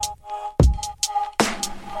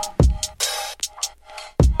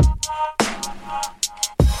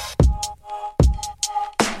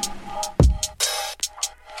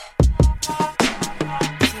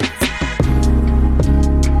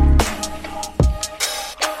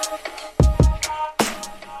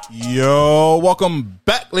Yo, welcome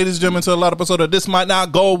back, ladies and gentlemen, to another episode of This Might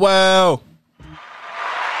Not Go Well.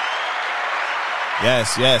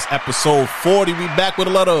 Yes, episode 40. We back with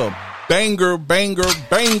a lot of banger. I'm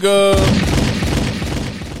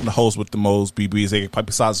the host with the most, BB's aka Pipe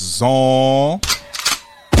Size Zone.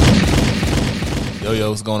 Yo,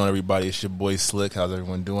 what's going on, everybody? It's your boy Slick. How's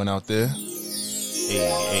everyone doing out there?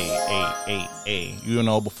 Hey. You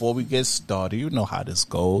know, before we get started, you know how this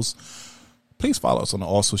goes. Please follow us on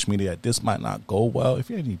all social media at This Might Not Go Well.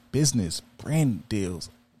 If you have any business, brand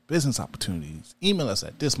deals, business opportunities, email us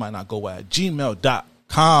at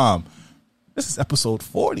thismightnotgowell@gmail.com. This is episode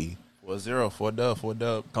 40. 4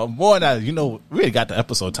 dub. Come on now. You know, we already got the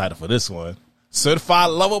episode title for this one.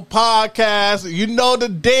 Certified Lover Podcast. You know the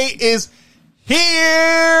date is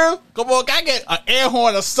here. Come on, can I get an air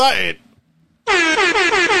horn or something?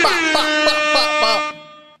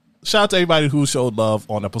 Shout out to everybody who showed love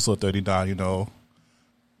on episode 39. You know,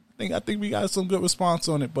 I think we got some good response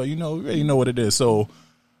on it, but you know, we already know what it is. So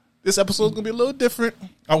this episode is gonna be a little different.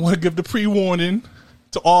 I want to give the pre-warning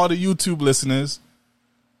to all the YouTube listeners.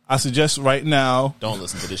 I suggest right now, don't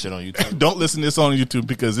listen to this shit on YouTube. Don't listen to this on YouTube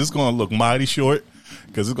because it's gonna look mighty short.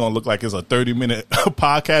 Because it's gonna look like it's a 30-minute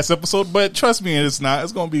podcast episode, but trust me, it's not.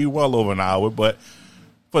 It's gonna be well over an hour, but.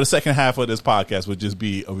 For the second half of this podcast would just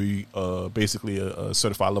be basically a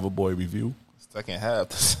certified lover boy review. Second half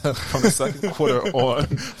from the second quarter on.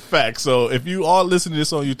 Facts. So if you are listening to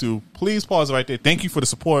this on YouTube, please pause right there. Thank you for the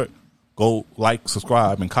support. Go like,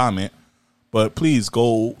 subscribe, and comment. But please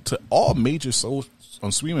go to all major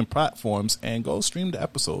on streaming platforms and go stream the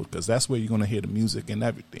episode because that's where you're going to hear the music and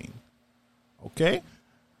everything. Okay?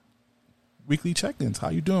 Weekly check-ins. How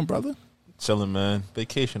you doing, brother? Chilling, man.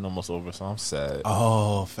 Vacation almost over, so I'm sad.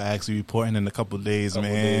 Oh, facts. We reporting in a couple of days,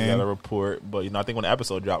 man. Got to report, but I think when the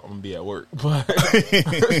episode drop, I'm gonna be at work. But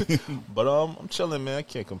I'm chilling, man. I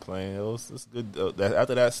can't complain. It's good.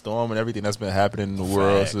 After that storm and everything that's been happening in the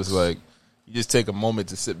world, so it's like you just take a moment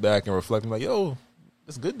to sit back and reflect. I'm like, yo,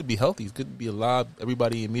 it's good to be healthy. It's good to be alive.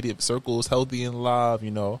 Everybody in immediate circles healthy and alive.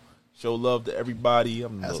 Show love to everybody.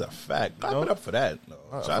 That's a fact. Clap it up for that. No.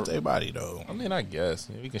 Shout out to everybody, though. I mean, I guess.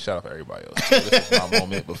 We can shout out for everybody else. This is my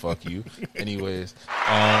moment, but fuck you. Anyways.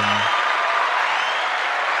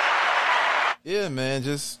 Yeah, man.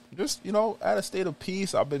 Just at a state of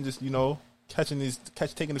peace. I've been just, taking this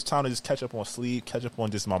time to just catch up on sleep, catch up on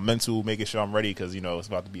just my mental, making sure I'm ready because, it's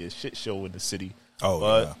about to be a shit show in the city.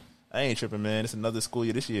 But yeah. I ain't tripping, man. It's another school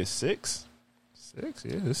year. This year is 6. 6,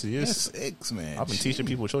 yeah, this year. That's 6, man. I've been teaching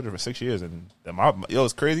children for 6 years, and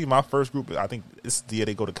it's crazy. My first group, I think this is the year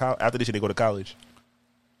they go to college. After this year, they go to college.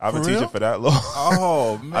 I've been teaching for that long.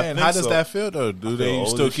 Oh man, how does that feel though? Do they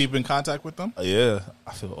still keep in contact with them? Yeah,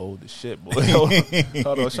 I feel old as shit, boy. Hold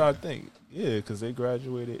on, I'm trying to think. Yeah, because they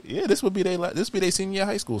graduated. Yeah, this would be their senior year of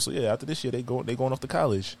high school. So yeah, after this year, they going off to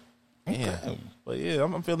college. Yeah, okay. But yeah,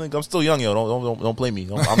 I'm still young, yo. Don't blame me.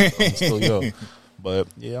 I'm still young. But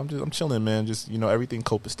yeah, I'm chilling, man. Just everything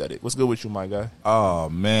copacetic. What's good with you, my guy? Oh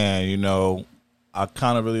man, I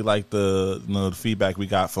kind of really like the feedback we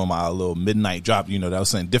got from our little midnight drop. That was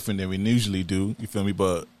something different than we usually do. You feel me?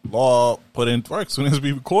 But Law put in work as soon as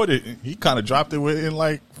we recorded. He kind of dropped it within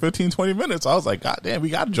like 15, 20 minutes. I was like, God damn,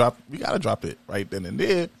 we gotta drop it right then and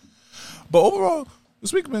there. But overall,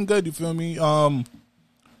 this week's been good. You feel me?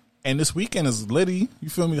 And this weekend is litty. You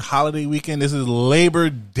feel me? Holiday weekend. This is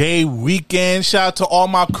Labor Day weekend. Shout out to all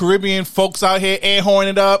my Caribbean folks out here. Air horn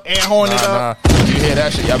it up. Nah. If you hear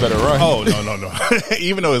that shit, y'all better run. Oh, no.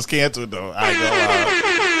 Even though it's canceled, though. I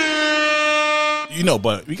go out.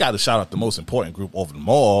 But we got to shout out the most important group over them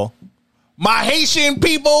all. My Haitian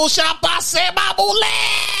people. Chapasse Baboule.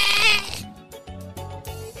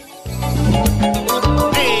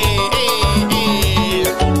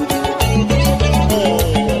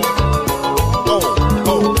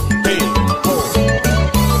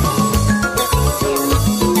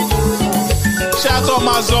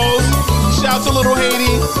 My Zoes. Shout out to Little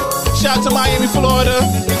Haiti. Shout out to Miami, Florida.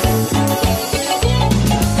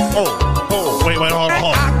 Wait, hold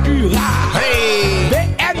on. Hey.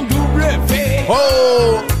 BMW.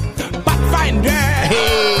 Oh. Pathfinder.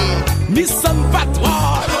 Hey. Nissan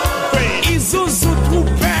Patrol. Isuzu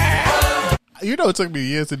Trooper. It took me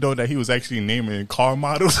years to know that he was actually naming car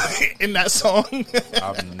models in that song.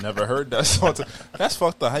 I've never heard that song. That's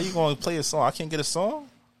fucked up. How you going to play a song? I can't get a song?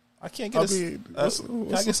 I can't get mean,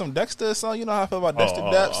 can I get some Dexter or something? You know how I feel about Dexter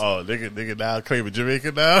Daps? Nigga now claiming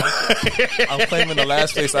Jamaica now. I'm claiming the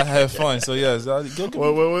last place I had fun. So yes,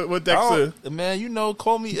 What Dexter? Man, you know,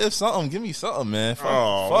 call me if something. Give me something, man.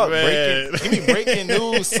 Man. Give me breaking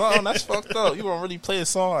news, something. That's fucked up. You gonna really play a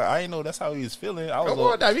song? I didn't know that's how he was feeling. I was Come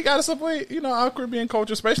on, Dad. We gotta support, our Caribbean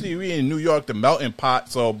culture, especially we in New York, the melting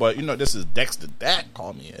pot. So, but this is Dexter Dat.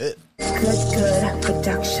 Call me it. Good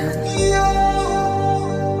production.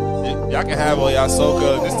 Y'all can have all y'all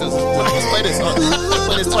soca. Let's play this. Let's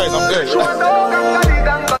play this twice. I'm good.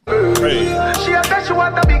 Hey. She said she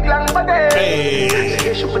want a big long body.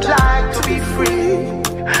 Hey. She would like to be free.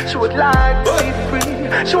 She would like to be free.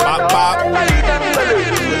 She want Pop. a big bungalow.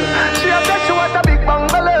 She said she want a big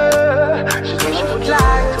bungalow. She said she would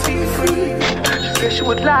like to be free. She said she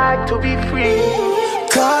would like to be free.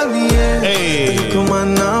 Call me, yeah. Hey. Come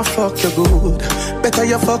on now, fuck you good. Better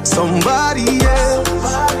you fuck somebody else.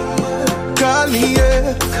 Call me,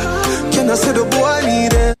 yeah. Can I say the boy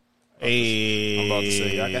need it? Hey, I'm about to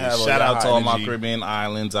say, I can have all shout that out to high all my energy. Caribbean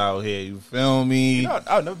islands out here. You feel me?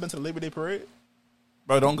 I've never been to the Labor Day parade.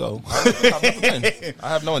 Bro, don't go. I've never been. I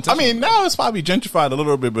have no I intention. mean, now it's probably gentrified a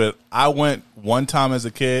little bit, but I went one time as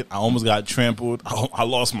a kid. I almost got trampled. I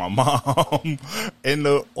lost my mom in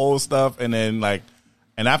the old stuff. And then,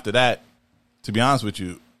 and after that, to be honest with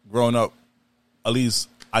you, growing up, at least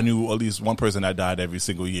I knew at least one person that died every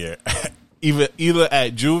single year. Either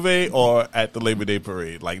at Juve or at the Labor Day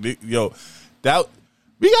parade. We gotta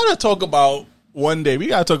talk about one day. We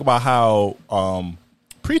gotta talk about how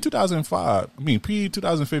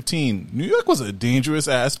pre-2015, New York was a dangerous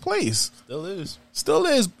ass place. Still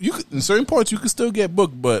is. You could, in certain parts you could still get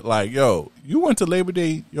booked, but you went to Labor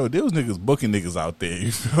Day, there was niggas booking niggas out there.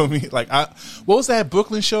 You feel me? What was that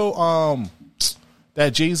Brooklyn show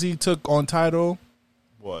that Jay-Z took on Tidal?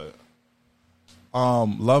 What?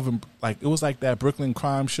 Love and it was like that Brooklyn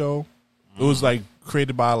crime show. It was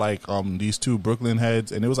created by these two Brooklyn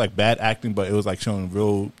heads, and it was bad acting, but it was showing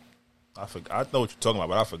real. I know what you're talking about,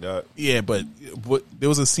 but I forgot. Yeah, but there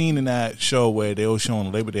was a scene in that show where they were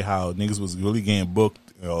showing Labor Day how niggas was really getting booked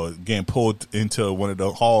or getting pulled into one of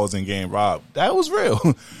the halls and getting robbed. That was real.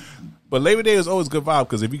 But Labor Day is always good vibe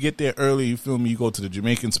because if you get there early, you feel me, you go to the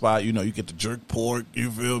Jamaican spot, you get the jerk pork,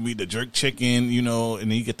 you feel me, the jerk chicken, and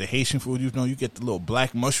then you get the Haitian food, you get the little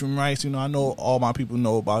black mushroom rice, I know all my people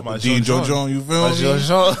know about the Dean Jojon, you feel me?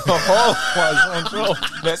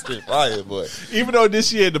 That's the fire, boy. Even though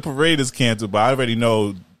this year the parade is canceled, but I already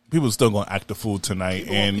know people are still going to act the fool tonight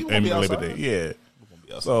and Labor Day. Yeah.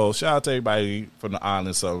 So shout out to everybody from the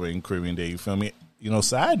island celebrating Caribbean Day, you feel me?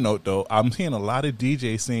 Side note though, I'm hearing a lot of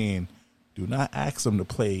DJs saying, do not ask them to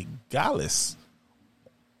play Gallus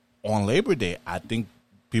on Labor Day. I think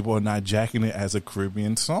people are not jacking it as a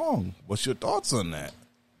Caribbean song. What's your thoughts on that?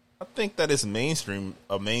 I think that it's a mainstream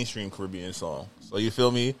Caribbean song. So you feel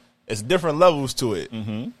me? It's different levels to it.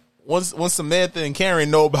 Mm-hmm. Once Samantha and Karen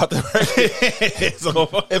know about the record,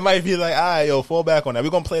 so it might be all right, fall back on that. We're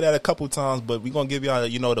gonna play that a couple times, but we're gonna give y'all,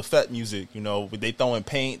 the fete music. They throwing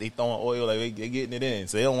paint, they throwing oil, they getting it in.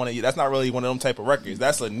 So they don't want to. That's not really one of them type of records.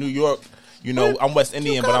 That's a New York. I'm West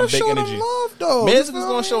Indian, but I'm big energy. Man's is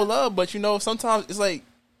gonna show love, but sometimes it's when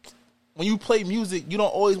you play music, you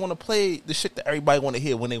don't always want to play the shit that everybody want to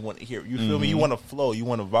hear when they want to hear it. You feel me? You want to flow, you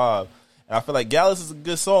want to vibe, and I feel like Gallus is a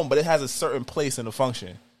good song, but it has a certain place in the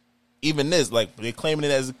function. Even this, they're claiming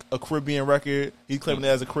it as a Caribbean record. He's claiming it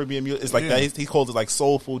as a Caribbean music. It's that. He calls it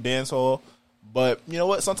soulful dancehall. But you know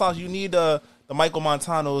what? Sometimes you need the Michael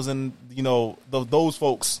Montanos and those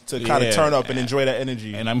folks to kind of turn up and enjoy that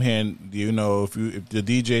energy. And I'm hearing, if the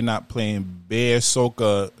DJ not playing bare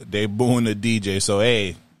soca, they booing the DJ. So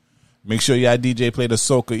hey, make sure y'all DJ play the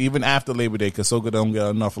soca even after Labor Day because soca don't get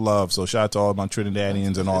enough love. So shout out to all my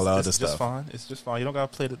Trinidadians and all the other stuff. It's just fine. You don't gotta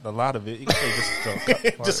play a lot of it. You can play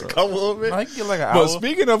just a couple of it. I can get an hour. But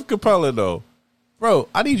speaking of Capella though, bro,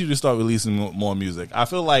 I need you to start releasing more music. I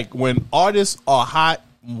feel like when artists are hot,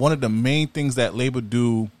 one of the main things that label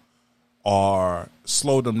do are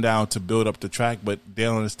slow them down to build up the track, but they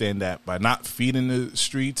don't understand that by not feeding the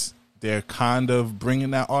streets, they're kind of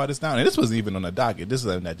bringing that artist down. And this wasn't even on the docket. This is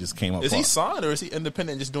something that just came up. Is he signed or is he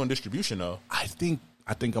independent just doing distribution though? I think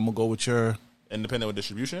I'm going to go with your... Independent with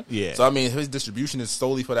distribution? Yeah. So, if his distribution is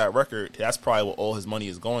solely for that record, that's probably what all his money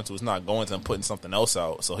is going to. It's not going to him putting something else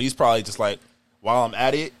out. So he's probably just while I'm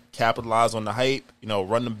at it, capitalize on the hype,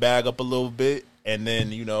 run the bag up a little bit, and then,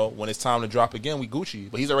 when it's time to drop again, we Gucci.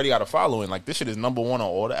 But he's already got a following. This shit is number one on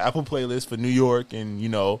all the Apple playlists for New York and,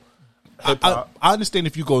 I understand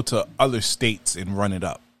if you go to other states and run it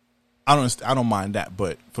up. I don't mind that.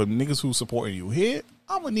 But for niggas who supporting you here,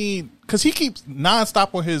 I'm gonna need, because he keeps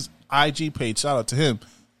nonstop on his IG page. Shout out to him.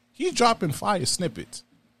 He's dropping fire snippets.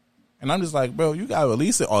 And I'm just like, bro, you gotta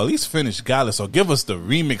release it, or at least finish Gallus, or give us the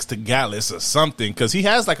remix to Gallus or something. Because he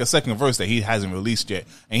has like a second verse that he hasn't released yet,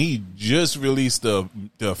 and he just released the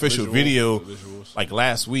official video like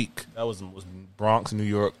last week. That was Bronx, New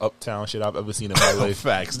York, uptown shit I've ever seen in my life.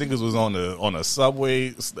 Facts, niggas was on a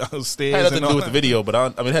subway stairs. Had nothing to do with the video, but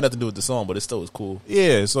it had nothing to do with the song, but it still was cool.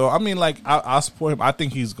 Yeah, so I mean, like I support him. I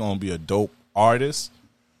think he's gonna be a dope artist.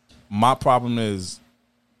 My problem is,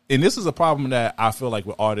 and this is a problem that I feel like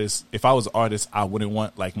with artists, if I was an artist, I wouldn't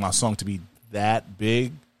want like my song to be that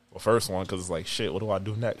big. Well, first one, because it's like, shit, what do I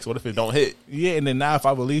do next? What if it don't hit? Yeah, and then now if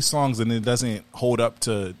I release songs and it doesn't hold up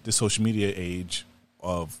to the social media age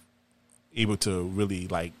of able to really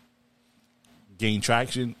like gain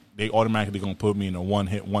traction, they automatically gonna put me in a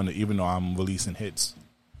one-hit wonder, even though I'm releasing hits.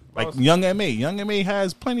 Like Young M.A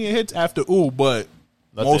has plenty of hits after Ooh, but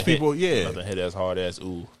most people, nothing hit as hard as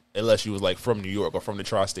Ooh. Unless you was like from New York or from the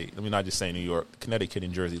tri-state. Let me not just say New York. Connecticut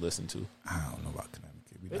and Jersey listen to. I don't know about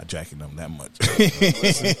Connecticut. We're not jacking them that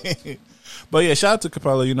much. But yeah, shout out to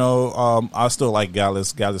Capella. You know, I still like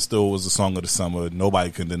Gallus. Gallus still was the song of the summer.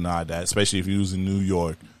 Nobody can deny that, especially if you was in New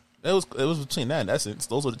York. It was between that and Essence.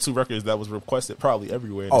 Those were the two records that was requested probably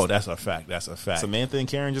everywhere. Oh, that's a fact. That's a fact. Samantha and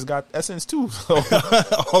Karen just got Essence too. So.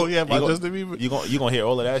 Oh yeah, by Justin Bieber. You gonna hear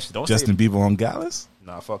all of that shit. Don't Justin Bieber on Gallus?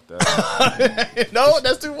 Nah, fuck that. No,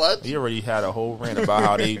 that's too much. He already had a whole rant about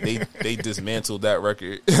how they dismantled that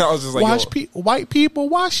record. I was just like, white people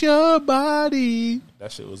wash your body.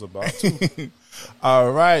 That shit was about to.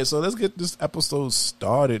 All right, so let's get this episode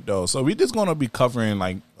started, though. So we just going to be covering,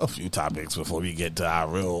 like, a few topics before we get to our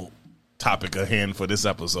real topic at hand for this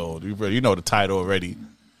episode. You know the title already.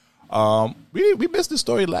 We missed the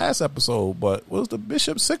story last episode, but what was the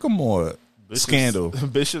Bishop Sycamore scandal?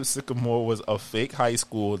 Bishop Sycamore was a fake high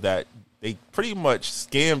school that they pretty much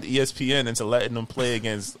scammed ESPN into letting them play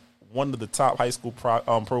against one of the top high school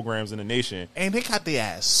programs in the nation. And they got their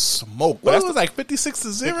ass smoked. What, it was like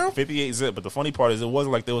 56-0? 58-0. But the funny part is it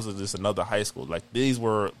wasn't like there was just another high school. Like these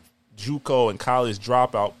were JUCO and college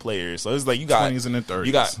dropout players. So it's like you got 20s and the 30s.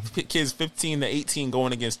 You got kids 15 to 18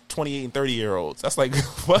 going against 28 and 30-year-olds. That's like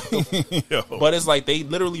what? But it's like they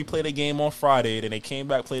literally played a game on Friday, then they came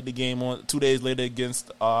back, played the game on 2 days later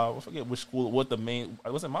against I forget which school. What the main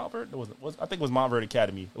was it? Montverde? I think it was Montverde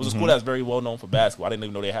Academy. It was a school that's very well known for basketball. I didn't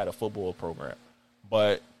even know they had a football program.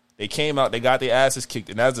 But they came out, they got their asses kicked,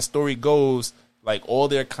 and as the story goes, like all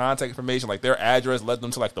their contact information, like their address led them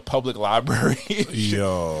to like the public library.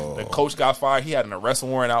 Yo, the coach got fired. He had an arrest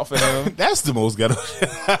warrant out for him. That's the most ghetto shit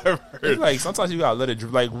I've heard. It's like sometimes you gotta let it.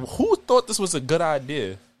 Like, who thought this was a good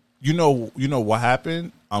idea? You know what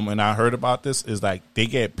happened? And I heard about this is like they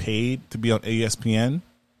get paid to be on ESPN,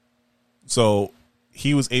 so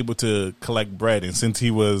he was able to collect bread, and since he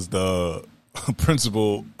was the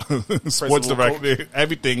principal sports director, coach,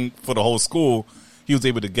 everything for the whole school. He was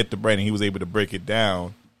able to get the bread and he was able to break it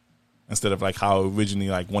down instead of like how originally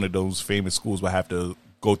like one of those famous schools would have to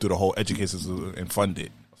go through the whole education system and fund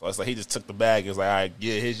it. So it's like he just took the bag. It was like, all right,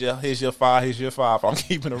 yeah, here's your $5. I'm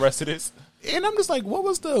keeping the rest of this. And I'm just like, what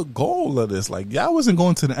was the goal of this? Like, y'all wasn't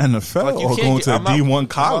going to the NFL like or going to a D1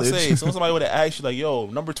 college. So somebody would have asked you like, yo,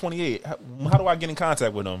 number 28, how do I get in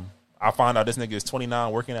contact with him? I find out this nigga is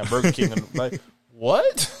 29 working at Burger King. And like,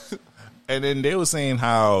 what? And then they were saying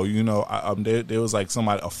how, there was like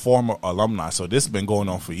somebody, a former alumni. So this has been going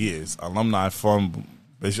on for years. Alumni from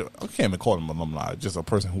Bishop. I can't even call him alumni. Just a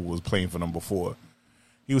person who was playing for them before.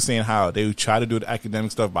 He was saying how they would try to do the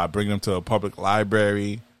academic stuff by bringing them to a public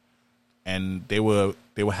library. And they would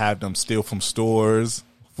have them steal from stores,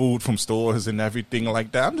 food from stores and everything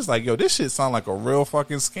like that. I'm just like, yo, this shit sound like a real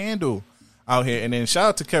fucking scandal out here. And then shout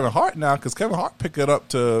out to Kevin Hart now, because Kevin Hart picked it up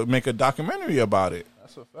to make a documentary about it.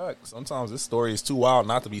 That's a fact. Sometimes this story is too wild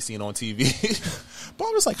not to be seen on TV. But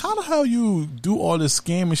I'm just like, how the hell you do all this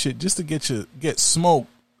scamming shit just to get smoked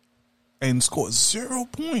and score 0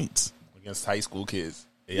 points against high school kids?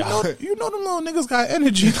 Yeah. You know them little niggas got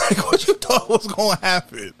energy. Like, what you thought was going to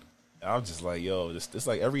happen? I'm just like, yo, this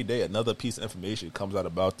like every day another piece of information comes out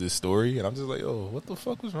about this story, and I'm just like, yo, what the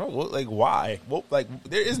fuck was wrong? Like, why? Like,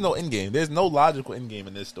 there is no end game. There's no logical end game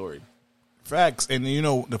in this story. Facts. And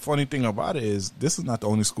the funny thing about it is this is not the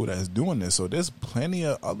only school that is doing this. So there's plenty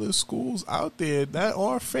of other schools out there that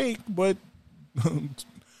are fake, but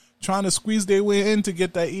trying to squeeze their way in to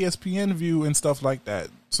get that ESPN view and stuff like that.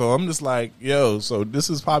 So I'm just like, yo, so this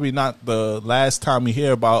is probably not the last time we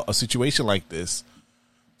hear about a situation like this.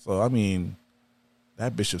 So, I mean,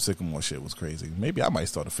 that Bishop Sycamore shit was crazy. Maybe I might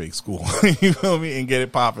start a fake school. You feel me? And get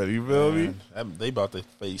it popping. You feel me? They about to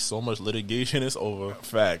face so much litigation. It's over.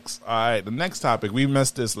 Facts. All right, the next topic. We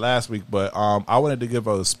missed this last week, but I wanted to give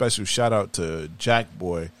a special shout out to Jack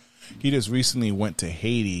Boy. He just recently went to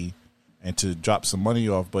Haiti and to drop some money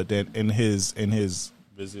off. But then in his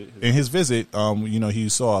visit, you know, he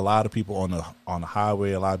saw a lot of people on the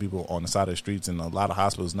highway, a lot of people on the side of the streets, and a lot of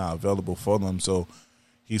hospitals not available for them. So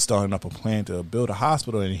he's starting up a plan to build a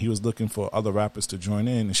hospital, and he was looking for other rappers to join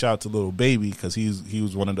in. And shout out to Lil Baby, because he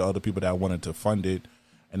was one of the other people that wanted to fund it.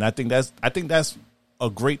 And I think that's a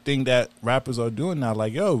great thing that rappers are doing now.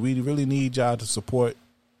 Like, yo, we really need y'all to support,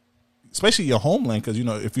 especially your homeland, because, you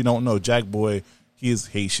know, if you don't know, Jack Boy, he is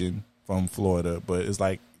Haitian from Florida, but it's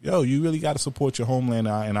like, yo, you really got to support your homeland,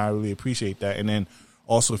 and I really appreciate that. And then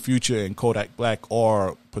also Future and Kodak Black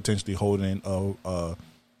are potentially holding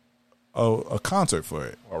a concert for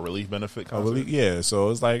it, or relief benefit concert. Yeah, so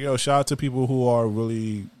it's like, yo, shout out to people who are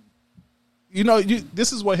really, you know,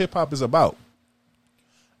 this is what hip hop is about,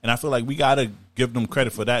 and I feel like we gotta give them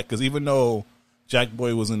credit for that, because even though Jack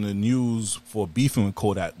Boy was in the news for beefing with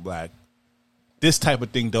Kodak Black, this type of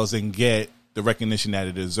thing doesn't get the recognition that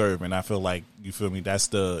it deserves, and I feel like, you feel me, that's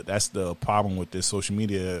the problem with this social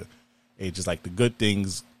media age. Is like the good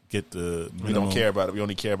things get the we don't care about it. We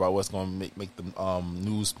only care about what's going to make the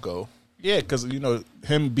news go. Yeah, because, you know,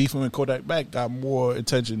 him beefing with Kodak Black got more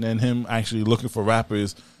attention than him actually looking for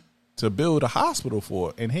rappers to build a hospital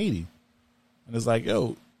for in Haiti. And it's like,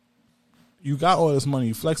 yo, you got all this money,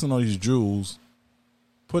 you flexing all these jewels,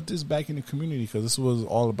 put this back in the community, because this was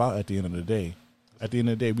all about at the end of the day. At the end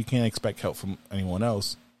of the day, we can't expect help from anyone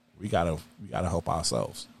else. We gotta help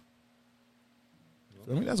ourselves.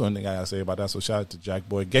 I mean, that's one thing I gotta say about that. So shout out to Jack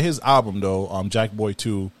Boy. Get his album though, Jack Boy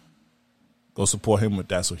 2. Go support him with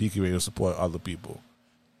that, so he can be able to support other people.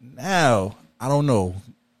 Now, I don't know.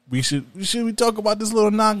 Should we talk about this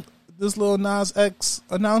little Nas X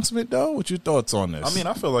announcement though? What's your thoughts on this? I mean,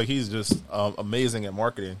 I feel like he's just amazing at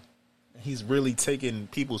marketing. He's really taking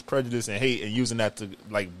people's prejudice and hate and using that to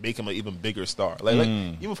like make him an even bigger star. Like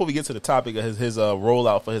even before we get to the topic of his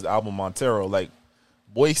rollout for his album Montero, like,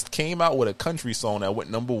 Boy came out with a country song that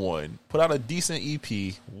went #1, put out a decent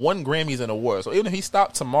EP, won Grammys and awards. So even if he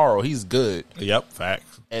stopped tomorrow, he's good. Yep,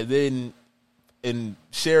 facts. And then in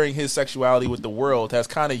sharing his sexuality with the world, has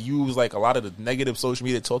kind of used like a lot of the negative social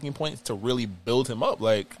media talking points to really build him up.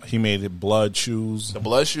 Like, he made it Blood Shoes,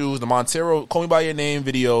 the Montero Call Me By Your Name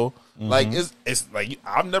video. Like, it's like,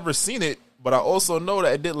 I've never seen it, but I also know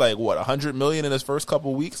that it did like what, 100 million in its first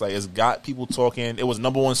couple weeks. Like, it's got people talking. It was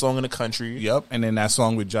 #1 song in the country. Yep. And then that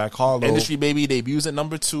song with Jack Harlow, Industry Baby, debuts at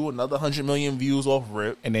 #2, another 100 million views off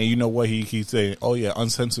rip. And then you know what he said? Oh yeah,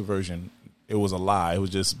 uncensored version. It was a lie. It was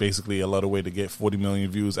just basically a little way to get 40 million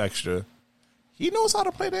views extra. He knows how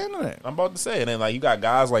to play the internet. I'm about to say, and then like you got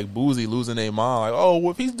guys like Boozy losing their mind. Like, oh, well,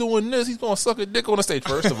 if he's doing this, he's gonna suck a dick on the stage.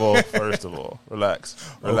 First of all, relax.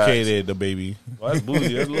 Okay, there, the baby. Well, that's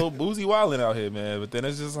Boozy. There's a little Boozy wilding out here, man. But then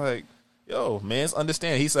it's just like, yo, man's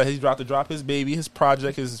understand. He said he's about to drop his baby, his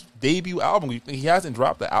project, his debut album. He hasn't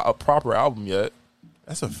dropped a proper album yet.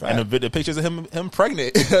 That's a fact. And the pictures of him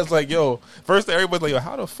pregnant. It's like, yo, first everybody's like, yo,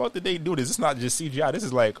 how the fuck did they do this? It's not just CGI. This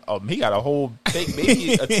is like, he got a whole fake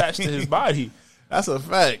baby attached to his body. That's a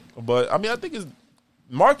fact. But I mean, I think it's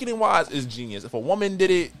marketing wise is genius. If a woman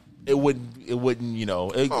did it, it wouldn't, you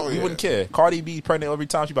know, we wouldn't care. Cardi B pregnant every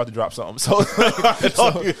time she about to drop something. So,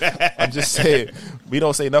 I'm just saying, we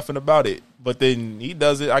don't say nothing about it. But then he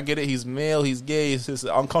does it. I get it. He's male. He's gay. It's just an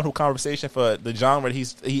uncomfortable conversation for the genre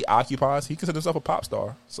he occupies. He considers himself a pop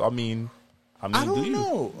star. So I mean, I don't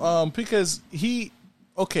know because I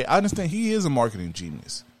understand he is a marketing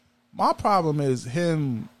genius. My problem is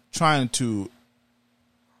him trying to,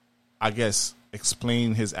 I guess,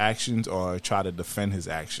 explain his actions or try to defend his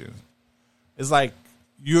actions. It's like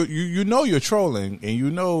you know you're trolling and you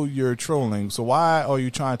know you're trolling. So why are you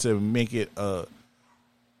trying to make it a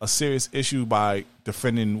serious issue by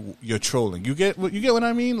defending your trolling? You get what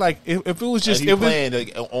I mean? Like if it was just playing,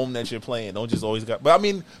 like, own that you're playing. Don't just always got. But I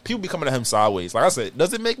mean, people be coming at him sideways. Like I said,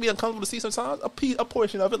 does it make me uncomfortable to see sometimes a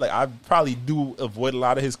portion of it? Like I probably do avoid a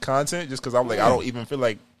lot of his content just because I'm like I don't even feel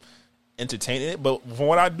like entertaining it. But from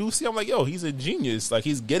what I do see, I'm like, yo, he's a genius. Like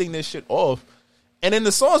he's getting this shit off. And in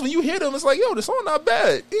the songs, when you hear them, it's like, yo, the song not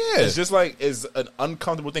bad. Yeah. It's just like, it's an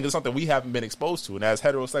uncomfortable thing. It's something we haven't been exposed to. And as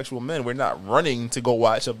heterosexual men, we're not running to go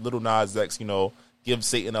watch a Lil Nas X, you know, give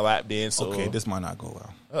Satan a lap dance. So. Okay, this might not go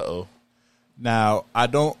well. Uh-oh. Now, I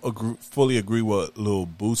don't fully agree with Lil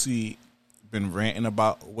Boosie been ranting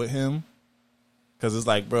about with him. Because it's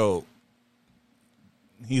like, bro,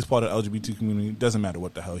 he's part of the LGBT community. It doesn't matter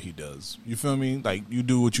what the hell he does. You feel me? Like, you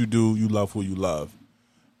do what you do. You love who you love.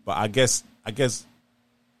 But I guess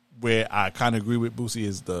where I kind of agree with Boosie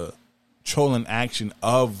is the trolling action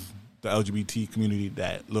of the LGBT community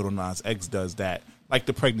that Lil Nas X does, that, like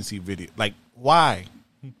the pregnancy video. Like, why?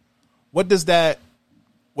 What does that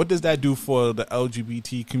do for the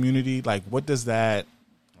LGBT community? Like, what does that?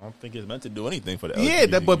 I don't think it's meant to do anything for the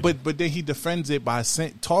LGBT community. But then he defends it by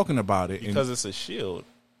talking about it because it's a shield.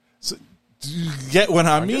 So, do you get what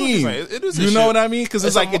I mean? It is. You know what I mean? Because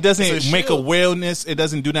it's like, it doesn't make shield. awareness. It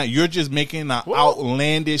doesn't do that. You're just making an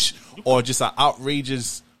outlandish or just an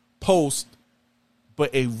outrageous post,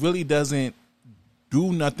 but it really doesn't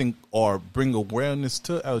do nothing or bring awareness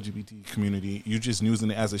to LGBT community. You're just using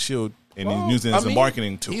it as a shield and then using it as a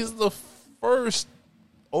marketing tool. He's the first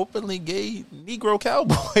openly gay Negro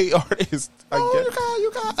cowboy artist.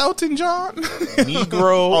 You got Elton John.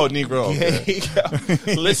 Negro. Negro.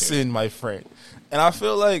 Okay. Listen, my friend. And I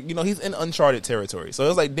feel like, he's in uncharted territory. So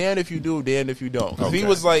it's like, damned if you do, damned if you don't. If he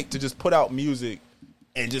was like to just put out music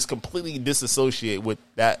and just completely disassociate with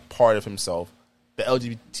that part of himself, the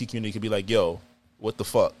LGBT community could be like, yo, what the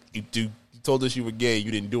fuck? You told us you were gay,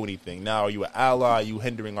 you didn't do anything. Now are you an ally? You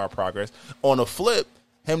hindering our progress? On a flip,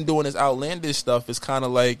 him doing this outlandish stuff is kind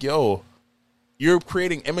of like, yo, you're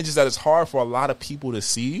creating images that is hard for a lot of people to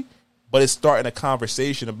see, but it's starting a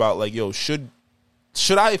conversation about like, yo, should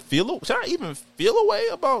I even feel a way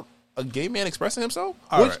about a gay man expressing himself?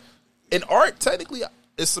 Which in art technically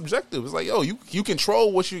is subjective. It's like, yo, you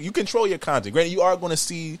control you control your content. Granted, you are going to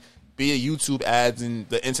see be it YouTube ads and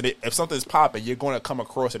the internet. If something's popping, you're going to come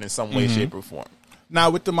across it in some way, shape, or form. Now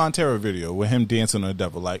with the Montero video with him dancing on the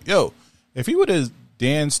devil, like, yo, if he would have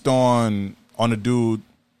danced on a dude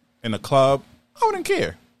in a club, I wouldn't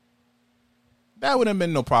care. That wouldn't have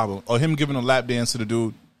been no problem. Or him giving a lap dance to the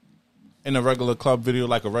dude in a regular club video,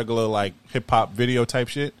 like a regular like hip hop video type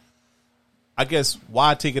shit. I guess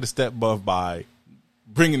why take it a step above by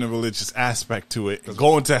bringing a religious aspect to it,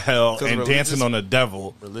 going to hell and dancing on the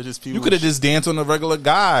devil. Religious people, you could have just danced on a regular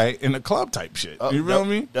guy in a club type shit. You feel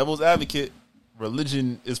me? Devil's advocate.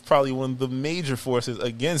 Religion is probably one of the major forces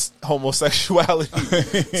against homosexuality.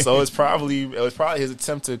 So it was probably his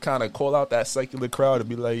attempt to kind of call out that secular crowd and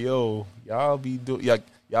be like, yo,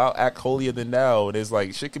 y'all act holier than thou. And it's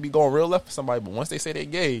like, shit could be going real left for somebody, but once they say they're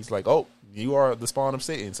gay, it's like, oh, you are the spawn of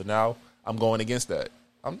Satan. So now I'm going against that.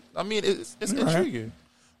 It's intriguing.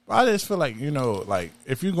 I just feel like, like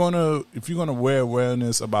if you're gonna wear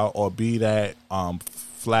awareness about or be that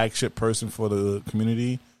flagship person for the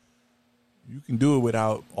community, you can do it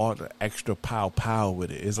without all the extra pow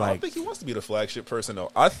with it. It's like, I don't think he wants to be the flagship person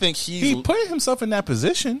though. I think he put himself in that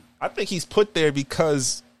position. I think he's put there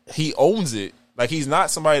because he owns it. Like, he's not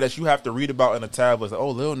somebody that you have to read about in a tablet. Like, oh,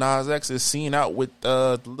 Lil Nas X is seen out with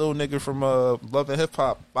the little nigga from Love and Hip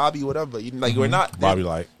Hop, Bobby, whatever. We're not Bobby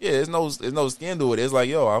Light. Yeah, there's no scandal with it. It's like,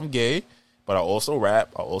 yo, I'm gay, but I also rap.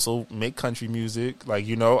 I also make country music. Like,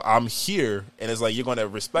 I'm here, and it's like you're gonna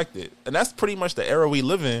respect it. And that's pretty much the era we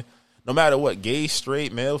live in. No matter what, gay,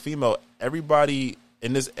 straight, male, female, everybody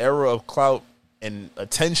in this era of clout and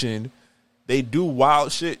attention, they do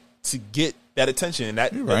wild shit to get that attention, and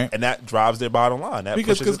that drives their bottom line. That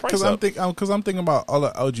pushes the price up. Because I'm thinking about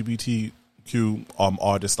other LGBTQ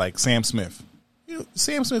artists like Sam Smith.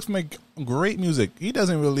 Sam Smith make great music. He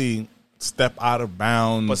doesn't really step out of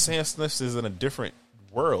bounds. But Sam Smith is in a different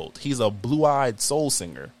world. He's a blue-eyed soul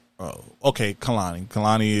singer. Oh, okay,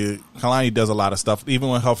 Kalani does a lot of stuff. Even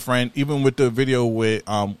with her friend, even with the video with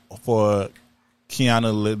for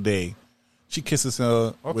Kiana Lede. She kisses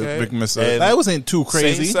her with Rick Missa. That wasn't too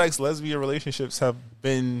crazy. Same-sex lesbian relationships have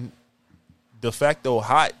been de facto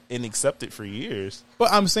hot and accepted for years.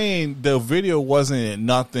 But I'm saying the video wasn't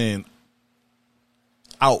nothing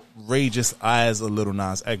outrageous as a Lil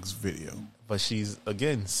Nas X video. But she's,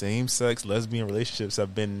 again, same-sex lesbian relationships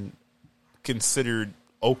have been considered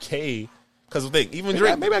okay. Because even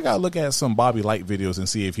Drake, maybe I gotta look at some Bobby Light videos and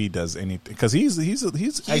see if he does anything. Because he's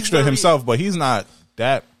extra himself, but he's not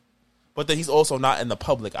that. But then he's also not in the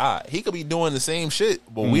public eye. He could be doing the same shit,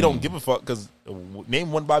 but we don't give a fuck. Because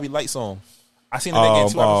name one Bobby Light song. I seen it again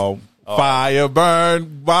 2 hours. Fire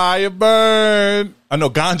burn. I know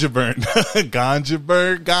Ganja burn. Ganja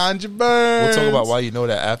burn. We'll talk about why you know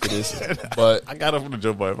that after this. But I got it from the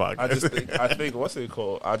Joe Boy podcast. I think what's it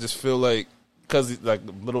called? I just feel like, because like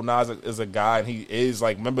Lil Nas is a guy, and he is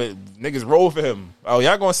like, remember, niggas roll for him. Oh,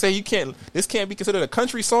 y'all gonna say this can't be considered a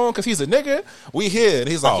country song because he's a nigga? We here. And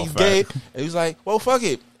he's like, he's gay. And he's like, well, fuck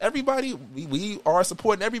it. everybody, we are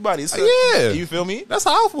supporting everybody. Yeah. You feel me? That's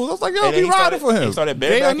how I was. I was like, yo, And then be riding for him. He started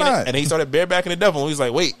Gay or barebacking not. it, and he started barebacking the devil. And he's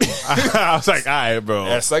like, wait. I was like, all right, bro.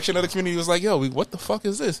 That section of the community was like, yo, what the fuck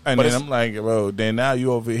is this? And But then it's- I'm like, bro, then now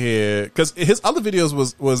you over here. Because his other videos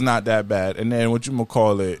was not that bad. And then what you gonna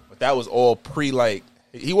call it? But that was all like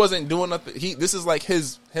he wasn't doing nothing. This is like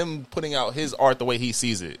him putting out his art the way he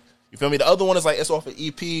sees it. You feel me? The other one is like it's off an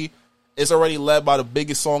EP. It's already led by the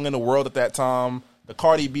biggest song in the world at that time. The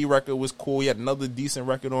Cardi B record was cool. He had another decent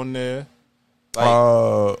record on there. Like,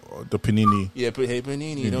 The Panini. yeah, but hey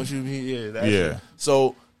Panini, don't you be that Yeah. shit.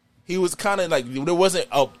 So he was kind of like there wasn't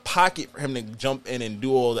a pocket for him to jump in and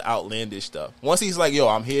do all the outlandish stuff. Once he's like, yo,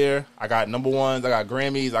 I'm here. I got number ones. I got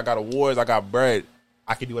Grammys. I got awards. I got bread.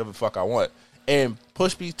 I can do whatever the fuck I want. And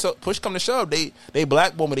push come to shove. They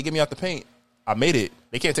blackball me. They get me out the paint. I made it.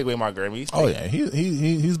 They can't take away my Grammys. Oh yeah,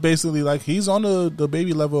 he's basically like he's on the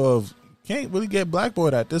baby level of can't really get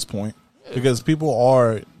blackboard at this point because people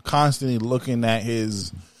are constantly looking at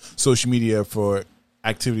his social media for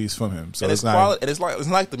activities from him. So And it's it's not. quality, and it's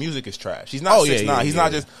like the music is trash. He's not Oh, yeah, 6'9". yeah, He's yeah.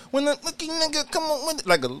 not just when the looking nigga come on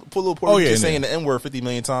like a little Puerto Oh, Rican yeah, saying yeah. the N word 50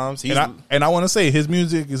 million times. He's, And I want to say his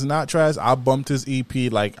music is not trash. I bumped his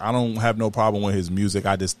EP. Like I don't have no problem with his music.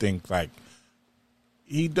 I just think like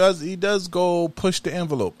he does go push the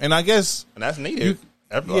envelope. And I guess and that's needed.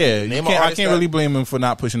 I can't that really blame him for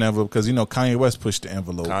not pushing the envelope because you know Kanye West pushed the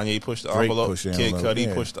envelope. Kanye pushed the Drake envelope. pushed the Kid envelope, Cudi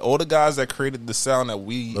yeah. pushed all the guys that created the sound that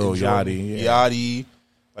we Lil enjoy. Yachty, yeah. Yachty,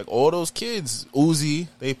 like all those kids. Uzi,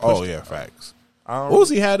 they pushed. Oh yeah, facts. Um,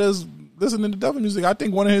 Uzi had us listening to devil music. I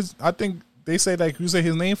think they say like you say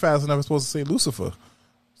his name fast enough, it's supposed to say Lucifer.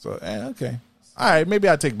 So okay. All right, maybe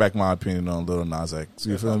I take back my opinion on Lil Nas X.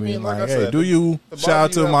 You feel me? mean, like Like, I hey, said, do you? the Shout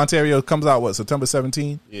out to Bobby Monterio. Comes out what September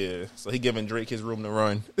 17th. Yeah, so he giving Drake his room to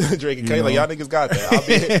run. Drake and You Kanye like know. y'all niggas got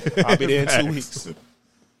that. I'll be there in 2 weeks. All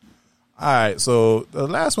right, so the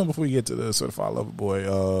last one before we get to the Certified Lover Boy,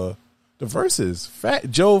 the verses, Fat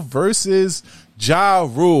Joe versus Ja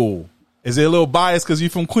Rule. Is it a little biased because you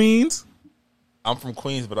from Queens? I'm from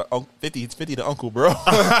Queens, but 50 the uncle, bro.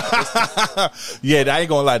 Yeah, I ain't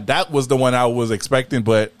gonna lie. That was the one I was expecting,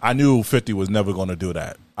 but I knew 50 was never gonna do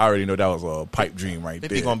that. I already know that was a pipe dream right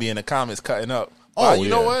 50 there. gonna be in the comments cutting up. Oh, You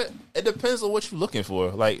know yeah. what? It depends on what you're looking for.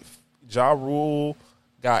 Like Ja Rule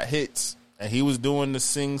got hits, and he was doing the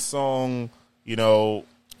sing song. You know,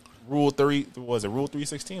 Rule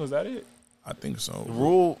 316? Was that it? I think so.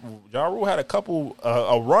 Ja Rule had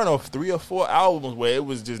a run of 3 or 4 albums where it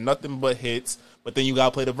was just nothing but hits. But then you gotta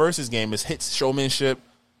play the versus game. It's hits, showmanship.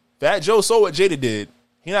 Fat Joe saw what Jada did.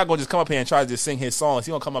 He not gonna just come up here and try to just sing his songs.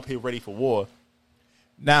 He gonna come up here ready for war.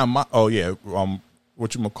 Now, what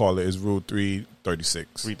you gonna call it is Rule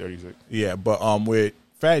 336. 336. Yeah, but with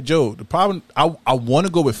Fat Joe, the problem I want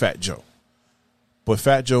to go with Fat Joe, but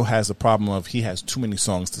Fat Joe has a problem of he has too many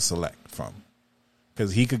songs to select from.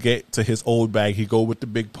 Because he could get to his old bag, he go with the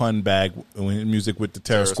big pun bag, music with the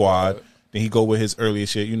Terror Squad. Then he go with his earlier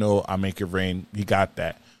shit, you know, I Make It Rain. He got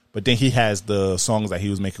that. But then he has the songs that he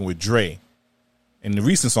was making with Dre. And the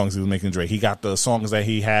recent songs he was making with Dre. He got the songs that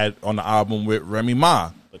he had on the album with Remy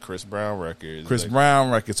Ma. The Chris Brown records. Brown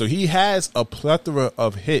record. So he has a plethora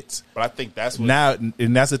of hits. But I think that's what Now,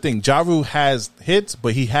 and that's the thing. Ja Rule has hits,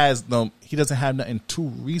 but he has them. He doesn't have nothing too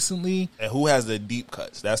recently. and who has the deep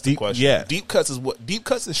cuts? That's the Deep- question. yeah. Deep cuts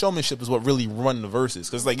and showmanship is what really run the verses.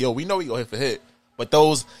 Because like, yo, we know we go hit for hit. But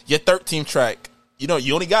those, your 13th track, you know,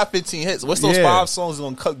 you only got 15 hits. What's those Yeah. 5 songs that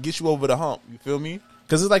gonna get you over the hump? You feel me?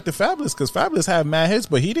 Because it's like the Fabulous. Because Fabulous had mad hits,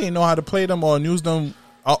 but he didn't know how to play them or use them.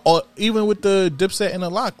 Or even with the Dipset and the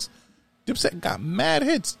Locks, Dipset got mad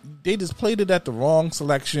hits. They just played it at the wrong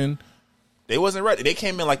selection. They wasn't ready. They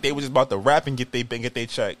came in like they were just about to rap and get they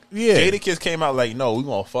check. Yeah. Jadakiss came out like, no, we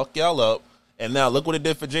gonna fuck y'all up. And now look what it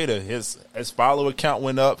did for Jada. His follower count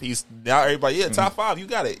went up. He's now everybody, top 5. You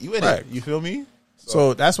got it. You in Right. it. You feel me?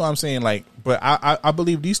 So that's what I'm saying. Like, but I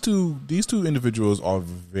believe these two individuals are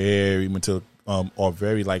very are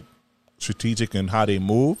very like strategic in how they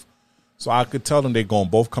move. So I could tell them they're going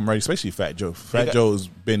to both come ready, especially Fat Joe. Fat Joe's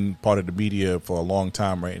been part of the media for a long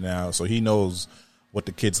time right now, so he knows what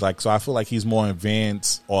the kids like. So I feel like he's more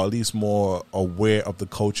advanced or at least more aware of the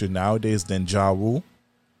culture nowadays than Ja Rule.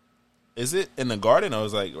 Is it in the garden or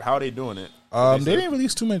is like how are they doing it? They didn't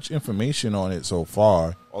release too much information on it so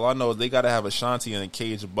far. All I know is they got to have Ashanti in a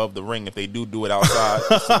cage above the ring if they do it outside.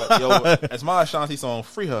 So like, yo, that's my Ashanti song.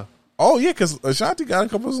 Free her. Oh yeah, because Ashanti got a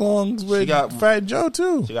couple songs with Fat Joe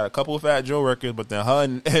too. She got a couple of Fat Joe records, but then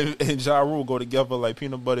her and Ja Rule go together like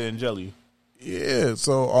peanut butter and jelly. Yeah,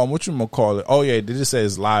 so what you gonna call it? Oh yeah, they just said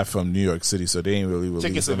it's live from New York City, so they ain't really released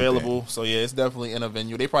Tickets anything. available, so yeah, it's definitely in a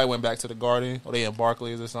venue. They probably went back to the Garden, or they in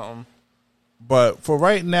Barclays or something. But for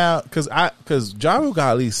right now, because Ja Rule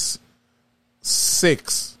got at least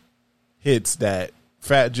 6 hits that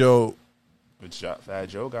Fat Joe But Fat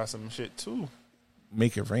Joe got some shit too.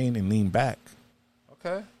 Make It Rain and Lean Back.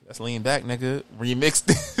 Okay, let's lean back, nigga. Remix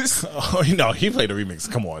this. Oh, he played the remix.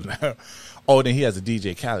 Come on now. Oh, then he has a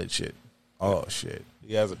DJ Khaled shit. Oh shit.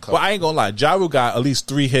 He has a couple. Well, I ain't gonna lie. Ja Rule got at least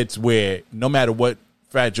 3 hits where no matter what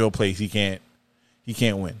Fat Joe plays, he can't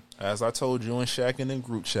win. As I told you and Shaq in the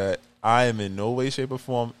group chat, I am in no way, shape, or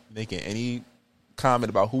form making any comment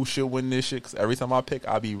about who should win this shit. Because every time I pick,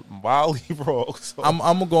 I be wildly wrong. So. I'm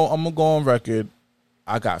gonna go on record.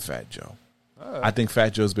 I got Fat Joe. I think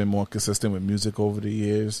Fat Joe's been more consistent with music over the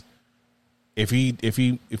years. If he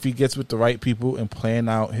gets with the right people and plan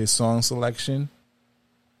out his song selection,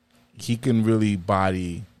 he can really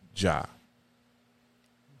body Ja.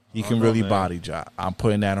 He can really body Ja. I'm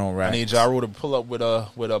putting that on I record. need Ja Rule to pull up with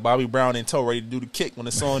a Bobby Brown in tow, ready to do the kick when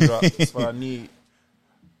the song drops. That's what I need.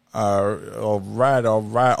 All right.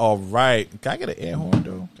 Can I get an air horn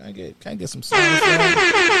though? Can I get some sound?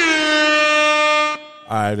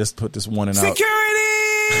 All right, let's put this one in out. Security!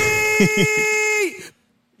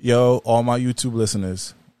 Yo, all my YouTube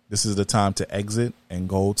listeners, this is the time to exit and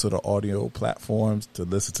go to the audio platforms to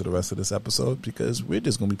listen to the rest of this episode because we're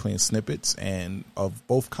just going to be playing snippets of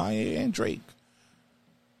both Kanye and Drake.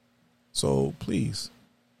 So please,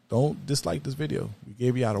 don't dislike this video. We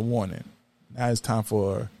gave you out a warning. Now it's time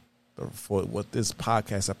for what this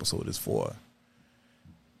podcast episode is for.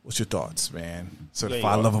 What's your thoughts, man?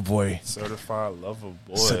 Certified Lover Boy. Certified Lover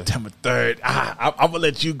Boy. September 3rd. I'm going to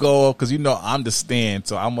let you go because, I'm the stand.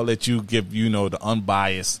 So I'm going to let you give, the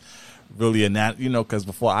unbiased, really, because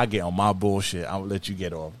before I get on my bullshit, I'm going to let you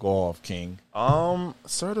get off. Go off, King.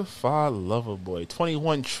 Certified Lover Boy.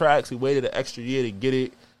 21 tracks. We waited an extra year to get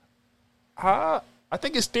it. I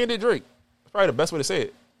think it's standard Drake. That's probably the best way to say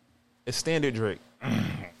it. It's standard Drake.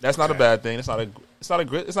 That's not a bad thing. It's not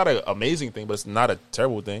an amazing thing, but it's not a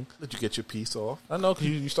terrible thing. Let you get your piece off. I know because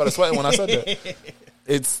you started sweating when I said that.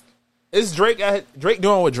 It's Drake. Drake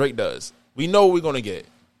doing what Drake does. We know what we're gonna get.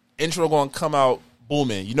 Intro gonna come out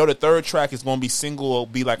booming. The third track is gonna be single,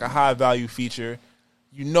 be like a high value feature.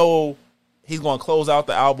 He's gonna close out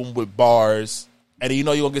the album with bars, and you're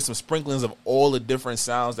gonna get some sprinklings of all the different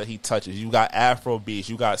sounds that he touches. You got Afro beats,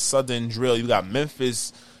 you got Southern drill, you got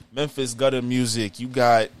Memphis gutter music, you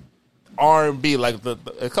got R&B. Like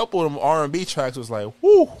a couple of them R&B tracks was like,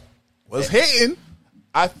 whoo, was hitting.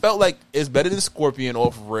 I felt like it's better than Scorpion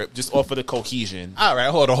off rip, just off of the cohesion. All right,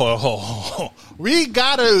 hold on. We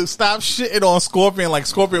gotta stop shitting on Scorpion like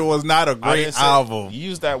Scorpion was not a great album. You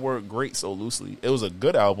used that word great so loosely. It was a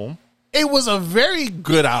good album. It was a very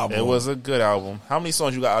good album. It was a good album. How many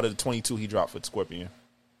songs you got out of the 22 he dropped for Scorpion?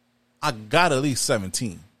 I got at least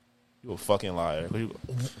 17. You a fucking liar. You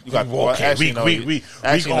got okay. No,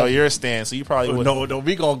 you're a stan, so you probably would. No,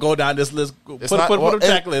 we gonna go down this list. Put a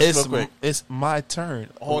checklist real quick. It's my turn.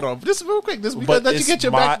 Hold on, just real quick. We let you get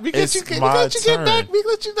your back. We let you get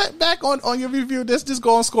back on your review. Let's just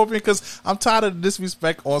go on Scorpion because I'm tired of the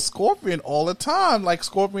disrespect on Scorpion all the time. Like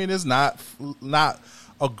Scorpion is not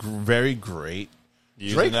a very great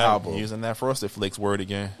Drake album. Using that Frosted Flakes word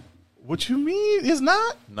again. What you mean? It's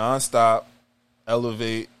not nonstop.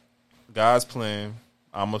 Elevate. God's Plan,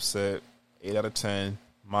 I'm Upset, 8 out of 10,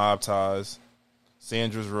 Mob Ties,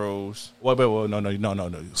 Sandra's Rose. Wait,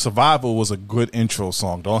 no. Survival was a good intro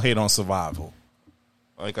song. Don't hate on Survival.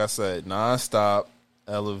 Like I said, Nonstop,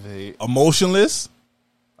 Elevate. Emotionless?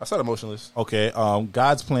 I said Emotionless. Okay,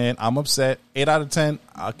 God's Plan, I'm Upset, 8 out of 10.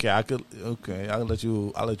 Okay, I'll let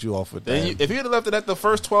you off with that. If you'd have left it at the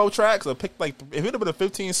first 12 tracks or picked if it would have been a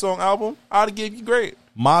 15-song album, I'd have given you great.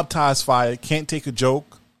 Mob Ties fire, Can't Take a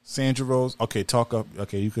Joke. Sandra Rose. Okay, Talk Up.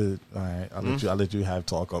 Okay, you could. All right, I'll let you have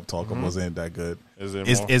Talk Up. Talk Up wasn't that good.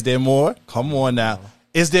 Is there more? Come on now. No.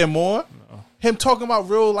 Is there more? No. Him talking about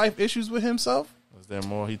real life issues with himself? Is there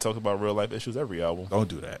more? He talks about real life issues every album. Don't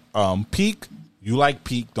do that. Peak. You like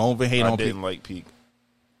Peak? Don't even hate on Peak. I didn't like Peak.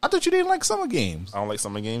 I thought you didn't like Summer Games. I don't like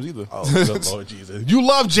Summer Games either. Oh, good Lord Jesus! You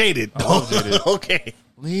love Jaded. I love Jaded. Okay.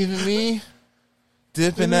 Leaving me,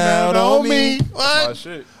 dipping out on me. What? Oh,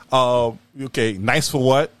 shit. Okay. Nice for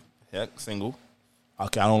what? Heck, single.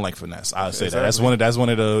 Okay, I don't like Finesse. I'll say that. That's one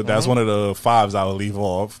of the fives I will leave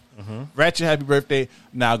off. Mm-hmm. Ratchet, Happy Birthday.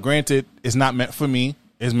 Now, granted, it's not meant for me.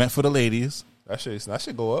 It's meant for the ladies. That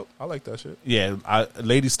should go up. I like that shit. Yeah,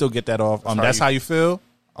 ladies still get that off. That's how you feel.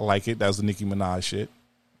 I like it. That was the Nicki Minaj shit.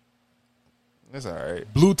 It's all right.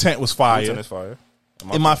 Blue Tent was fire. Blue Tent is fire.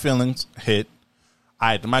 In My Feelings hit. All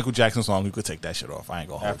right, the Michael Jackson song, you could take that shit off. I ain't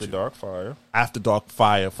gonna hold After you. Dark, fire. After Dark,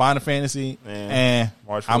 fire. Final Fantasy, Man,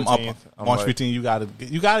 March I'm up. 14th, I'm March like- 15th,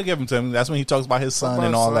 you gotta give him to him. That's when he talks about his son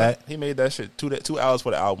and all that. He made that shit 2 hours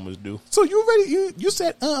before the album was due. So you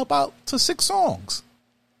said about to 6 songs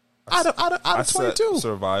out of I said 22.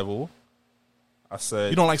 Survival. I said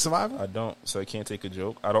You don't like Survivor? I don't. So I can't take a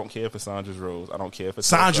joke. I don't care for Sandra's Rose. I don't care if it's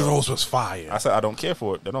Sandra Rose was fire. I said I don't care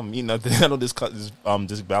for it. That don't mean nothing. I don't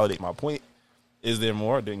just validate my point. Is there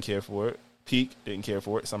more? Didn't care for it. Peak. Didn't care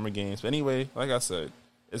for it. Summer Games. But anyway, like I said,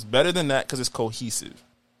 it's better than that because it's cohesive.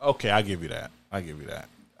 Okay, I give you that.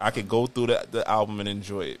 I could go through the album and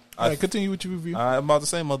enjoy it. All right, continue with your review. I'm about to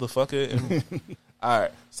say, motherfucker. And, all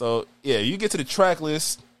right. So, yeah, you get to the track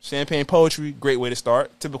list. Champagne Poetry, great way to start.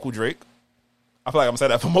 Typical Drake. I feel like I'm going to say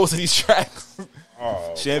that for most of these tracks.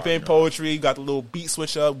 Champagne Poetry, got the little beat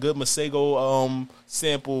switch up, good Masego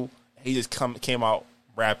sample. He just came out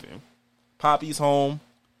rapping. Poppy's Home,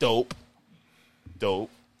 dope. Girls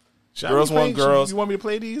Want Girls. You want me to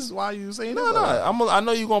play these? Why are you saying that? No. I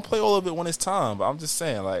know you're going to play all of it when it's time, but I'm just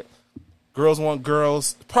saying, like, Girls Want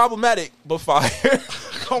Girls, problematic, but fire.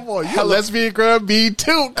 Come on, you a lesbian girl, me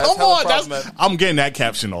too. Come hella on, problematic. I'm getting that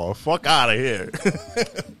caption off. Fuck out of here.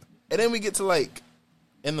 And then we get to, like,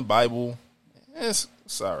 in the Bible. It's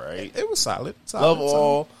all right. It was solid. Love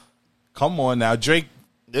All. Come on now, Drake.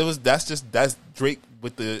 That's Drake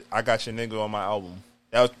with the I Got Your Nigga on my album.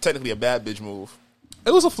 That was technically a bad bitch move.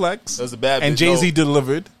 It was a flex. It was a bad and bitch. Jay-Z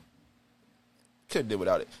delivered. Could have did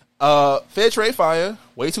without it. Fair Trade Fire,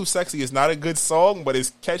 Way Too Sexy is not a good song, but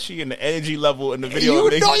it's catchy and the energy level in the video.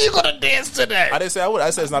 You know you're gonna dance to that. I didn't say I would. I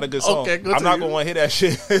said it's not a good song. Okay, good I'm to not you. gonna want to hear that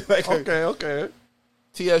shit. Like, Okay.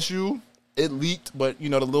 TSU, it leaked, but the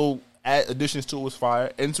little additions to it was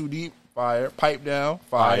fire. In Too Deep, fire. Pipe Down,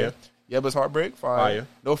 fire. Yebba's Heartbreak, fire.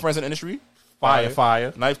 No Friends in the Industry,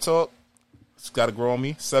 Fire. Knife Talk, it's got to grow on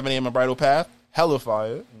me. 7 a.m. and Bridal Path, hella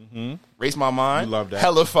fire. Race My Mind, You love that.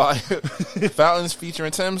 hella fire. Fountains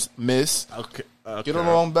featuring Tim's, miss. Okay. Get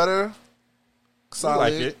Along Better, solid.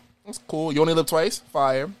 like it. It's cool. You Only Live Twice,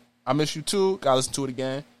 fire. I Miss You Too, gotta listen to it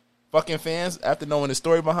again. Fucking Fans, after knowing the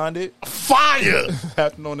story behind it, Fire.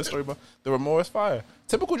 after knowing the story behind the remorse, fire.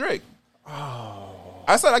 Typical Drake.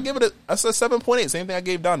 I said 7.8, same thing I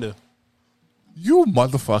gave Donda. You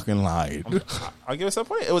motherfucking lied. I give it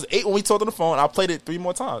 7.8. It was 8 when we talked on the phone. I played it 3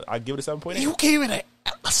 more times. I give it a 7.8. You gave it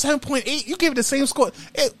a 7.8. You gave it the same score.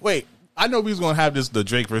 Wait, I know we was gonna have the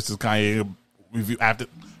Drake versus Kanye review after.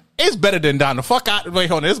 It's better than Donda. Fuck out. Wait,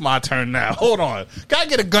 hold on. It's my turn now. Hold on. Gotta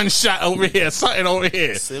get a gunshot over here. Something over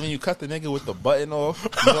here. See, when you cut the nigga with the button off,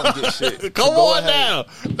 you don't get shit. Come Go on ahead.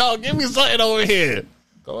 now. No, give me something over here.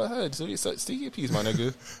 Go ahead. Stick your piece, my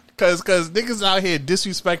nigga. Cause niggas out here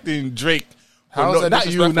disrespecting Drake. How is that not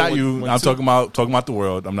you, not disrespectful you. when I'm two- talking about the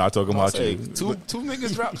world. I'm not talking about Say, you. two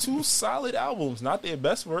niggas dropped 2 solid albums. Not their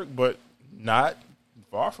best work, but not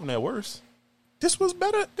far from their worst. This was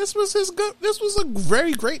better. This was his good. This was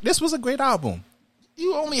a great album.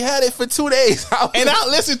 You only had it for 2 days. And I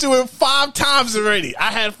listened to it 5 times already.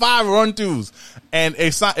 I had 5 run-throughs. And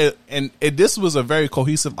this was a very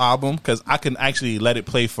cohesive album because I can actually let it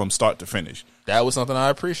play from start to finish. That was something I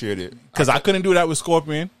appreciated. Because I couldn't do that with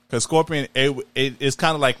Scorpion. Because Scorpion, it's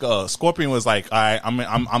kind of like Scorpion was like, all right,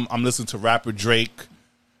 I'm listening to rapper Drake,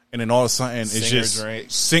 and then all of a sudden it's Singer just Drake.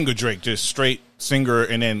 singer Drake, just straight singer,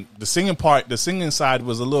 and then the singing side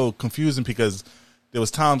was a little confusing because there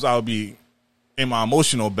was times I would be in my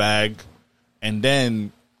emotional bag, and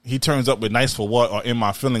then he turns up with Nice for What or In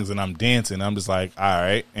My Feelings, and I'm dancing. I'm just like, all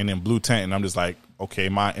right, and then Blue Tent, and I'm just like, okay,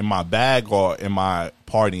 am I in my bag or am I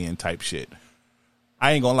partying type shit?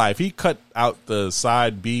 I ain't gonna lie. If he cut out the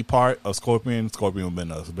side B part of Scorpion would have been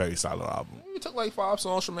a very solid album. He took like 5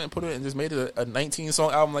 songs from it and put it and just made it a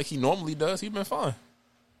 19-song album like he normally does. He'd been fine.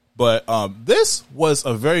 But this was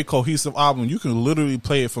a very cohesive album. You can literally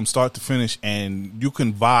play it from start to finish, and you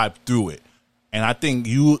can vibe through it. And I think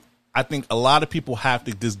a lot of people have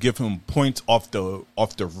to just give him points off the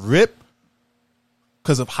rip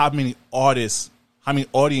because of how many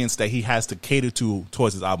audience that he has to cater to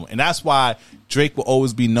towards his album. And that's why Drake will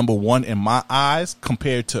always be number 1 in my eyes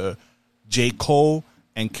compared to J. Cole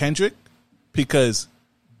and Kendrick, because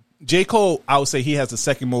J. Cole, I would say he has the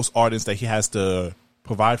second most audience that he has to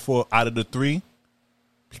provide for out of the 3,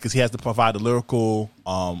 because he has to provide the lyrical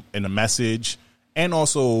and the message, and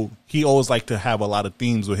also he always like to have a lot of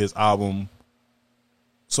themes with his album.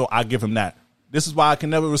 So I give him that. This is why I can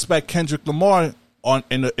never respect Kendrick Lamar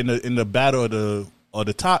in the battle of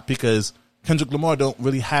the top, because Kendrick Lamar don't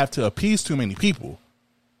really have to appease too many people.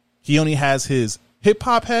 He only has his hip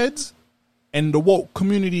hop heads and the woke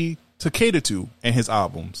community to cater to in his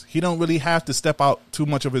albums. He don't really have to step out too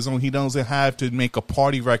much of his own. He doesn't have to make a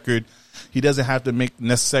party record. He doesn't have to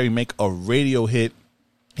necessarily make a radio hit.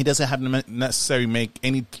 He doesn't have to necessarily make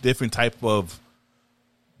any different type of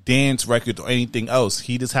dance record or anything else.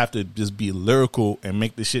 He just have to just be lyrical and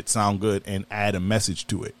make the shit sound good and add a message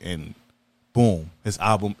to it. And boom, his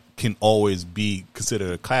album can always be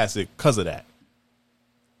considered a classic because of that.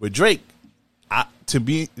 With Drake,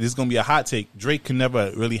 this is gonna be a hot take. Drake can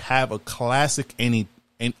never really have a classic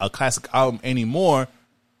album anymore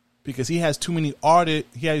because he has too many artists.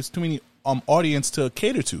 He has too many audience to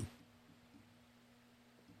cater to.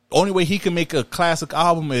 The only way he can make a classic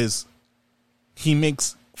album is he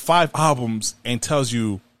makes 5 albums and tells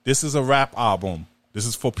you this is a rap album. This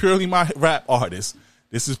is for purely my rap artists.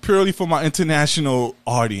 This is purely for my international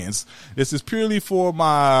audience. This is purely for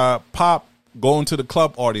my pop going to the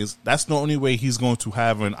club audience. That's the only way he's going to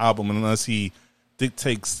have an album unless he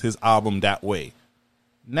dictates his album that way.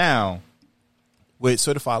 Now, with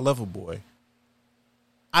Certified Lover Boy,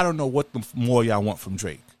 I don't know what more y'all want from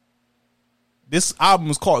Drake. This album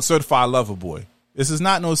is called Certified Lover Boy. This is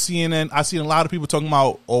not no CNN. I've seen a lot of people talking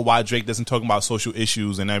about, why Drake doesn't talk about social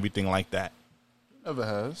issues and everything like that. Never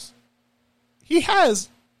has. He has.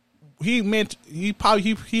 He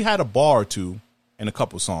had a bar or two in a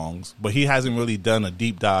couple songs, but he hasn't really done a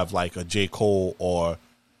deep dive like a J. Cole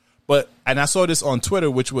and I saw this on Twitter,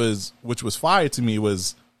 which was fire to me,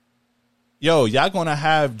 was, yo, y'all gonna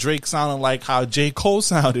have Drake sounding like how J. Cole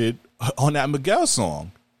sounded on that Miguel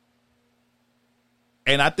song.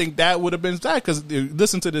 And I think that would have been that because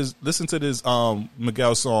listen to this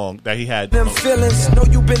Miguel song that he had. Them feelings, know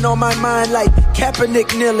you been on my mind like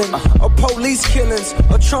Kaepernick kneeling, or police killings,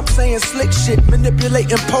 or Trump saying slick shit,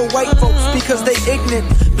 manipulating poor white folks because they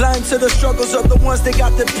ignorant, blind to the struggles of the ones that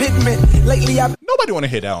got the pigment. Lately, nobody want to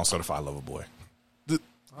hear that on Certified Lover Boy.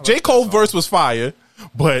 J. Cole verse was fire,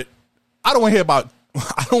 but I don't want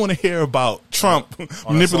to hear about Trump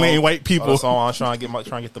manipulating white people. Song I'm trying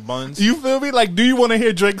to get the buns. You feel me? Like, do you want to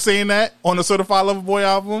hear Drake saying that on the Certified Lover Boy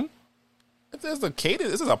album? If there's a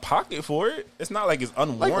cadence, this is a pocket for it. It's not like it's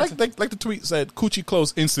unwarranted. Like the tweet said, Coochie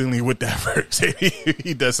close instantly with that verse.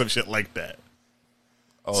 he does some shit like that.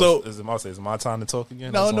 Oh, so is it my time to talk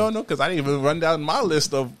again? No, because I didn't even run down my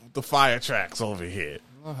list of the fire tracks over here.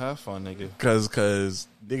 Oh, have fun, nigga. Because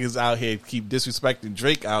niggas out here keep disrespecting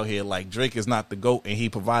Drake out here like Drake is not the GOAT and he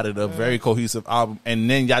provided a very cohesive album. And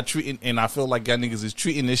then y'all treating, and I feel like y'all niggas is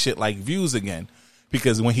treating this shit like Views again.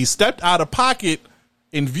 Because when he stepped out of pocket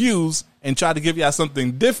in Views and tried to give y'all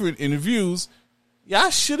something different in Views, y'all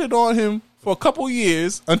shitted on him for a couple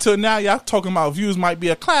years until now y'all talking about Views might be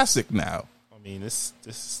a classic now. I mean, this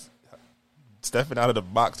stepping out of the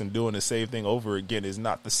box and doing the same thing over again is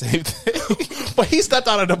not the same thing. But he stepped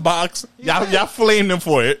out of the box. Y'all flamed him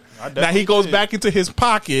for it. Now he goes back into his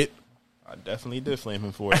pocket. I definitely did flame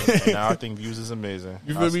him for it. And now I think Views is amazing.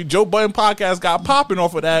 You feel me? Joe Budden podcast got popping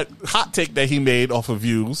off of that hot take that he made off of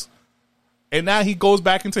Views. And now he goes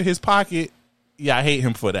back into his pocket. Yeah, I hate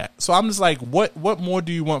him for that. So I'm just like, what more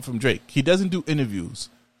do you want from Drake? He doesn't do interviews.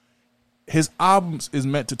 His albums is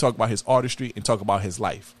meant to talk about his artistry and talk about his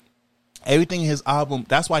life. Everything in his album,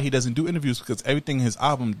 that's why he doesn't do interviews, because everything in his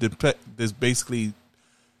album is basically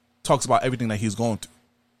talks about everything that he's going through.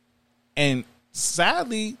 And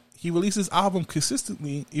sadly, he releases album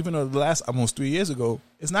consistently, even though the last almost 3 years ago,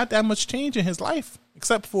 it's not that much change in his life,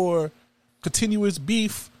 except for continuous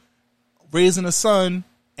beef, raising a son,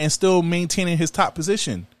 and still maintaining his top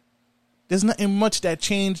position. There's nothing much that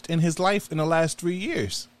changed in his life in the last 3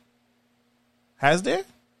 years. Has there?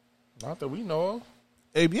 Not that we know of.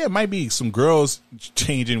 Yeah, it might be some girls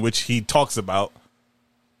changing, which he talks about,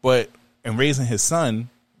 but and raising his son,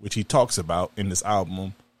 which he talks about in this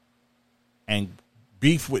album, and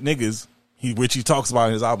beef with niggas, which he talks about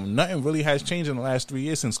in his album. Nothing really has changed in the last 3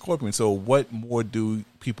 years since Scorpion. So what more do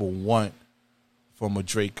people want from a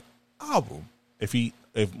Drake album? If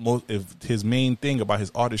his main thing about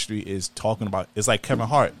his artistry is talking about, it's like Kevin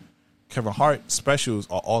Hart. Kevin Hart specials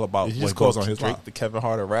are all about what goes on his Drake, life. the Kevin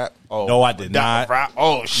Hart of rap. Oh, no, I did not. Rap.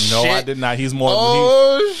 Oh shit. No, I did not. He's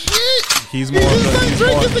more. Shit. He's more. Drake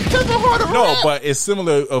is the Kevin Hart of no, rap. but it's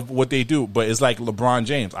similar of what they do. But it's like LeBron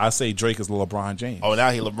James. I say Drake is LeBron James. Oh,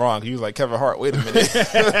 now he LeBron. He was like Kevin Hart. Wait a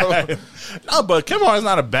minute. No, but Kevin Hart is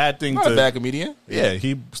not a bad thing. Not a bad comedian. Yeah,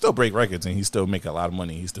 he still break records and he still make a lot of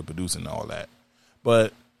money. He's still producing and all that.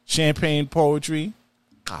 But Champagne Poetry.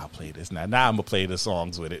 I'll play this now. Now I'm gonna play the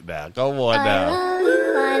songs with it now. Go on now. I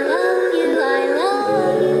love you,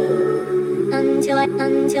 until I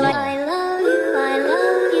love you,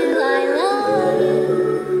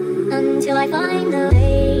 until I find the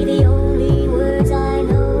way. The only words I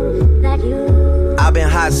know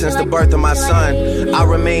hot since the birth of my son. I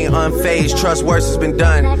remain unfazed, trust worse has been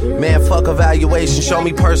done. Man, fuck evaluation, show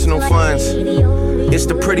me personal funds. It's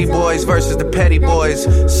the pretty boys versus the petty boys.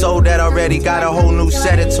 Sold that already, got a whole new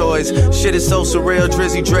set of toys. Shit is so surreal,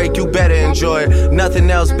 Drizzy Drake, you better enjoy it. Nothing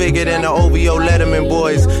else bigger than the OVO Letterman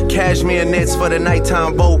boys. Cashmere knits for the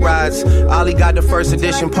nighttime boat rides. Ollie got the first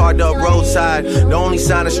edition parked up roadside. The only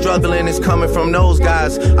sign of struggling is coming from those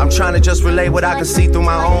guys. I'm trying to just relay what I can see through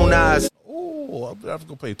my own eyes. Oh, I'm not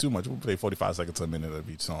gonna play too much. We'll play 45 seconds to a minute of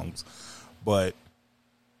each songs. But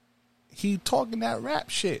he talking that rap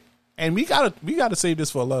shit. And we gotta save this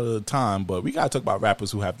for a lot of the time, but we gotta talk about rappers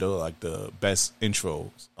who have the best intros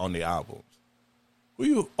on their albums. Who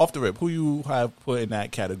you off the rip? Who you have put in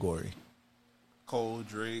that category? Cole,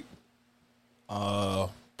 Drake.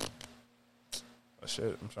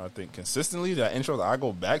 Shit, I'm trying to think. Consistently, that intro that I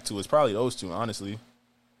go back to is probably those two. Honestly, if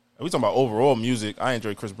we talking about overall music, I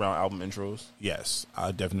enjoy Chris Brown album intros. Yes,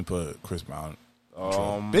 I definitely put Chris Brown.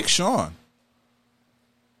 Big Sean.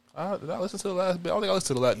 Did I listen to the last bit? I don't think I listened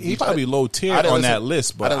to the last. He's probably low tier on that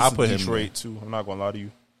list, but I put him Detroit too. I'm not gonna lie to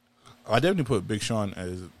you. I definitely put Big Sean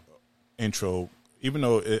as intro, even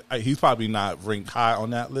though he's probably not ranked high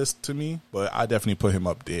on that list to me, but I definitely put him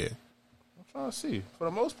up there. I'm trying to see. For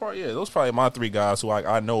the most part, yeah, those probably my three guys who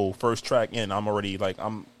I know first track in. I'm already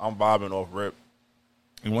I'm vibing off rip.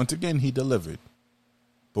 And once again, he delivered.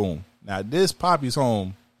 Boom. Now this Poppy's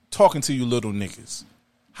home talking to you little niggas.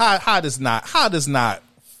 How does not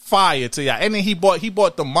fire to y'all? And then he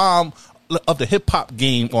bought the mom of the hip hop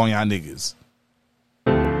game on y'all niggas.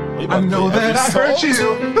 I know that I hurt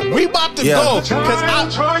you. We about to go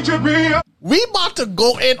because we about to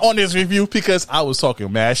go in on this review because I was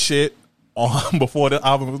talking mad shit on before the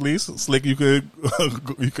album release. Slick, you could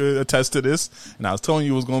attest to this, and I was telling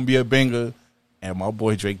you it was gonna be a banger, and my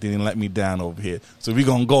boy Drake didn't let me down over here. So we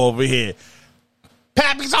gonna go over here.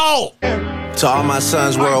 Pappy's home. To all my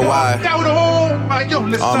sons worldwide, all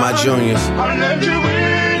my juniors,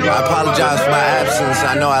 I apologize for my absence.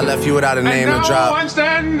 I know I left you without a name to drop. I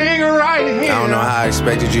don't know how I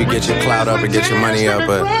expected you to get your clout up and get your money up,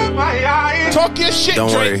 but talk your shit.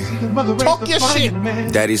 Don't worry. Talk your shit.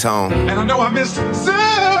 Daddy's home. And I know I missed so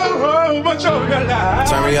much of your life.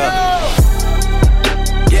 Turn me up.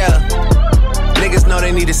 Yeah. Niggas know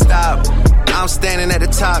they need to stop. I'm standing at the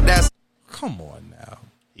top. That's. Come on now.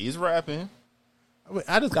 He's rapping.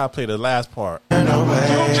 I just gotta play the last part. Look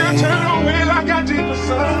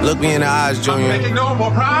me in the eyes, Junior. For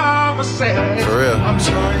real. I'm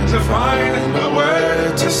trying to find a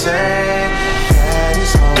word to say.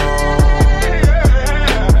 Daddy's home.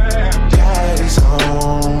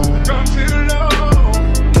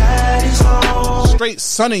 Daddy's home. Straight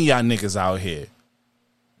sunning y'all niggas out here.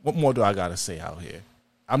 What more do I gotta say out here?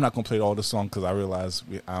 I'm not gonna play all the songs because I realize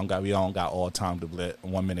we don't got all time to play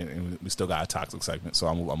 1 minute, and we still got a toxic segment. So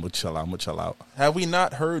I'm gonna chill out. I'm gonna chill out. Have we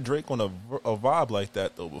not heard Drake on a vibe like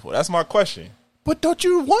that though before? That's my question. But don't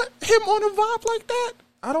you want him on a vibe like that?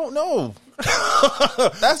 I don't know.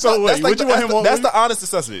 That's the honest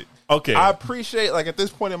assessment. Okay, I appreciate at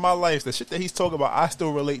this point in my life the shit that he's talking about. I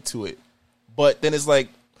still relate to it, but then it's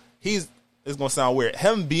it's gonna sound weird.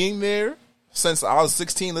 Him being there since I was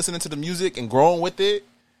 16, listening to the music and growing with it.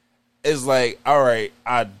 Is all right,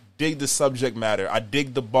 I dig the subject matter. I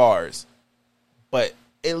dig the bars. But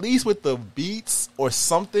at least with the beats or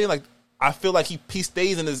something, I feel like he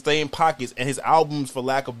stays in his same pockets and his albums, for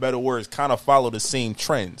lack of better words, kind of follow the same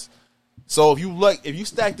trends. So if you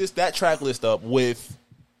stack that track list up with,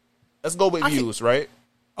 let's go with Views, right?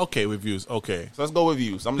 Okay, with Views. Okay, so let's go with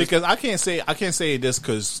Views. Because I can't say this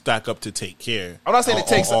because stack up to Take Care. I'm not saying it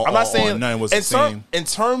takes. I'm not saying none was the same. In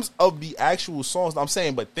terms of the actual songs, I'm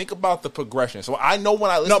saying, but think about the progression. So I know when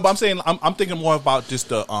I listen. No, but I'm saying I'm thinking more about just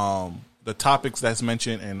the topics that's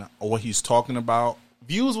mentioned and what he's talking about.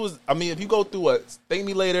 Views was, if you go through Thank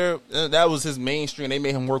Me Later, that was his mainstream. They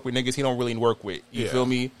made him work with niggas he don't really work with. You feel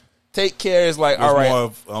me? Take Care is all right. More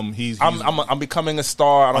of, I'm becoming a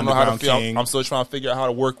star. I don't know how to feel. King. I'm still trying to figure out how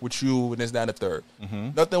to work with you and this, that, and the third.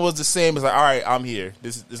 Mm-hmm. Nothing was the same. It's all right, I'm here.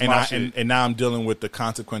 This is my shit. And now I'm dealing with the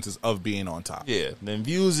consequences of being on top. Yeah. Then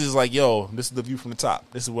Views is yo, this is the view from the top.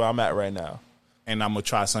 This is where I'm at right now. And I'm gonna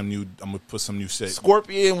try some new. I'm gonna put some new shit.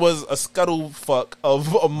 Scorpion was a scuttle fuck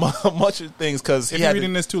of a bunch of things because if you're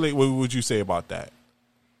reading this too late, what would you say about that?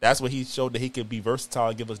 That's what he showed, that he could be versatile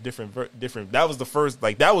and give us different. That was the first.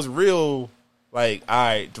 That was real. All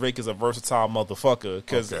right, Drake is a versatile motherfucker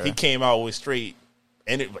because he came out with straight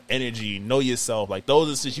energy, know yourself.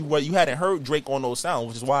 Those are since you hadn't heard Drake on those sounds,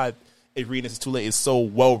 which is why if reading this is too late is so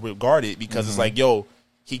well regarded because it's yo,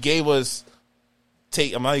 he gave us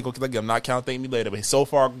I'm not counting Thank Me Later, but he's So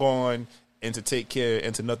Far Gone, into Take Care,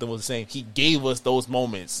 into Nothing Was the Same. He gave us those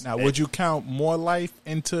moments. Now, would you count More Life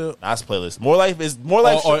into? That's a playlist. More Life is more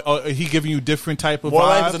life. Or he giving you different type of More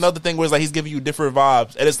vibes? Life is another thing where it's like he's giving you different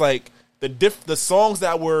vibes, and it's like the songs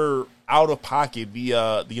that were out of pocket, the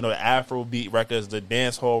Afrobeat records, the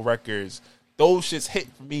dancehall records. Those shits hit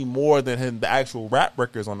for me more than the actual rap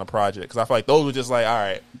records on the project, because I feel like those were just like, all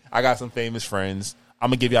right, I got some famous friends. I'm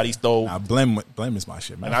gonna give y'all these dope. Now, Blame is my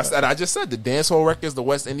shit, man. And I just said the dancehall records, the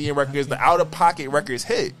West Indian records, the out of pocket records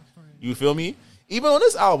hit. You feel me? Even on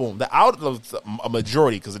this album, a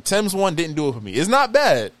majority, because the Thames one didn't do it for me. It's not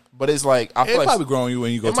bad, but it's like I feel like probably grow on you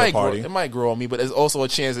when you go to a party. It might grow on me, but there's also a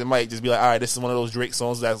chance it might just be like, all right, this is one of those Drake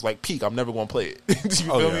songs that's like peak. I'm never gonna play it. You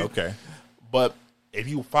feel me? Okay. But if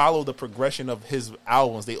you follow the progression of his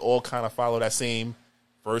albums, they all kind of follow that same.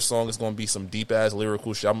 First song is going to be some deep ass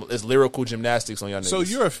lyrical shit. It's lyrical gymnastics on y'all niggas. So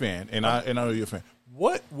you're a fan, and I know you're a fan.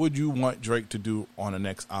 What would you want Drake to do on the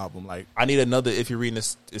next album? Like, I need another "If You're Reading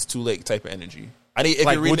This, It's Too Late" type of energy. I need.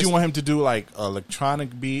 Would you want him to do like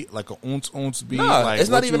electronic beat, like a ounce beat? Nah, like, it's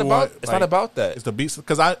not even about. It's not about that. It's the beats,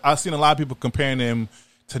 because I've seen a lot of people comparing him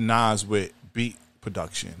to Nas with beat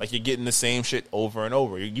production. Like, you're getting the same shit over and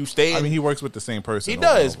over. You stay. I mean, he works with the same person. He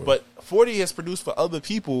does, but 40 has produced for other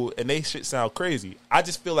people, and they shit sound crazy. I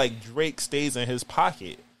just feel like Drake stays in his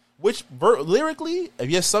pocket, which lyrically,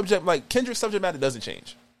 if your subject, like Kendrick's subject matter doesn't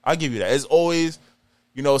change. I'll give you that. It's always,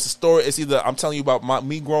 it's a story. It's either I'm telling you about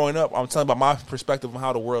me growing up, I'm telling you about my perspective on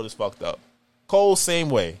how the world is fucked up. Cole, same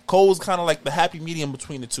way. Cole's kind of like the happy medium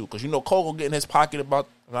between the two, because Cole will get in his pocket about.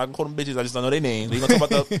 I can call them bitches. I just don't know their names. He's gonna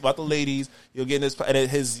talk about the ladies. He'll get in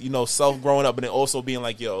his self growing up, and then also being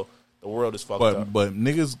like, yo, the world is fucked up. But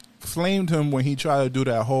niggas flamed him when he tried to do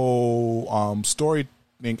that whole story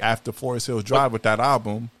thing after Forest Hills Drive with that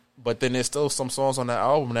album. But then there's still some songs on that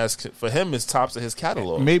album that's for him is tops of his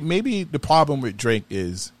catalog. Maybe the problem with Drake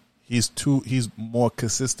is he's more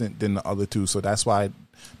consistent than the other two, so that's why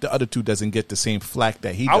the other two doesn't get the same flack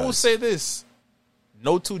that he does. I will say this: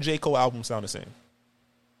 no two J. Cole albums sound the same.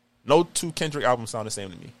 No two Kendrick albums sound the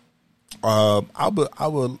same to me. I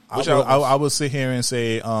would sit here and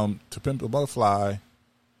say To Pimp a Butterfly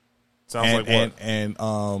sounds like what? And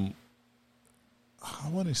I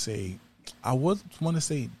want to say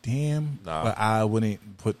Damn, but I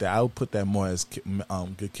wouldn't put that. I would put that more as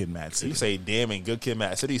Good Kid, Mad City. You say Damn and Good Kid,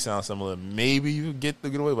 Mad City sound similar. Maybe you get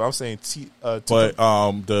away, but I'm saying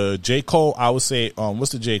the J. Cole, I would say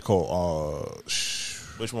what's the J. Cole?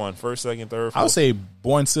 Which one? First, second, third, fourth? I would say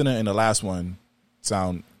Born Sinner and the last one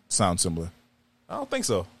sound similar. I don't think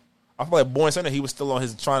so. I feel like Born Sinner, he was still on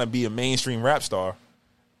his trying to be a mainstream rap star.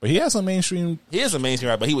 But he has a mainstream. He is a mainstream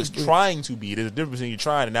rap, but he was trying to be. There's a difference between you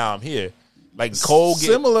trying and now I'm here. Like Cole,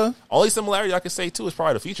 similar. Only similarity I can say too is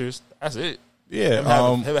probably the features. That's it.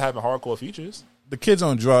 Yeah, him having hardcore features. The Kids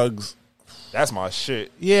on Drugs. That's my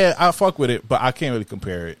shit. Yeah, I fuck with it, but I can't really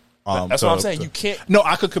compare it. That's what I'm saying. You can't. No,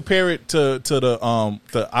 I could compare it to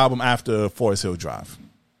the album after Forest Hill Drive.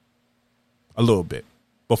 A little bit,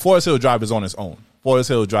 but Forest Hill Drive is on its own. Forest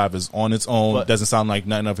Hill Drive is on its own. But doesn't sound like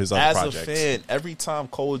none of his other projects. As a fan, every time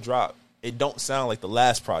Cole drop, it don't sound like the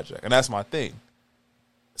last project, and that's my thing.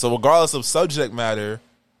 So regardless of subject matter,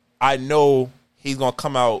 I know he's gonna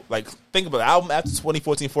come out like think about the album after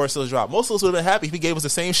 2014 Forest Hills drop. Most of us would have been happy if he gave us the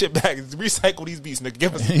same shit back. Recycle these beats, nigga.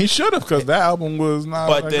 Give us. He should have, because that album was not.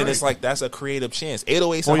 But then great. it's like that's a creative chance.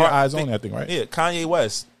 808s For Your Eyes Only, I think, right? Yeah, Kanye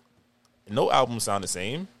West. No albums sound the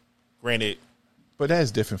same. Granted, but that's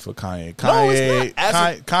different for Kanye. No, it's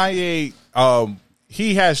not. Kanye,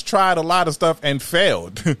 he has tried a lot of stuff and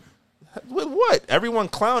failed. With what? Everyone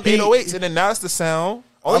clowned 808s, and then that's the sound.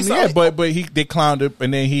 But they clowned it,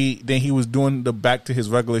 and then he was doing the back to his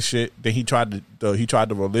regular shit. Then he tried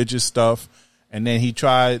the religious stuff, and then he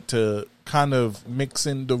tried to kind of mix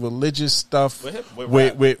in the religious stuff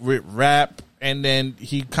with rap, and then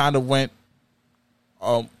he kind of went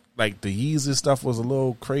like the Yeezus stuff was a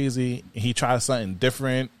little crazy. He tried something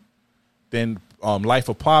different. Then Life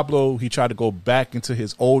of Pablo, he tried to go back into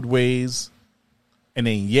his old ways, and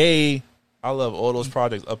then Ye. I love all those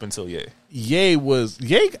projects up until Ye. Ye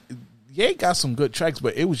got some good tracks,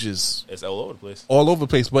 but it was just it's all over the place. All over the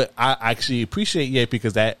place. But I actually appreciate Ye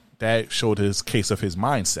because that showed his case of his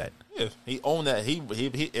mindset. Yeah, he owned that. He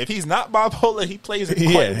if he's not bipolar, he plays it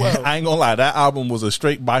quite well. I ain't gonna lie, that album was a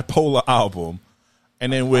straight bipolar album.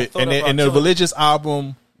 And then the religious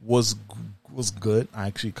album was good. I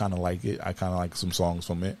actually kind of like it. I kind of like some songs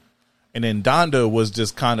from it. And then Donda was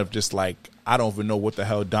just kind of just like, I don't even know what the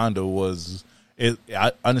hell Donda was.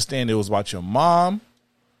 I understand it was about your mom,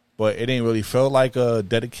 but it ain't really felt like a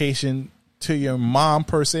dedication to your mom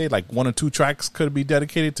per se. Like one or two tracks could be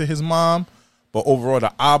dedicated to his mom, but overall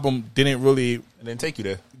the album didn't really And then take you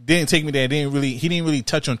there. didn't take me there. He didn't really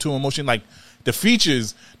touch on too emotion. Like the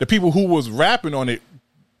features, the people who was rapping on it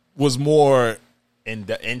was more Into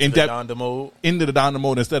the depth- Donda mode. into the Donda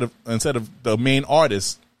mode instead of the main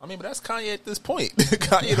artist. I mean, but that's Kanye at this point.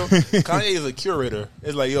 Kanye is a curator.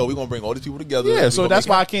 It's like, yo, we're gonna bring all these people together. Yeah, We so gonna that's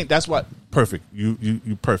make why I can't. That's why perfect.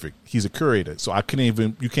 You perfect. He's a curator, so I couldn't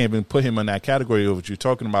even. You can't even put him in that category of what you're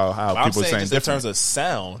talking about. How I'm people are saying saying just in different. terms of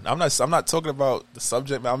sound. I'm not talking about the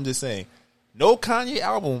subject. But I'm just saying, no Kanye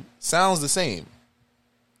album sounds the same.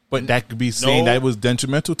 But that could be saying No. that was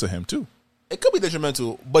detrimental to him too. It could be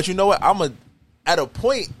detrimental, but you know what? At a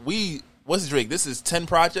point. What's Drake? This is 10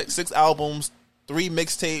 projects, 6 albums, 3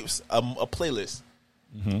 mixtapes, a playlist.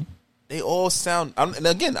 Mm-hmm. They all sound. And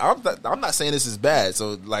again, I'm not saying this is bad.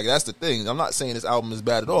 So like that's the thing. I'm not saying this album is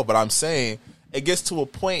bad at all. But I'm saying it gets to a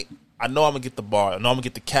point. I know I'm gonna get the bar. I know I'm gonna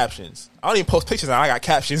get the captions. I don't even post pictures. I got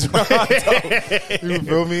captions. You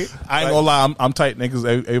feel me? I ain't gonna lie. I'm tight, niggas.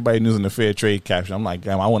 Everybody using the fair trade caption. I'm like,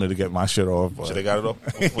 damn, I wanted to get my shit off. Should have got it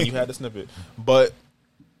off when you had the snippet. But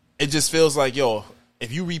it just feels like, yo,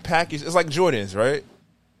 if you repackage, it's like Jordans, right?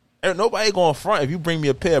 Ain't nobody going front if you bring me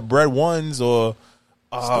a pair of Bread Ones or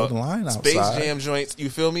Still the line Space outside. Jam joints. You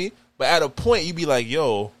feel me? But at a point, you be like,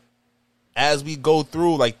 yo, as we go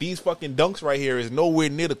through, like these fucking dunks right here is nowhere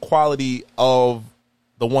near the quality of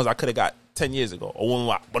the ones I could have got 10 years ago, or when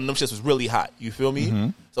one of them shits was really hot. You feel me? Mm-hmm.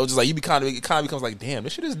 So it's just like it kind of becomes like, damn,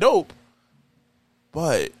 this shit is dope,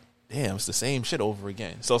 but damn, it's the same shit over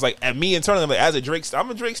again. So it's like, at me internally, I'm like, as a Drake, I'm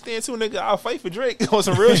a Drake stan too, nigga. I'll fight for Drake on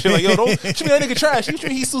some real shit. Like, yo, don't shoot me that nigga trash. You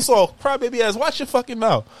think he's too soft? Crybaby ass. Watch your fucking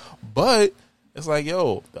mouth. But it's like,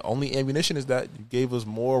 yo, the only ammunition is that you gave us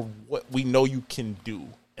more what we know you can do.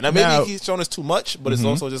 And maybe Now- he's shown us too much, but it's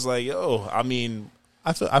also just like, yo, I mean,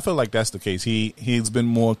 I feel like that's the case. He's been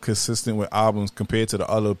more consistent with albums compared to the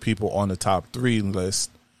other people on the top 3 list,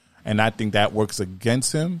 and I think that works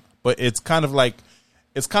against him. But it's kind of like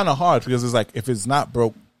it's kind of hard because it's like if it's not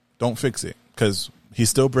broke, don't fix it because he's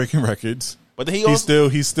still breaking records. but then He's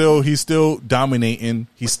still dominating.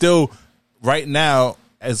 He's still right now,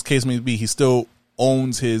 as case may be, he still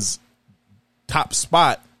owns his top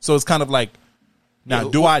spot. So it's kind of like, now,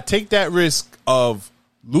 do I take that risk of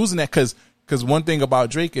losing that? Because one thing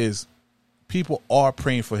about Drake is people are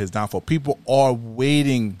praying for his downfall. People are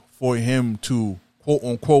waiting for him to, quote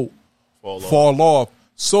unquote, fall off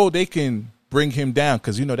so they can bring him down.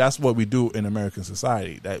 Because, you know, that's what we do in American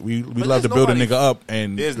society. That we love to build a nigga up.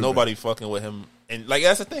 And there's nobody fucking with him. And like,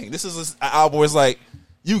 that's the thing. This is an album where it's like,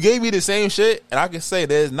 you gave me the same shit, and I can say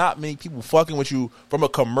there's not many people fucking with you from a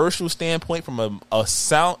commercial standpoint, from a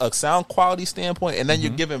sound quality standpoint, and then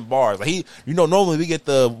you're giving bars. Like normally we get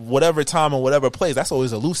the whatever time and whatever place. That's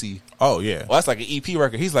always a Lucy. Oh, yeah. Well, that's like an EP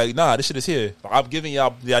record. He's like, nah, this shit is here. I'm giving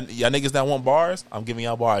y'all niggas that want bars. I'm giving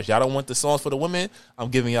y'all bars. Y'all don't want the songs for the women.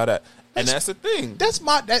 I'm giving y'all that. And that's the thing.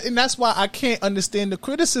 And that's why I can't understand the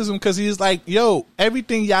criticism, because he's like, yo,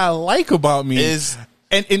 everything y'all like about me Is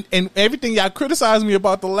and everything y'all criticized me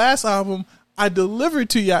about the last album, I delivered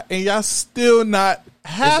to y'all, and y'all still not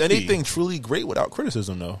happy. Is anything truly great without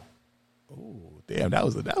criticism, though? Damn, that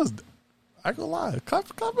was. I ain't gonna lie, clap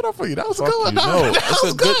it up for you. That was a Fuck good one. you, no. That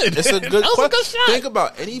was good. It's a good That was a question. good shot. Think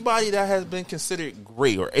about anybody that has been considered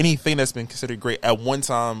great, or anything that's been considered great at one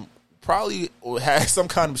time, probably has some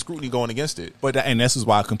kind of scrutiny going against it. But and this is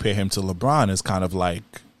why I compare him to LeBron. It's kind of like,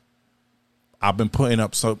 I've been putting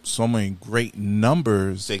up so many great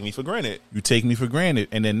numbers. Take me for granted. You take me for granted,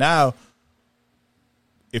 and then now,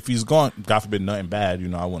 if he's gone, God forbid, nothing bad. You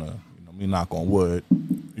know, I want to, me knock on wood.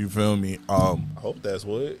 You feel me? I hope that's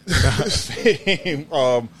what.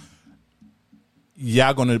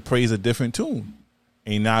 Y'all gonna praise a different tune,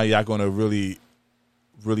 and now y'all gonna really,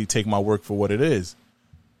 really take my work for what it is.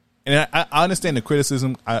 And I understand the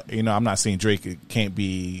criticism. I'm not saying Drake can't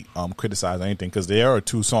be criticized or anything, because there are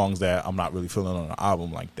 2 songs that I'm not really feeling on an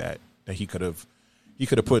album like that. That he could have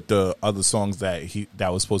put the other songs that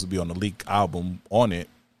was supposed to be on the Leak album on it.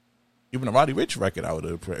 Even a Roddy Ricch record, I would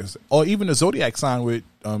have pressed, or even the Zodiac sign with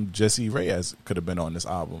Jesse Reyes could have been on this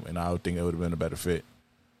album, and I would think it would have been a better fit.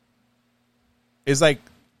 It's like,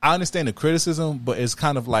 I understand the criticism, but it's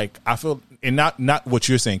kind of like, I feel, and not what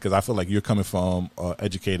you're saying, because I feel like you're coming from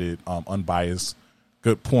educated, unbiased,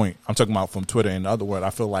 good point. I'm talking about from Twitter. In other words, I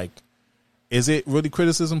feel like, is it really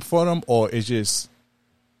criticism for them, or is just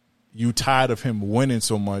you tired of him winning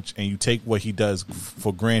so much and you take what he does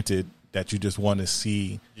for granted, that you just want to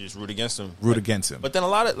see, You just root against him. against him? But then a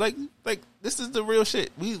lot of like this is the real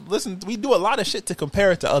shit. We do a lot of shit to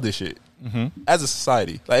compare it to other shit as a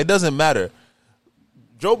society. Like, it doesn't matter.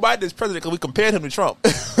 Joe Biden is president because we compared him to Trump.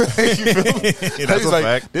 You feel me? He's like,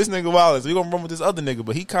 fact. this nigga Wallace, we gonna run with this other nigga,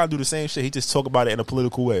 but he kind of do the same shit. He just talk about it in a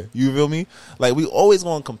political way. You feel me? Like, we always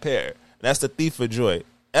gonna compare. That's the thief of joy.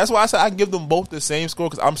 That's why I said I can give them both the same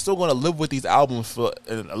score, because I'm still gonna live with these albums for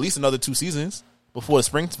at least another 2 seasons before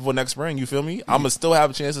next spring. You feel me? I'm gonna still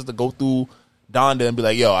have chances to go through Donda and be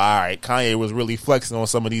like, yo, all right, Kanye was really flexing on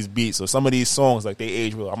some of these beats or some of these songs, like they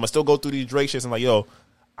age real. I'm gonna still go through these Drake shits and like, yo,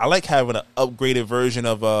 I like having an upgraded version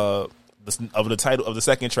of the title of the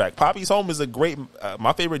second track. Poppy's Home is a great.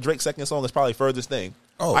 My favorite Drake second song is probably Furthest Thing.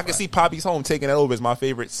 Oh, I can see Poppy's Home taking that over as my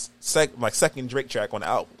favorite second Drake track on the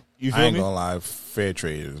album. You feel I ain't me? gonna lie, Fair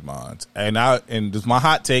Trade is mine, and this is my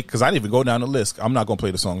hot take because I didn't even go down the list. I'm not gonna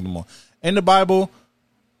play the song anymore. In the Bible,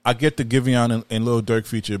 I get the Giveon and Lil Durk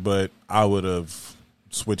feature, but I would have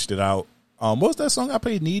switched it out. What was that song I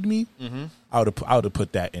played? Need Me. Mm-hmm. I would have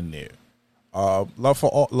put that in there. Love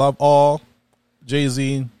All,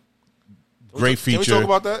 Jay-Z, great feature. Can we talk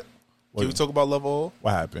about that? Can we talk about Love All?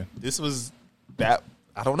 What happened? This was that.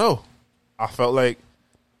 I don't know. I felt like,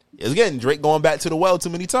 again, Drake going back to the well too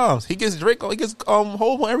many times. He gets Hov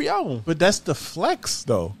on every album. But that's the flex,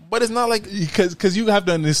 though. But it's not like, because you have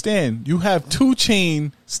to understand, you have 2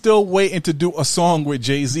 Chainz still waiting to do a song with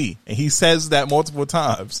Jay-Z, and he says that multiple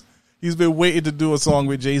times. He's been waiting to do a song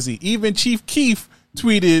with Jay-Z. Even Chief Keef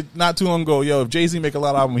tweeted not too long ago, yo, if Jay-Z make a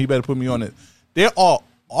lot of albums, he better put me on it. There are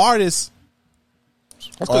artists,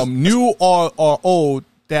 new or old,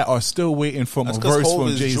 that are still waiting for a verse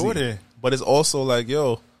from Jay-Z. Jordan. But it's also like,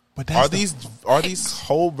 yo, are these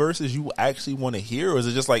whole verses you actually want to hear, or is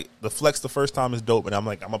it just like the flex the first time is dope, and I'm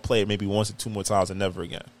like, I'm gonna play it maybe once or 2 more times and never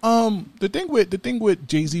again? The thing with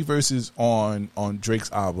Jay-Z verses on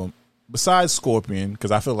Drake's album, besides Scorpion,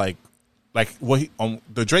 because I feel like what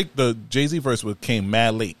the Jay-Z verse came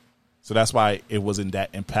mad late, so that's why it wasn't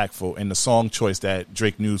that impactful, and the song choice that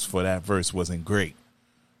Drake used for that verse wasn't great.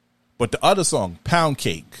 But the other song, Pound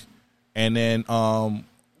Cake, and then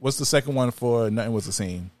what's the second one for Nothing Was the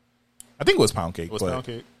Same? I think it was Pound Cake. Pound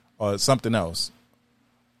Cake? Or something else.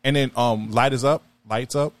 And then Lights Up.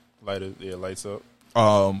 Lights Up.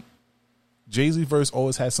 Jay-Z verse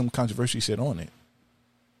always had some controversial shit on it.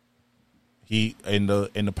 He in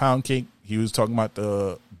the Pound Cake, he was talking about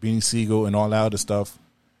the Beanie Siegel and all that other stuff.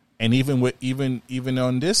 And even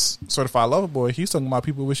on this Certified Lover Boy, he's talking about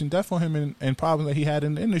people wishing death on him and problems that he had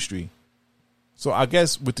in the industry. So I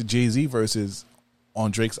guess with the Jay-Z verses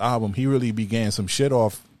on Drake's album, he really began some shit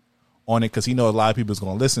off on it because he know a lot of people is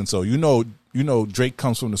gonna listen. So you know Drake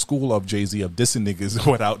comes from the school of Jay-Z of dissing niggas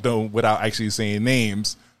without actually saying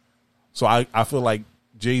names. So I feel like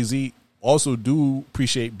Jay-Z also do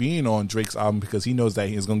appreciate being on Drake's album because he knows that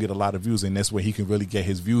he's gonna get a lot of views, and that's where he can really get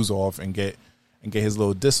his views off and get his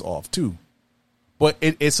little diss off too. But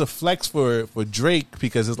it's a flex for Drake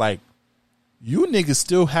because it's like, you niggas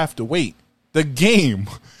still have to wait. The game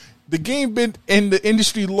been in the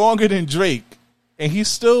industry longer than Drake, and he's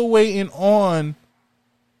still waiting on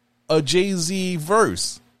a Jay-Z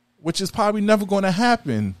verse, which is probably never going to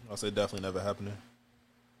happen. I'll say definitely never happening.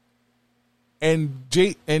 And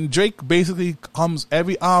Drake basically comes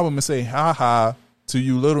every album and say, ha ha, to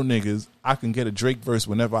you little niggas, I can get a Drake verse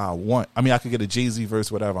whenever I want. I mean, I can get a Jay-Z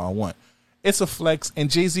verse whenever I want. It's a flex,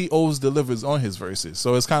 and Jay-Z always delivers on his verses.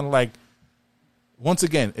 So it's kind of like, once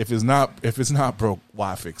again, if it's not broke,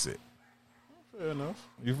 why fix it? Fair enough.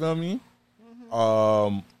 You feel me?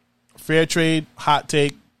 Mm-hmm. Fair Trade, hot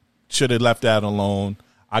take, should have left that alone.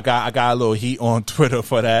 I got a little heat on Twitter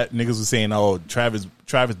for that. Niggas was saying, "Oh, Travis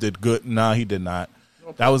did good." Nah, he did not.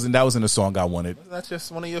 Okay. That was in the song I wanted. That's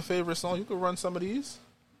just one of your favorite songs. You could run some of these.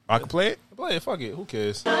 I can play it. Play it. Fuck it. Who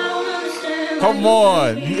cares? Come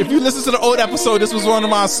on. If you listen to the old episode, this was one of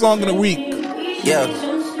my songs of the week. Yeah.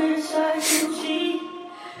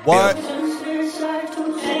 What?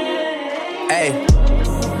 Hey.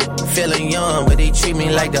 Feeling young, but they treat me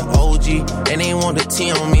like the OG. And they want the T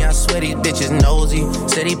on me, I swear these bitches nosy.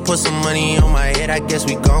 Said he put some money on my head, I guess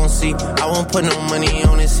we gon' see. I won't put no money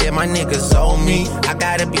on his head, my niggas owe me. I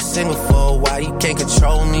gotta be single for a while, you can't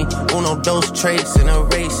control me. Uno, those traits in a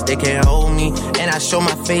race, they can't hold me. And I show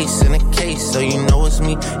my face in a case, so you know it's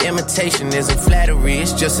me. Imitation isn't flattery,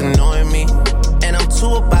 it's just annoying me. And I'm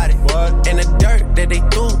too about it. What? And the dirt that they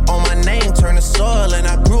threw on my name turned to soil, and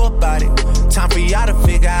I grew about it. Time for y'all to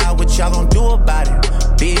figure out what y'all gon' do about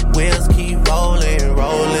it. Big wheels keep rolling,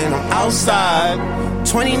 rolling. I'm outside,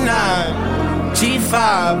 29,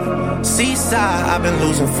 G5, Seaside. I've been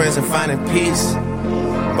losing friends and finding peace.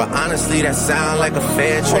 But honestly, that sound like a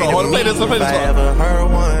fair trade to me. If I ever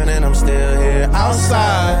heard one, and I'm still here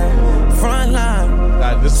outside, front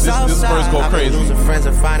line. This verse go crazy. I've been losing friends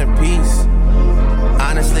and finding peace.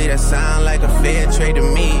 Honestly, that sound like a fair trade to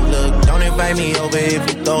me. Look, don't invite me over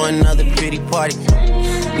if you throw another pretty party.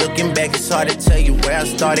 Looking back, it's hard to tell you where I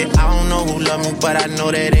started. I don't know who loved me, but I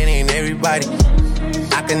know that it ain't everybody.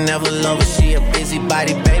 I can never love her, she a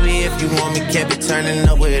busybody. Baby, if you want me, can't be turning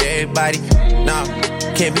up with everybody. Nah,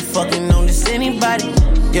 can't be fucking on this anybody.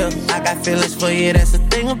 Yeah, I got feelings for you, that's the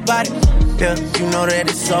thing about it. Yeah, you know that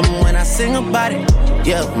it's something when I sing about it.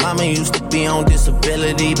 Yeah, mama used to be on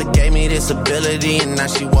disability, but gave me this ability. And now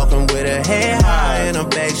she walking with her head high and her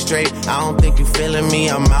back straight. I don't think you feeling me,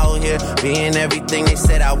 I'm out here being everything they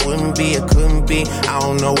said I wouldn't be or couldn't be. I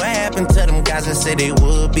don't know what happened to them guys that said they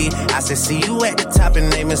would be. I said, see you at the top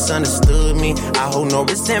and they misunderstood me. I hold no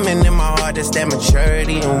resentment in my heart, that's that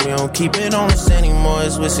maturity. And we don't keep it on us anymore,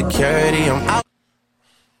 it's with security. I'm out.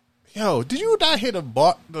 Yo, did you not hear the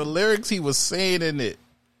lyrics he was saying in it?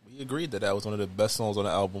 We agreed that was one of the best songs on the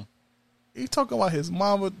album. He talking about his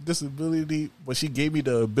mama disability, but she gave me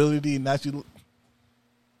the ability. Now she.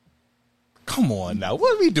 Come on now,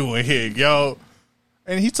 what are we doing here, yo?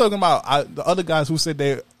 And he talking about the other guys who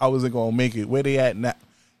said I wasn't gonna make it. Where they at now?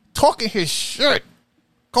 Talking his shit.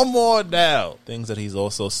 Come on now. Things that he's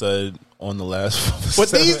also said on the last.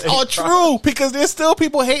 But these are true because there's still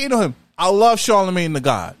people hating on him. I love Charlamagne the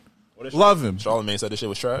God. Love him. Charlamagne said this shit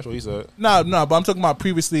was trash. What he said? No, but I'm talking about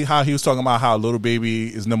previously how he was talking about how Lil Baby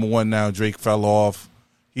is number one now. Drake fell off.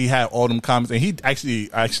 He had all them comments, and he actually,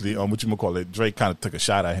 what you call it? Drake kind of took a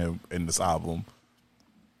shot at him in this album.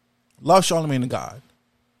 Love Charlamagne the God,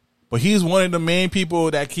 but he's one of the main people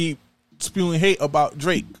that keep spewing hate about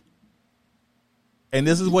Drake, and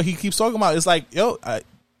this is what he keeps talking about. It's like, yo,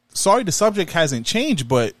 sorry, the subject hasn't changed,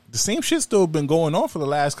 but the same shit's still been going on for the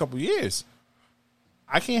last couple of years.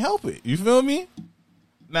 I can't help it. You feel me?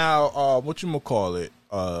 Now, what you call it?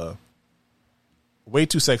 Way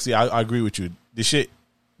Too Sexy. I agree with you. The shit.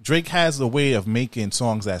 Drake has a way of making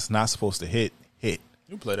songs that's not supposed to hit.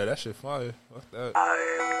 You play that shit fire. Fuck that. I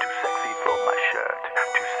am too sexy for my shirt.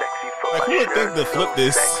 Too sexy for Like, my who would shirt. think to flip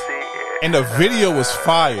this? Sexy. And the video was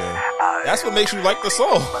fire. That's what makes you like the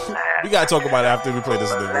song. We gotta talk about it after we play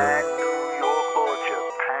this nigga.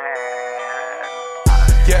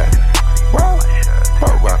 Yeah. Wow.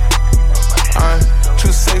 I'm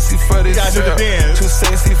too sexy for this girl. Too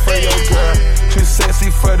sexy for your girl. Too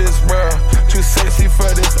sexy for this world. Too sexy for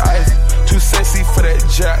this ice. Too sexy for that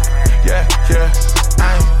jack. Yeah.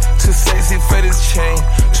 I'm too sexy for this chain.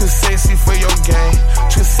 Too sexy for your game.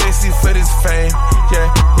 Too sexy for this fame.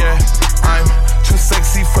 Yeah. I'm too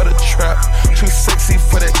sexy for the trap. Too sexy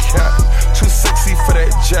for that cap. Too sexy for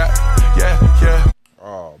that jack. Yeah.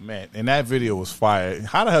 Oh man, and that video was fire.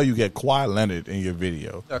 How the hell you get Kawhi Leonard in your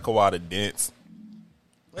video? Got Kawhi to dance.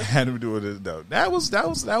 Had him do it though. That was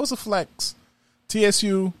a flex.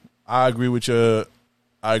 TSU, I agree with your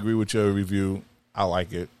review. I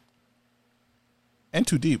like it. And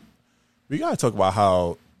Too Deep. We gotta talk about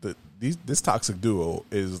how this toxic duo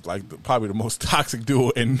is like probably the most toxic duo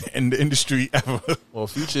in the industry ever. Well,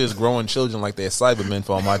 Future is growing children like they're Cybermen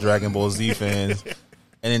for all my Dragon Ball Z fans.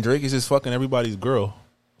 And then Drake is just fucking everybody's girl.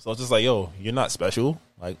 So it's just like, yo, you're not special.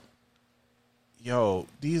 Like, yo,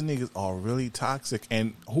 these niggas are really toxic.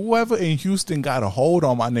 And whoever in Houston got a hold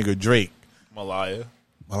on my nigga Drake. Malaya?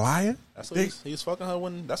 That's what he's fucking her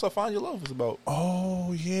when. That's what Find Your Love is about.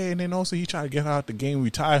 Oh yeah, and then also he tried to get her out the game,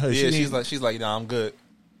 retire her. Yeah, she's like, nah, I'm good.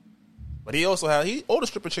 But he also had all the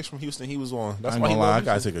stripper chicks from Houston he was on. That's I ain't why gonna lie, I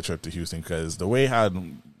gotta take a trip to Houston because the way how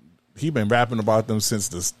he been rapping about them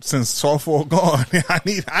since Soulful gone.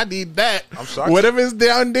 I need that. I'm shocked. Whatever's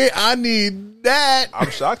down there, I need that. I'm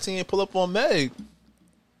shocked he didn't pull up on Meg.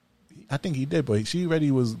 I think he did, but she already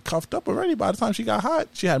was cuffed up already by the time she got hot.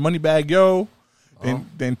 She had Moneybagg Yo,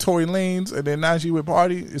 then Tory Lanez, and then now she with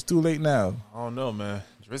Party. It's too late now. I don't know, man.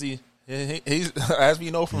 Drizzy, he's as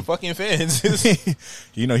we know from fucking fans.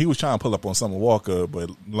 He was trying to pull up on Summer Walker,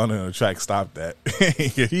 but London on the Track stopped that.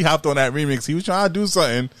 He hopped on that remix. He was trying to do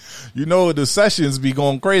something. The sessions be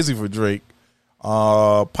going crazy for Drake.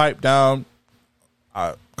 Pipe Down.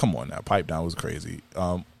 Come on now, Pipe Down was crazy.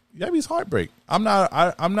 Yebby's Heartbreak. I'm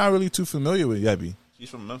not really too familiar with Yebby. She's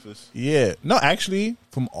from Memphis. Yeah. No, actually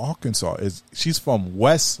from Arkansas. She's from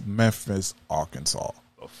West Memphis, Arkansas.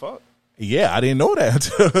 Oh fuck. Yeah, I didn't know that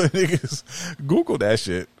until niggas Google that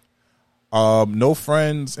shit. No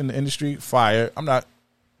Friends in the Industry, fire. I'm not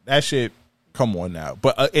that shit. Come on now.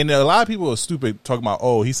 But and a lot of people are stupid talking about,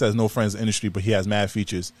 oh, he says no friends in the industry, but he has mad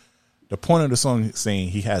features. The point of the song is saying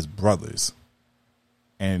he has brothers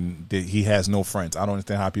and he has no friends. I don't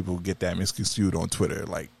understand how people get that misconstrued on Twitter.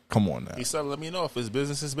 Like, come on now. He said, "Let me know if it's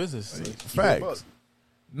business is business." Facts.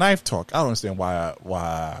 Knife Talk. I don't understand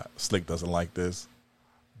why Slick doesn't like this.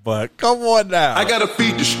 But come on now. I gotta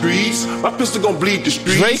feed the streets. My pistol gon' bleed the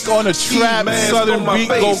streets. Drake on a trap, southern beat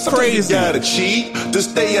go crazy. You gotta cheat to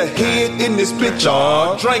stay ahead in this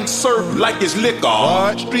picture. Drink serve like it's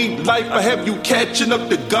liquor. Street life, I have you catching up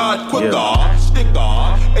to God quicker.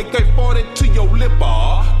 Sticker, AK-40 to your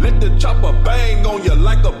lipper. Let the chopper bang on you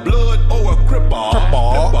like a blood or a cripper.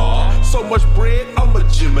 So much bread, I'm a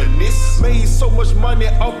gymnast. Made so much money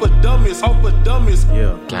off of dummies,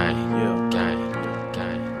 Yeah, gang.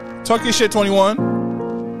 Talk your shit, 21.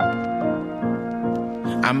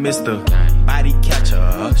 I'm Mr. Body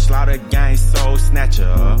Catcher, Slaughter Gang Soul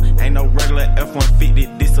Snatcher. Ain't no regular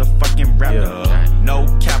F-150, this a fucking rapper. No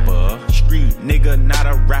capper, street nigga, not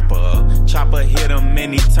a rapper. Chopper hit him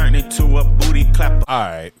and he turned into a booty clapper.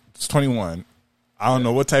 Alright, it's 21. I don't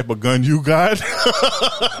know what type of gun you got.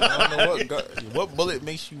 I don't know what bullet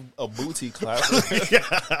makes you a booty clapper.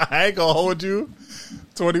 I ain't gonna hold you.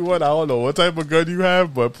 21, I don't know what type of gun you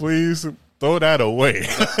have, but please throw that away.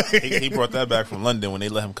 he brought that back from London when they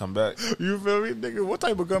let him come back. You feel me, nigga? What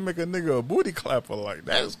type of gun make a nigga a booty clapper like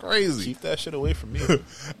that? Is crazy. Keep that shit away from me.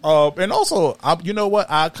 And also, you know what?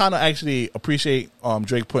 I kind of actually appreciate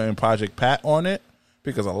Drake putting Project Pat on it.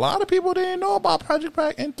 Because a lot of people didn't know about Project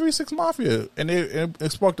Pat and 3 6 Mafia. And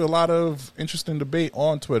it sparked a lot of interesting debate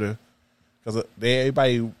on Twitter. Because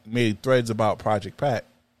everybody made threads about Project Pat.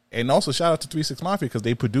 And also shout out to 3 6 Mafia because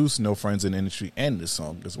they produced No Friends in the Industry and this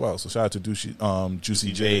song as well. So shout out to Juicy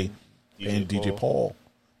J and DJ Paul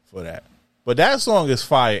for that. But that song is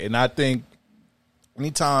fire. And I think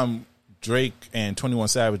anytime Drake and 21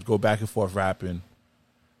 Savage go back and forth rapping,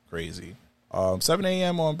 crazy. 7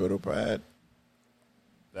 a.m. on Biddle Pad.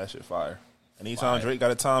 That shit fire. Anytime Drake got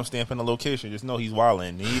a timestamp in the location, just know he's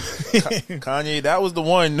wildin'. Kanye, that was the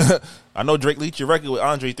one. I know Drake leaked your record with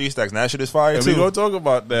Andre 3 Stacks. Now that shit is fire and too. We gonna talk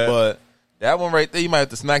about that. But that one right there, you might have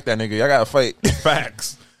to smack that nigga. Y'all gotta fight.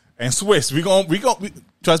 Facts. And Swiss, we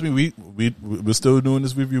trust me, we're still doing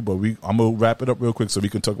this review, but I'm gonna wrap it up real quick so we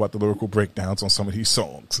can talk about the lyrical breakdowns on some of these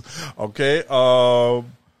songs. Okay.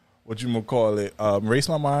 What you gonna call it? Erase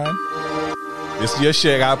My Mind. It's your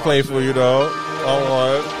shit. I gotta play for you though.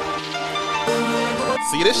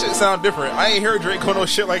 See, this shit sound different. I ain't heard Drake on no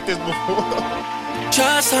shit like this before.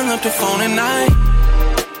 Just hung up the phone and I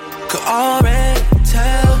could already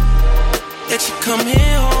tell that you come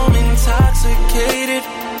here home intoxicated.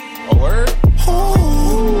 A word?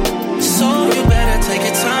 Ooh, so you better take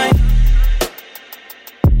your time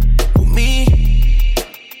with me.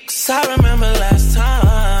 'Cause I remember last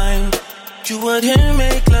time you wouldn't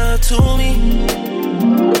make love to me.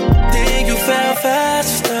 Then you fell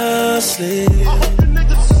fast asleep.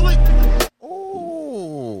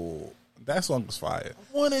 Ooh, that song was fire.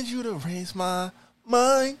 I wanted you to raise my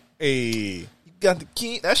mind. Hey, you got the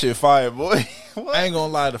key. That shit fire, boy. I ain't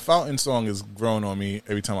gonna lie, the Fountain song is growing on me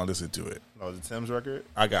every time I listen to it. Oh, the Tim's record?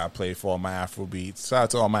 I gotta play for all my Afro beats. Shout out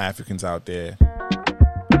to all my Africans out there.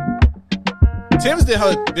 Tim's did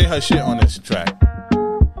her shit on this track.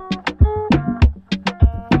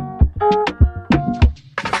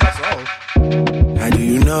 How do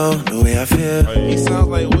you know the way I feel? He sounds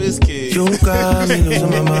like WizKid. You got me losing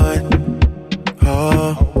my mind.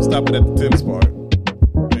 Oh, stop it at the Tim's part.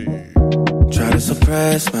 Hey. Try to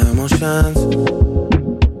suppress my emotions.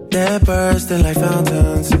 They're bursting like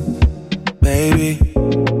fountains, baby.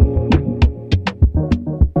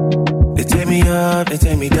 They take me up, they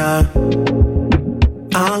take me down.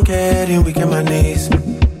 I'm getting weak at my knees.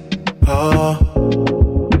 Oh.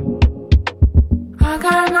 I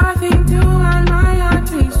got nothing to on my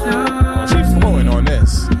heart beats now. She's flowing on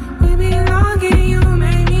this. Baby, longing you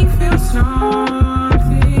make me feel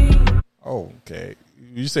something. Oh, okay.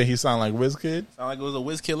 You say he sound like WizKid? Sound like it was a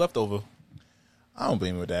WizKid leftover. I don't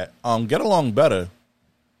blame you with that. Get Along Better.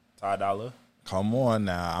 Ty Dolla. Come on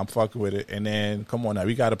now. I'm fucking with it. And then, come on now.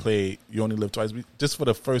 We got to play You Only Live Twice. Just for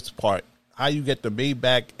the first part. How you get the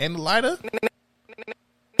Maybach and the lighter? Flick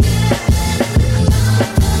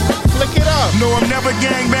it up. No, I'm never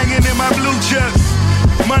gangbanging in my blue chucks.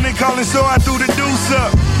 Money calling, so I threw the deuce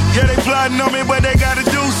up. Yeah, they plotting on me, but they gotta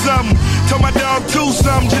do something. Told my dog to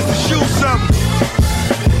something just to shoot something.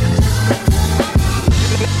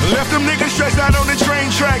 Left them niggas stretched out on the train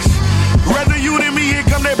tracks. Rather you than me, here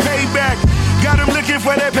come that payback. Got them looking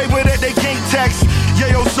for that paper that they can't tax.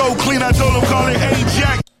 Yeah, yo, so clean, I told them call it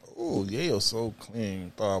Ajax. Ooh, yeah, yo, so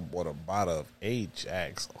clean. Thought I bought a bottle of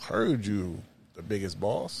Ajax. Heard you, the biggest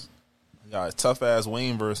boss. Got a tough ass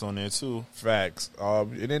Wayne verse on there too. Facts.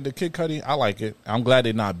 And then the Kid Cudi, I like it. I'm glad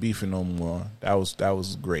they're not beefing no more. That was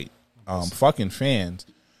great. Fucking Fans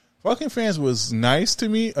was nice to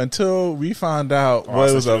me until we found out what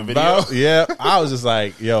it was about. Yeah, I was just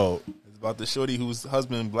like, yo, About the shorty whose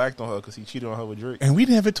husband blacked on her because he cheated on her with Drake. And we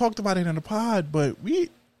never talked about it in the pod, but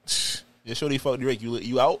we... Yeah, shorty fucked Drake.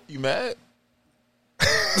 You out? You mad?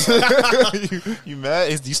 you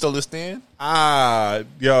mad? Do you still stand?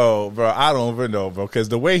 Yo, bro, I don't even know, bro. Because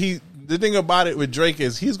the thing about it with Drake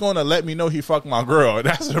is he's going to let me know he fucked my girl.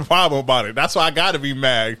 That's the problem about it. That's why I got to be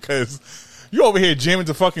mad. Because you over here jamming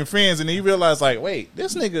to fucking fans and then you realize, like, wait,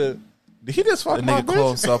 this nigga, did he just fuck the my nigga bitch? called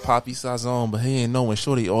himself Poppy Sazon, but he ain't know when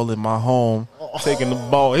shorty all in my home taking the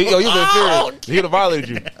ball. He'd have violated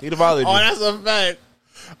you. He'd have violated you. Oh, that's a fact.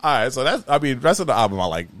 All right, so the rest of the album I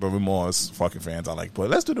like, but more as fucking fans I like.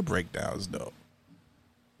 But let's do the breakdowns, though.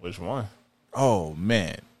 Which one? Oh,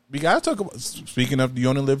 man. We got to talk about, speaking of You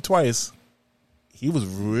Only Live Twice, he was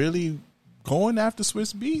really going after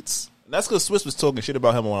Swiss Beats. That's because Swiss was talking shit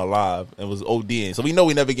about him on a live and was ODing. So we know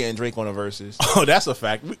we never getting Drake on a verses. Oh, that's a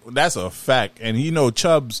fact. That's a fact. And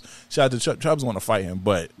Chubbs, shout out to Chubbs want to fight him,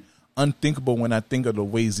 but unthinkable when I think of the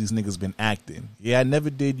ways these niggas been acting. Yeah, I never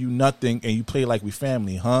did you nothing and you play like we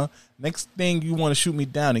family, huh? Next thing you want to shoot me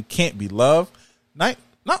down, it can't be love. Not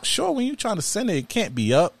sure when you trying to send it can't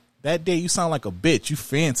be up. That day you sound like a bitch. You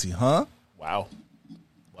fancy, huh? Wow.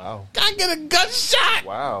 I get a gunshot.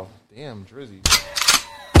 Wow. Damn, Drizzy.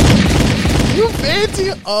 You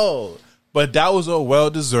fancy? Oh. But that was a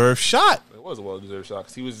well-deserved shot. It was a well-deserved shot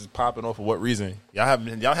because he was just popping off for what reason? Y'all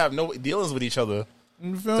have no dealings with each other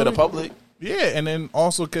to the public. Yeah, and then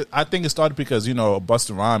also I think it started because,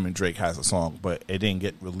 Busta Rhymes and Drake has a song, but it didn't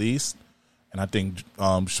get released. And I think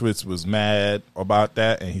Schwitz was mad about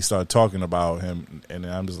that, and he started talking about him. And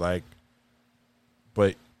then I'm just like,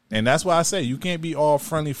 and that's why I say you can't be all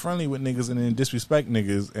friendly with niggas and then disrespect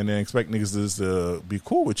niggas and then expect niggas to be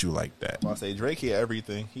cool with you like that. I say Drake had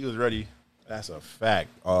everything. He was ready. That's a fact.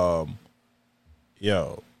 Yo,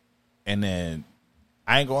 and then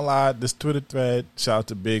I ain't gonna lie, this Twitter thread, shout out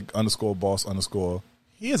to big_boss_.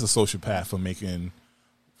 He is a sociopath for making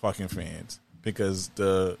fucking fans because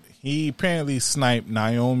he apparently sniped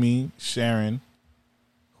Naomi Sharon,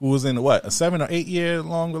 who was in a 7 or 8 year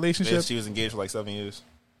long relationship. Yeah, she was engaged for like 7 years.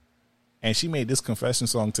 And she made this confession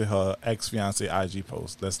song to her ex-fiance IG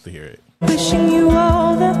post. Let's hear it. Wishing you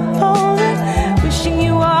all the, wishing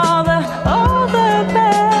you all the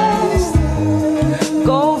best.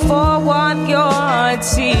 Go for what your heart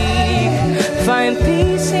seeks. Find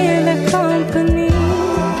peace in the company.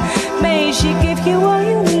 May she give you all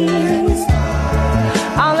you need.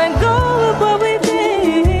 I'll let go of what we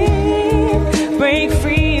did. Break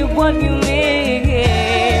free of what you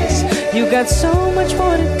miss. You got so much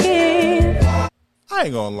more to give. I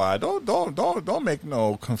ain't gonna lie. Don't make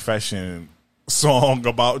no confession song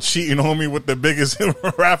about cheating on me with the biggest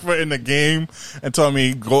rapper in the game and tell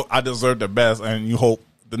me I deserve the best and you hope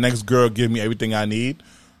the next girl give me everything I need.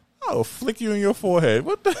 I'll flick you in your forehead.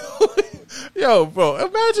 What the yo, bro?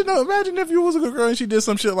 Imagine if you was a good girl and she did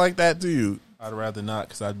some shit like that to you. I'd rather not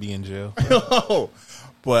because I'd be in jail.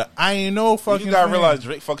 But I ain't no fucking. You gotta realize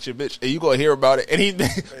Drake fucked your bitch and you gonna hear about it and he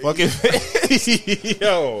fucking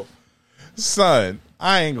yo. Son,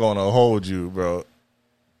 I ain't gonna hold you, bro.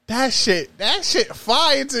 That shit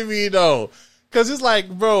fire to me though, cause it's like,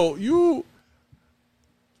 bro, you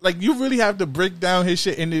really have to break down his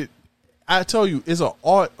shit. And I tell you, it's an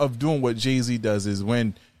art of doing what Jay-Z does. Is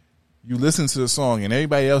when you listen to the song and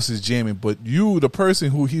everybody else is jamming, but you, the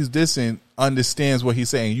person who he's dissing, understands what he's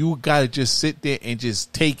saying. You gotta just sit there and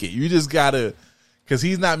just take it. You just gotta, cause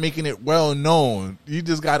he's not making it well known. You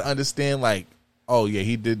just gotta understand, like, oh yeah,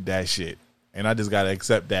 he did that shit. And I just got to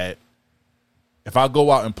accept that if I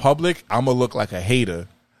go out in public, I'm going to look like a hater.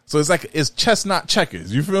 So it's chestnut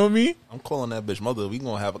checkers. You feel me? I'm calling that bitch mother. We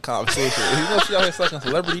going to have a conversation. You know she out here sucking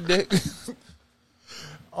celebrity dick?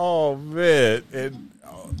 Oh, man. And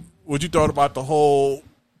what you thought about the whole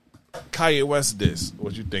Kanye West diss?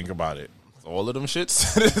 What you think about it? All of them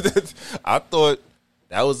shits? I thought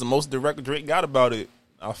that was the most direct Drake got about it.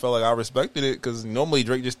 I felt like I respected it because normally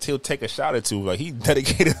Drake just take a shot or two. Like he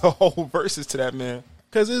dedicated a whole verses to that man.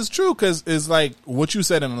 Because it's true. Because it's like what you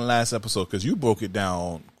said in the last episode. Because you broke it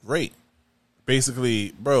down great.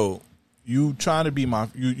 Basically, bro, you trying to be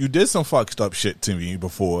you did some fucked up shit to me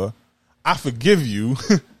before. I forgive you.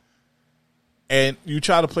 And you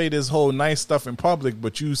try to play this whole nice stuff in public,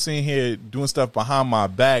 but you sitting here doing stuff behind my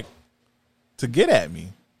back to get at me.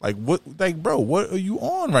 Like what? Like, bro, what are you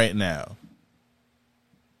on right now?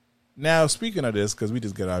 Now, speaking of this, because we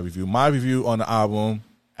just got our review, my review on the album,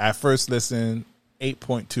 at first listen,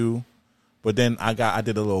 8.2. But then I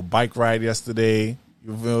did a little bike ride yesterday.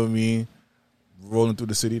 You feel me? Rolling through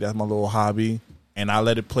the city. That's my little hobby. And I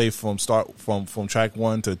let it play from track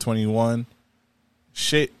 1 to 21.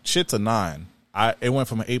 Shit's a 9. It went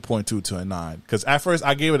from an 8.2 to a 9. Because at first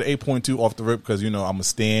I gave it an 8.2 off the rip because, I'm a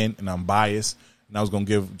stan and I'm biased. And I was going to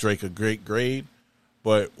give Drake a great grade.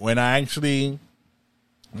 But when I actually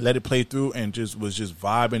let it play through and was just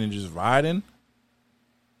vibing and just riding,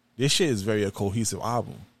 this shit is very a cohesive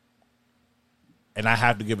album. And I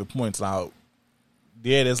have to give it points. Now,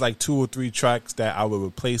 yeah, there's like 2 or 3 tracks that I would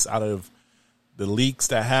replace out of the leaks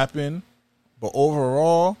that happened. But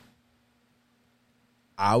overall,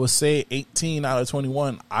 I would say 18 out of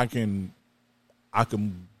 21, I can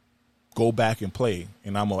go back and play,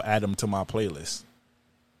 and I'm going to add them to my playlist.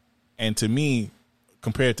 And to me,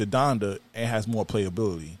 compared to Donda, it has more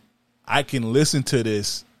playability. I can listen to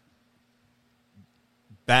this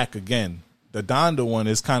back again. The Donda one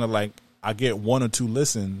is kind of like I get 1 or 2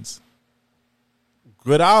 listens.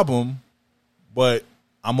 Good album, but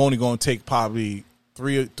I'm only going to take probably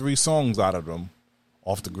three songs out of them,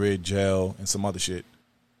 Off the Grid, Jail, and some other shit.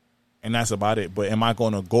 And that's about it. But am I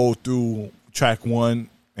going to go through track 1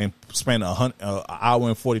 and spend an hour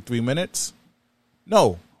and 43 minutes?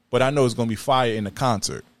 No, but I know it's going to be fire in the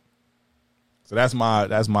concert. So that's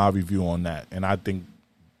my review on that. And I think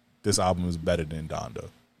this album is better than Donda.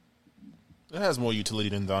 It has more utility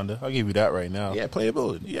than Donda. I'll give you that right now. Yeah,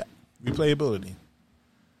 playability. Yeah, replayability.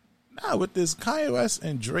 Now with this Kanye West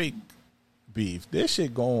and Drake beef, this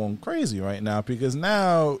shit going crazy right now because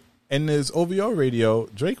now in this OVO radio,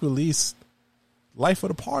 Drake released Life of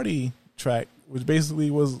the Party track, which basically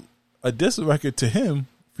was a diss record to him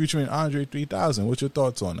featuring Andre 3000. What's your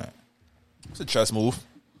thoughts on that? It's a chess move.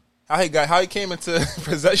 How he came into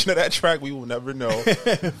possession of that track, we will never know.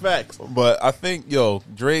 Facts. But I think,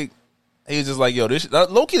 Drake, he was just like, this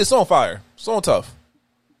low-key, the song fire. Song tough.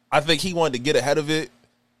 I think he wanted to get ahead of it.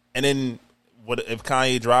 And then if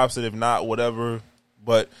Kanye drops it, if not, whatever.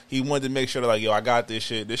 But he wanted to make sure that, like, I got this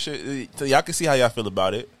shit. This shit, so y'all can see how y'all feel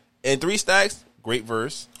about it. And 3 Stacks, great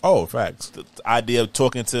verse. Oh, facts. The idea of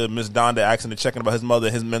talking to Miss Donda, asking to checking about his mother,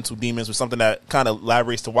 his mental demons, was something that kind of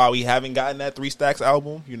elaborates to why we haven't gotten that 3 Stacks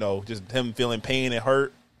album. Just him feeling pain and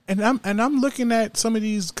hurt. And I'm looking at some of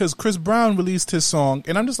these because Chris Brown released his song,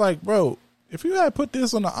 and I'm just like, bro, if you had put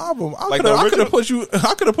this on the album, I could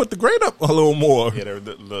have put the grade up a little more. Yeah,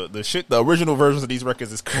 the original versions of these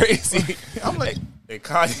records is crazy. I'm like,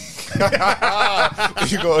 Kanye,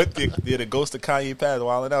 the ghost of Kanye passed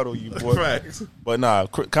wilding out on you, boy. Facts. But nah,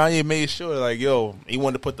 Kanye made sure, like, he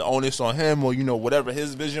wanted to put the onus on him, or whatever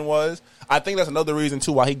his vision was. I think that's another reason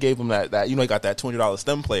too why he gave him that he got that $200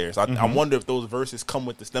 stem player. So I wonder if those verses come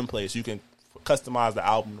with the stem player, so you can customize the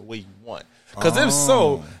album the way you want. Because if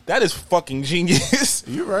so, that is fucking genius.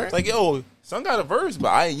 You're right. Like, son got a verse, but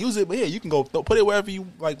I ain't use it. But yeah, you can go put it wherever you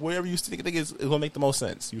think it's going to make the most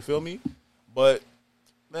sense. You feel me? But,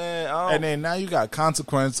 man, and then now you got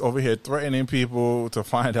Consequence over here threatening people to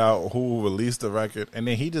find out who released the record. And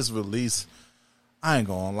then he just released, I ain't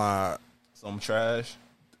going to lie, some trash.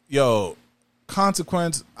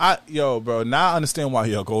 Consequence. Bro, now I understand why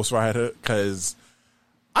you're a ghostwriter, because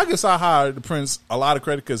I guess I hired the Prince a lot of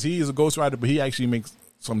credit because he is a ghostwriter, but he actually makes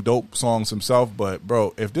some dope songs himself. But,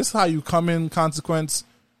 bro, if this is how you come in, Consequence,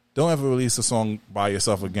 don't ever release a song by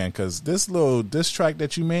yourself again, because this little diss track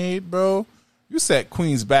that you made, bro, you set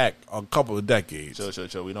Queens back a couple of decades.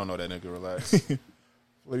 Chill. We don't know that nigga. Relax.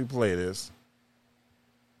 Let me play this.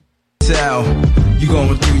 You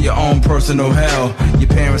going through your own personal hell. Your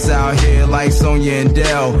parents out here like Sonya and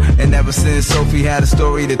Dell, and ever since Sophie had a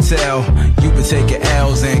story to tell, you been taking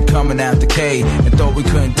L's and coming after K, and thought we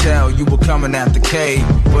couldn't tell you were coming after K,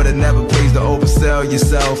 but it never pays to oversell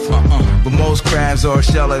yourself. But most crabs are a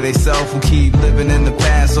shell of they self, who keep living in the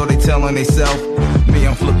past, so they telling they self. Me,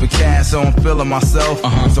 I'm flipping cash, so I'm feeling myself.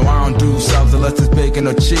 So I don't do subs unless it's bacon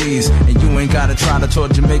or cheese, and you ain't gotta try to tour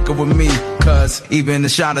Jamaica with me, cause even the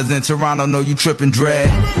shotters in Toronto know you tripping dread.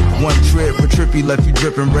 One trip, but Trippy left you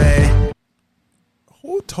dripping red.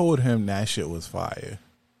 Who told him that shit was fire?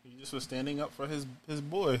 He just was standing up for his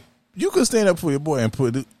boy. You could stand up for your boy and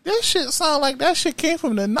put it. That shit sound like that shit came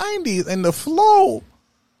from the 90s and the flow.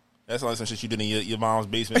 That's like some shit you did in your mom's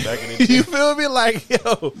basement back in the day. You feel me? Like,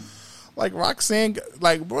 like Roxanne,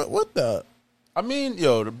 like, bro, what the? I mean,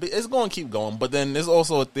 it's going to keep going, but then there's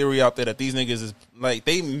also a theory out there that these niggas is like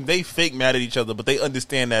they fake mad at each other, but they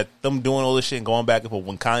understand that them doing all this shit and going back and forth.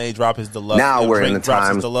 When Kanye dropped his deluxe, now we're in the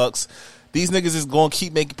time. Deluxe, these niggas is going to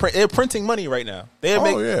keep making. They're printing money right now. They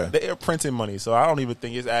are printing money, so I don't even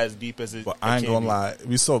think it's as deep as it. But I ain't gonna lie,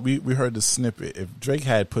 we heard the snippet. If Drake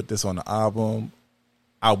had put this on the album,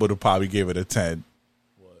 I would have probably gave it a 10.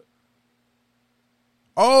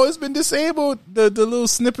 Oh, it's been disabled. The little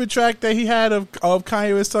snippet track that he had of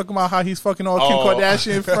Kanye was talking about how he's fucking all Kim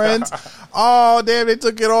Kardashian friends. Oh, damn, they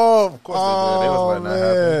took it off. Of course they did. They was letting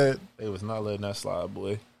that happen. They was not letting that slide,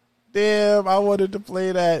 boy. Damn, I wanted to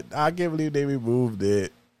play that. I can't believe they removed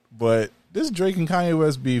it. But this Drake and Kanye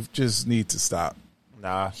West beef just needs to stop.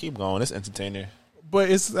 Nah, keep going. It's entertaining. But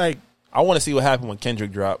it's like, I want to see what happened when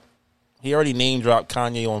Kendrick dropped. He already name dropped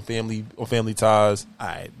Kanye on Family Ties. All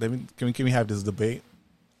right, can we have this debate?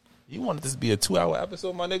 You wanted this to be a 2-hour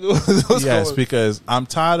episode, my nigga? Yes, because I'm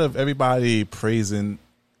tired of everybody praising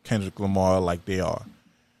Kendrick Lamar like they are.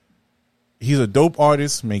 He's a dope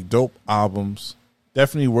artist, make dope albums,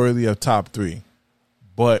 definitely worthy of top 3.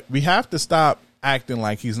 But we have to stop acting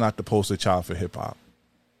like he's not the poster child for hip hop.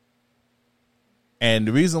 And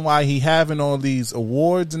the reason why he having all these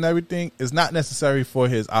awards and everything is not necessary for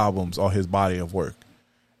his albums or his body of work.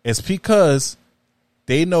 It's because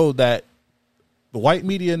they know that the white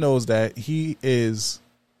media knows that he is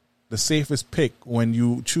the safest pick when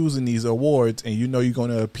you choosing these awards, and you know you're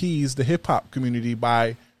going to appease the hip hop community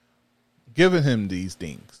by giving him these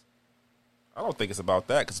things. I don't think it's about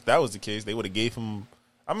that, because if that was the case, they would have gave him.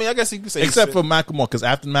 I mean, I guess you could say, except for Macklemore, because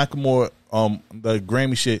after Macklemore, the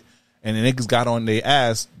Grammy shit, and the niggas got on their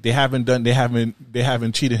ass, they haven't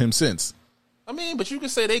cheated him since. I mean, but you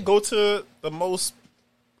could say they go to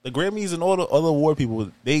the Grammys and all the other award people,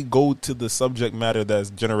 they go to the subject matter that's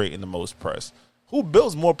generating the most press. Who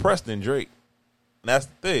builds more press than Drake? And that's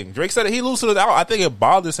the thing. Drake said that he loses it out. I think it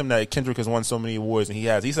bothers him that Kendrick has won so many awards, and he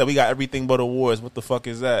has. He said we got everything but awards. What the fuck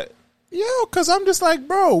is that? Yo, because I'm just like,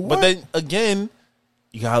 bro. What? But then again,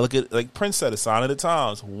 you gotta look at, like Prince said, a sign of the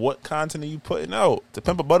times. What content are you putting out? To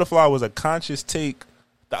Pimp a Butterfly was a conscious take.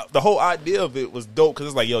 The whole idea of it was dope, because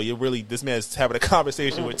it's like, yo, you're really, this man's having a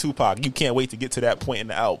conversation with Tupac. You can't wait to get to that point in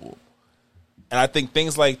the album. And I think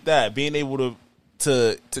things like that, being able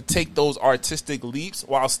to take those artistic leaps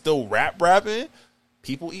while still rapping,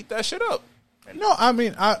 people eat that shit up. No, I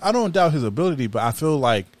mean, I don't doubt his ability, but I feel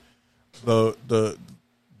like the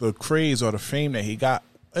craze or the fame that he got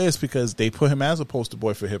is because they put him as a poster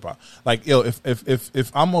boy for hip hop. Like, yo,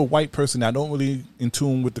 if I'm a white person that don't really in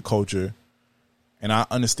tune with the culture, and I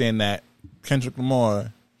understand that Kendrick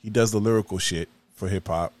Lamar, he does the lyrical shit for hip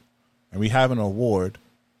hop, and we have an award,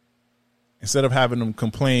 instead of having them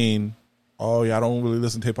complain, oh, y'all don't really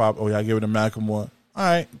listen to hip hop, oh, y'all give it to Macklemore. All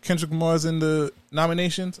right, Kendrick Lamar's in the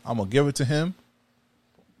nominations, I'm going to give it to him.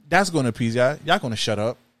 That's going to appease y'all. Y'all going to shut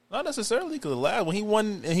up. Not necessarily, because when he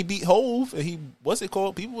won and he beat Hove, and what's it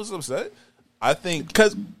called? People was upset. I think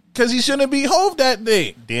because he shouldn't beat Hove that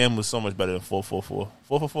day. Damn was so much better than 444.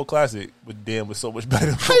 444 Classic, but Damn was so much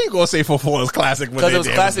better. How you gonna say 444 is classic? Because it was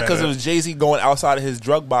classic because it was Jay-Z going outside of his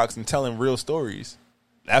drug box and telling real stories.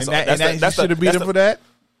 That's should have beat him for that.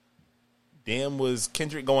 Damn was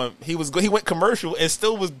Kendrick going. He went commercial and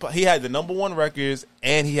still was. He had the #1 records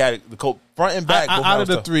and he had the front and back. Out of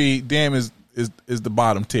the three, Damn is the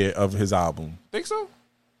bottom tier of his album. Think so?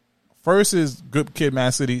 First is Good Kid, Mad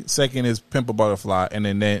City. Second is Pimp a Butterfly, and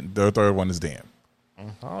then the third one is Damn. I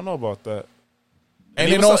don't know about that.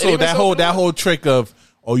 And then also that whole trick of,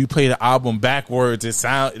 oh, you play the album backwards. It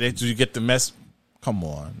sound that you get the mess. Come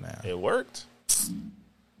on now, it worked.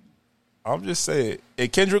 I'm just saying, in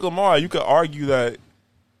Kendrick Lamar, you could argue that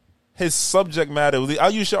his subject matter. I'll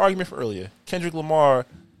use your argument for earlier. Kendrick Lamar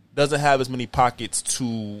doesn't have as many pockets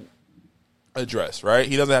to address, right?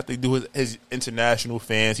 He doesn't have to do his international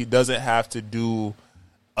fans. He doesn't have to do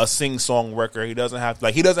a sing-song record. He doesn't have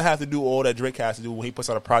to do all that Drake has to do when he puts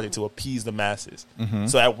out a project to appease the masses. Mm-hmm.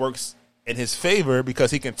 So that works in his favor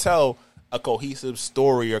because he can tell a cohesive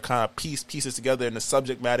story or kind of pieces together, and the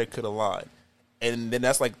subject matter could align. And then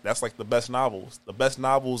that's like the best novels. The best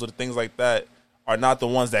novels or the things like that are not the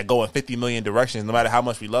ones that go in 50 million directions, no matter how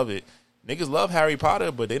much we love it. Niggas love Harry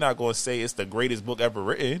Potter, but they're not going to say it's the greatest book ever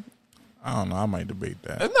written. I don't know. I might debate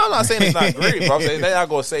that. No, I'm not saying it's not great, but I'm saying they're not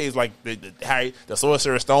going to say it's like the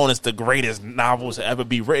Sorcerer's Stone is the greatest novel to ever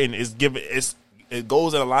be written. It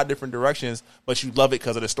goes in a lot of different directions, but you love it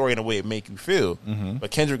because of the story and the way it make you feel. Mm-hmm. But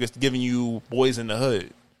Kendrick is giving you Boys in the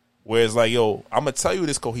Hood, where it's like, yo, I'm going to tell you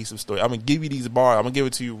this cohesive story. I'm going to give you these bars. I'm going to give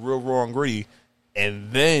it to you real raw and gritty,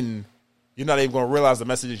 and then you're not even going to realize the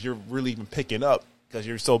messages you're really even picking up, because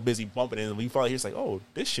you're so busy bumping it, and when you finally hear, it's like, oh,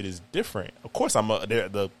 this shit is different. Of course,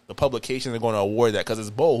 the publications are going to award that because it's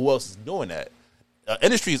bold. Who else is doing that?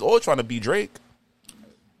 Industry is all trying to be Drake.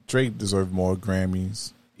 Drake deserves more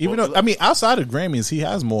Grammys. Even though, I mean, outside of Grammys, he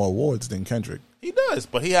has more awards than Kendrick. He does,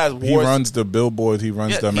 but he has awards. He runs the Billboard. He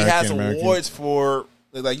runs the American. He has awards for,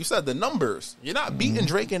 like you said, the numbers. You're not beating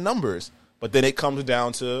Drake in numbers, but then it comes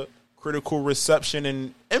down to critical reception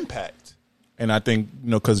and impact. And I think,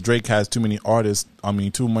 because Drake has too many artists,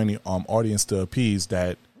 too many audience to appease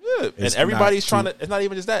that. Yeah, and everybody's trying to, it's not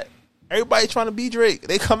even just that. Everybody's trying to be Drake.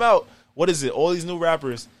 They come out, what is it? All these new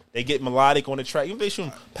rappers, they get melodic on the track. Even if they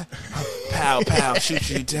shoot pow, pow, shoot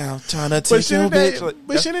you down, trying to take your bitch.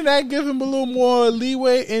 But shouldn't that give him a little more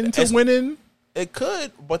leeway into winning? It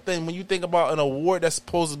could, but then when you think about an award that's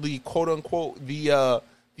supposedly, quote unquote, the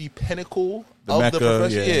pinnacle of Mecca, the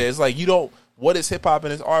profession, it's like what is hip hop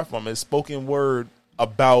and its art form? It's spoken word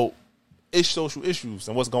about social issues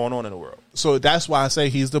and what's going on in the world. So that's why I say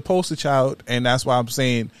he's the poster child, and that's why I'm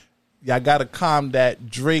saying y'all gotta calm that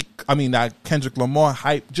Kendrick Lamar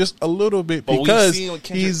hype just a little bit, because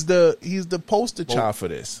he's the poster child for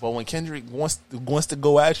this. But when Kendrick wants to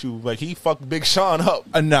go at you, like he fucked Big Sean up.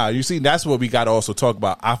 Nah, you see, that's what we gotta also talk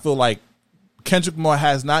about. I feel like Kendrick Lamar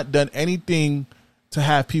has not done anything to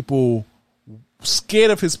have people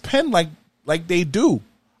scared of his pen like they do.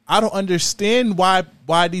 I don't understand why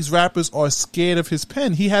these rappers are scared of his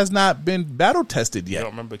pen. He has not been battle tested yet. You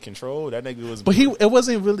don't remember Control? That nigga was. But it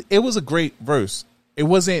wasn't really. It was a great verse. It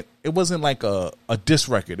wasn't like a diss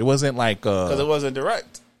record. It wasn't like because it wasn't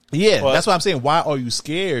direct. Yeah, that's what I'm saying. Why are you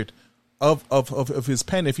scared of his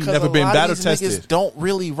pen if he's never been battle tested? Niggas don't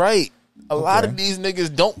really write. A lot of these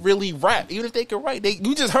niggas don't really rap. Even if they can write,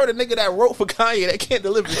 you just heard a nigga that wrote for Kanye that can't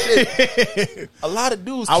deliver shit. A lot of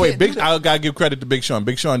dudes. I gotta give credit to Big Sean.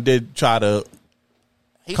 Big Sean did try to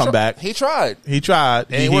come back. He tried. He tried.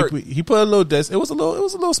 And he put a little diss. It was a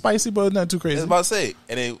little spicy, but not too crazy. I was about to say.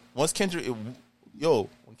 And then once Kendrick, when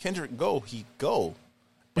Kendrick go, he go.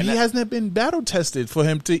 But he hasn't been battle tested for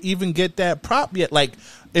him to even get that prop yet. Like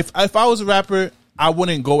if I was a rapper, I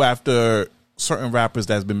wouldn't go after certain rappers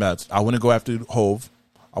that's been battled. I wouldn't go after Hove.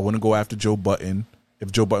 I wouldn't go after Joe Budden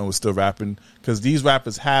if Joe Budden was still rapping, because these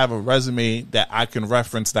rappers have a resume that I can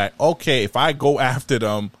reference that, okay, if I go after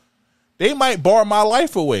them, they might bar my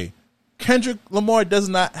life away. Kendrick Lamar does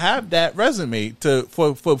not have that resume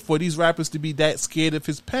for these rappers to be that scared of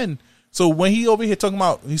his pen. So when he over here talking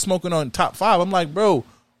about he's smoking on top 5, I'm like, bro,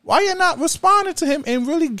 why you not responding to him and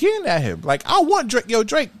really getting at him? Like, I want Drake. Yo,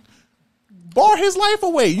 Drake, bar his life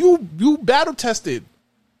away. You battle tested.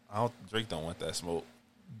 Drake don't want that smoke.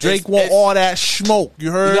 Drake want all that smoke.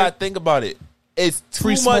 You heard? You gotta think about it. It's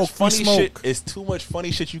too much funny smoke. shit. It's too much funny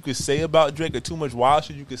shit you could say about Drake, or too much wild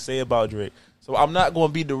shit you could say about Drake. So I'm not going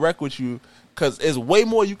to be direct with you, because there's way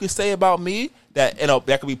more you can say about me that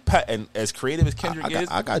that could be and as creative as Kendrick is.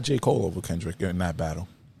 I got J. Cole over Kendrick in that battle.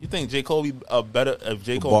 You think J. Cole be better if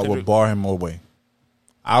J. Cole would bar him away?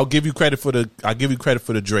 I'll give you credit for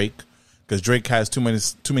the Drake, because Drake has too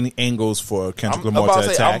many angles for Kendrick Lamar to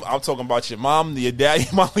attack. I'm talking about your mom, your dad,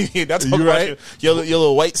 your mom. That's talking about your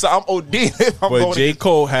little weight. So I'm OD. But J.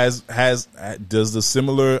 Cole does the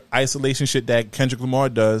similar isolation shit that Kendrick Lamar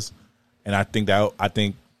does, and I think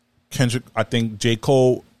J.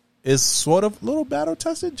 Cole is sort of a little battle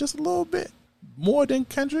tested, just a little bit more than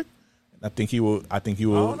Kendrick. I think he will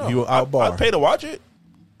outbar. I'd pay to watch it.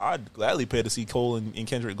 I'd gladly pay to see Cole and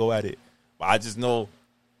Kendrick go at it. But I just know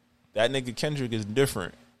that nigga Kendrick is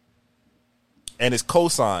different, and it's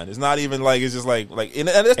co-signed. It's not even like it's just like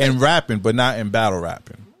in rapping, but not in battle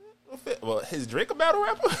rapping. Well, is Drake a battle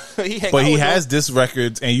rapper? He has diss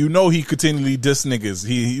records, and he continually diss niggas.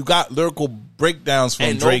 You got lyrical breakdowns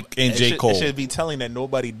from Drake and J. Cole. It should be telling that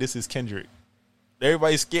nobody disses Kendrick.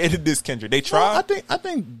 Everybody's scared to diss Kendrick. They try. Well, I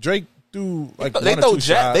think Drake do like they throw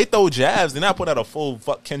jabs. They're not putting out a full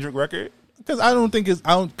fuck Kendrick record.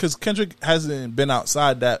 Because Kendrick hasn't been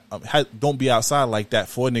outside that. Don't be outside like that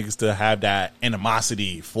for niggas to have that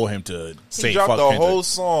animosity for him to say he dropped fuck the Kendrick. whole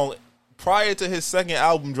song prior to his second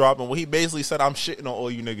album dropping, where he basically said, "I'm shitting on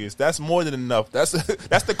all you niggas." That's more than enough. That's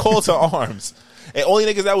the call to arms. And only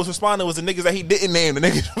niggas that was responding was the niggas that he didn't name. The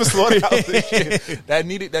niggas from Slaughterhouse and shit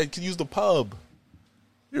that could use the pub.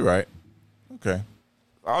 You're right. Okay.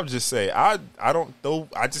 I'll just say I don't know.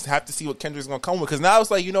 I just have to see what Kendrick's gonna come with, because now it's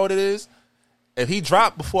like, you know what it is. If he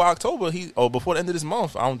dropped before October, before the end of this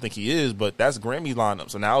month, I don't think he is, but that's Grammy lineup.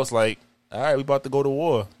 So now it's like, all right, we about to go to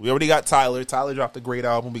war. We already got Tyler. Tyler dropped a great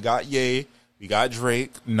album. We got Ye. We got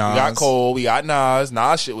Drake. Nas. We got Cole. We got Nas.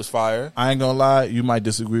 Nas shit was fire. I ain't gonna lie, you might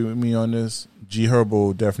disagree with me on this. G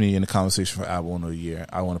Herbo definitely in the conversation for album of the year.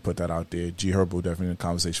 I want to put that out there. G Herbo definitely in the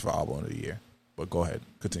conversation for album of the year. But go ahead,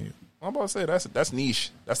 continue. I'm about to say that's niche.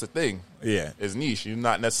 That's the thing. Yeah, it's niche. You're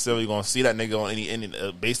not necessarily gonna see that nigga on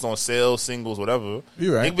any based on sales, singles, whatever.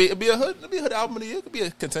 You're right. It'd be a hood album of the year. It could be a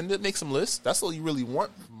contender. Make some lists. That's all you really want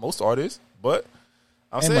from most artists. But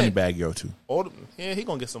I'm saying Moneybagg Yo too. He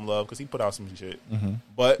gonna get some love because he put out some shit. Mm-hmm.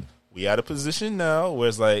 But we at a position now where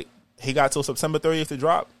it's like he got till September 30th to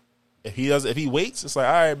drop. if he waits, it's like,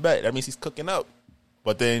 all right, bet. That means he's cooking up.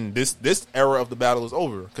 But then this era of the battle is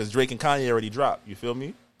over because Drake and Kanye already dropped. You feel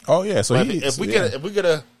me? Oh yeah. So if we get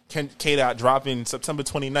a K-Dot dropping September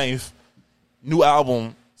 29th, new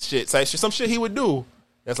album, shit, some shit he would do.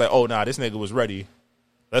 That's like, oh nah, this nigga was ready.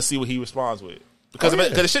 Let's see what he responds with. Because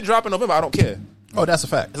if the shit drop in November, I don't care. Oh, that's a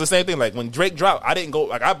fact. It's the same thing. Like when Drake dropped, I didn't go.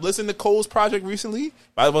 Like I've listened to Cole's project recently,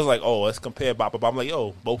 but I was like, oh, let's compare. Bop, bop, bop. I'm like,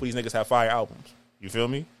 yo, both of these niggas have fire albums. You feel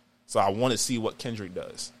me? So I want to see what Kendrick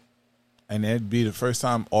does. And that'd be the first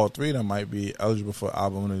time all three of them might be eligible for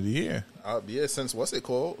album of the year. Yeah, since what's it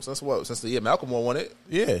called? Since what? Since the year Malcolm won it.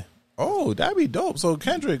 Yeah. Oh, that'd be dope. So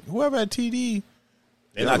Kendrick, whoever at TD,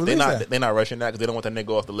 they're not rushing that because they don't want that nigga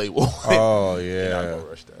off the label. Oh yeah, they're not gonna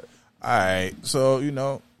rush that. All right, so we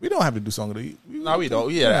don't have to do song of the week. No, we don't.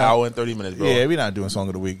 We had an hour and 30 minutes, bro. Yeah, we're not doing song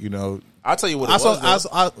of the week. I'll tell you what it was.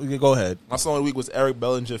 Go ahead. My song of the week was Eric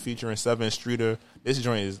Bellinger featuring Seven Streeter. This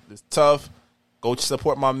joint is tough. Go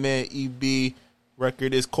support my man EB.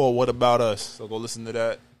 Record is called What About Us. So go listen to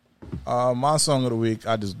that. My song of the week,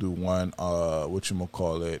 I just do one.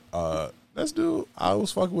 Whatchamacallit. I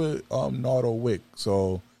was fucking with Nardo Wick.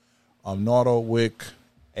 So Nardo Wick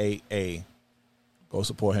AA. Go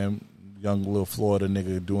support him. Young little Florida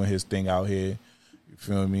nigga doing his thing out here. You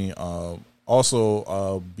feel me?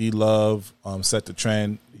 Also, Be Love, Set the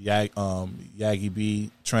Trend, Yagi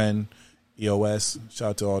B, Trend, EOS. Shout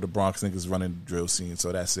out to all the Bronx niggas running the drill scene.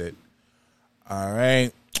 So that's it. All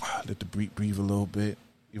right. Let the beat breathe a little bit,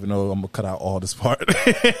 even though I'm going to cut out all this part.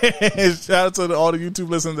 Shout out to all the YouTube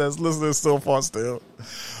listeners that's listening so far still.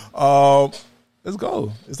 Let's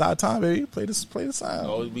go. It's our time, baby. Play the sound.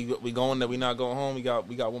 Oh, we going there. We not going home. We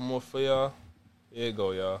got one more for y'all. Here you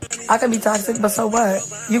go, y'all. I can be toxic, but so what?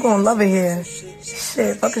 You gonna love it here.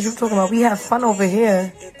 Shit, fuck is you talking about? We have fun over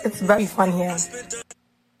here. It's very fun here.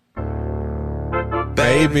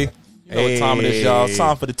 Baby. You know what time it is, y'all.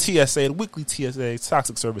 Time for the TSA, the weekly TSA,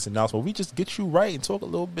 Toxic Service Announcement. We just get you right and talk a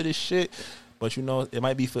little bit of shit. But it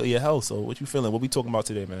might be for your health. So what you feeling? What we talking about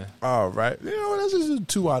today, man? All right. That's just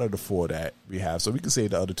 2 out of the 4 that we have. So we can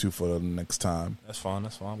save the other 2 for the next time. That's fine.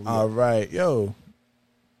 All right. Yo,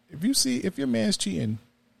 if your man's cheating,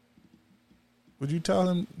 would you tell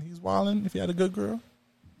him he's wilding if he had a good girl?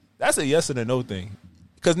 That's a yes and a no thing.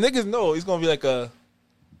 Because niggas know he's going to be like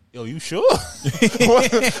yo, you sure?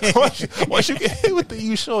 Once you get hit with the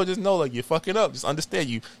you sure, just know like you're fucking up. Just understand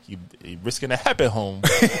you risking a happy home.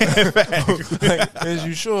 Is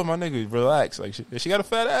you sure, my nigga? Relax. Like she got a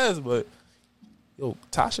fat ass, but yo,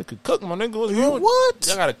 Tasha could cook, my nigga. What's wrong? What?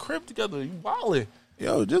 Y'all got a crib together. You wildin'.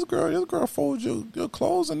 Yo, this girl folds your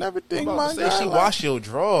clothes and everything. My God, she wash your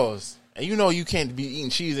drawers, and you know you can't be eating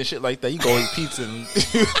cheese and shit like that. You go eat pizza,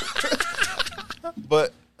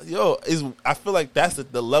 but. Yo, I feel like that's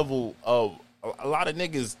the level of a lot of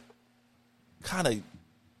niggas kind of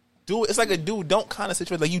do it. It's like a do don't kind of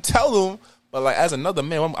situation. Like you tell them, but like as another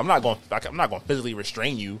man, I'm not going to physically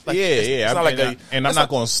restrain you. Like, it's not I'm not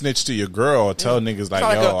going to snitch to your girl or tell niggas like,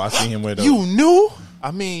 yo, I see him with her. You knew? I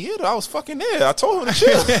mean, yeah, I was fucking there. I told him to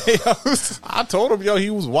chill. I told him, yo, he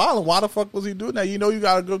was wilding. Why the fuck was he doing that? You know, you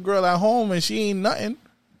got a good girl at home and she ain't nothing.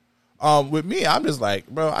 With me, I'm just like,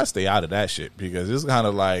 bro, I stay out of that shit because it's kind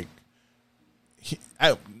of like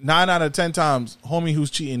 9 out of 10 times, homie who's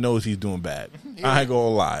cheating knows he's doing bad. Yeah. I ain't gonna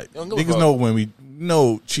lie. Niggas know when we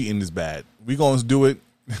know cheating is bad. We gonna do it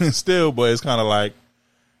still, but it's kind of like,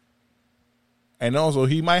 and also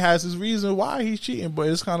he might have his reason why he's cheating, but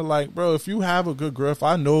it's kind of like, bro, if you have a good girl, if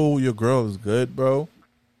I know your girl is good, bro,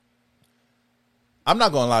 I'm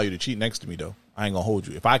not gonna allow you to cheat next to me though. I ain't gonna hold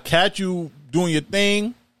you. If I catch you doing your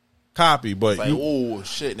thing, copy, but like, oh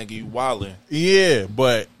shit, nigga, you wildin'. Yeah,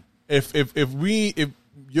 but if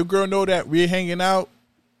your girl know that we're hanging out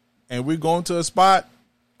and we're going to a spot,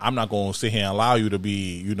 I'm not gonna sit here and allow you to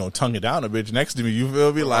be, tongue it down a bitch next to me. You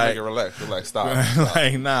feel me? Like, relax, stop.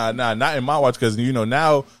 Like, nah, not in my watch because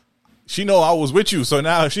now she know I was with you. So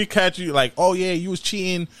now if she catch you like, oh yeah, you was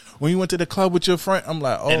cheating when you went to the club with your friend. I'm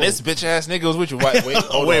like, oh, and this bitch ass nigga was with you. Wait, wait.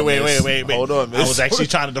 Hold on, miss. I was actually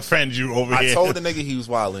trying to defend you over here. I told the nigga he was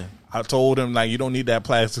wilding. I told him like, you don't need that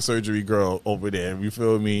plastic surgery girl over there. You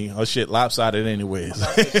feel me? Her shit lopsided anyways.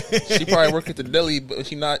 She probably work at the deli, but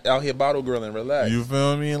she not out here bottle girling. Relax. You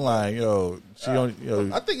feel me? Like, yo, she don't. Yo,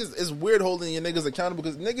 I think it's weird holding your niggas accountable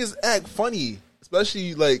because niggas act funny,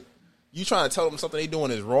 especially like. You trying to tell them something they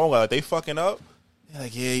doing is wrong, like they fucking up. They're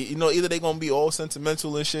like, yeah, either they gonna be all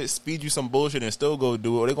sentimental and shit, speed you some bullshit and still go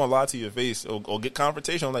do it, or they gonna lie to your face or get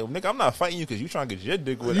confrontation. I'm like, nigga, I'm not fighting you because you trying to get your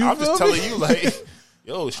dick with. I'm just telling you, like,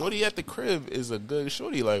 Yo, shorty at the crib is a good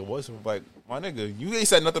shorty. Like, what's like, my nigga? You ain't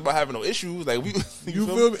said nothing about having no issues. Like, we, you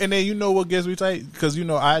feel me? And then you know what gets me tight? Because you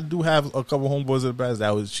know I do have a couple homeboys in the past that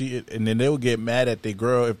was cheated, and then they would get mad at their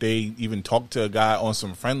girl if they even talk to a guy on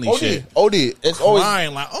some friendly shit. It's crying,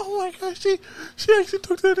 always like, oh my gosh, she actually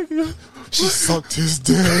talked to that nigga. She sucked his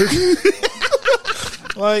dick.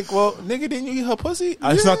 like, well, nigga, didn't you eat her pussy?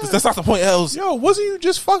 That's not the point. Else, yo, wasn't you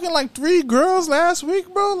just fucking like 3 girls last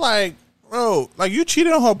week, bro? Like. Bro, like you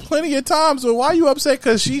cheated on her plenty of times, so why you upset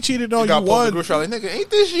because she cheated on you one? Like, nigga, ain't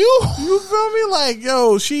this you? You feel me? Like,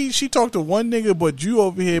 yo, she talked to one nigga, but you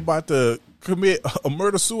over here about to commit a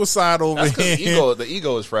murder-suicide over here. The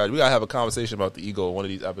ego is fragile. We gotta have a conversation about the ego in one of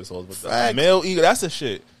these episodes. But the male ego, that's the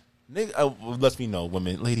shit. Nigga, let me know,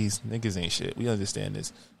 women, ladies, niggas ain't shit. We understand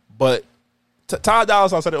this. But Ty Dolla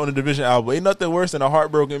 $ign said it on the Division album. Ain't nothing worse than a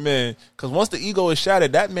heartbroken man. Because once the ego is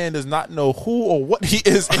shattered, that man does not know who or what he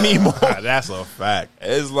is anymore. That's a fact.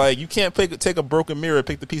 It's like you can't take a broken mirror,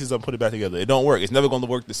 pick the pieces up, and put it back together. It don't work. It's never going to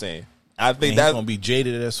work the same. I think that's going to be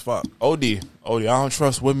jaded as fuck. OD. I don't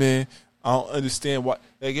trust women. I don't understand why.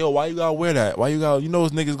 Like, yo, why you gotta wear that? Why you gotta? You know,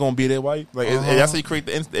 those niggas gonna be there. Why? Like, that's how you create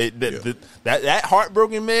that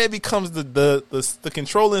heartbroken man becomes the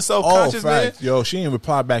controlling self conscious man. Yo, she ain't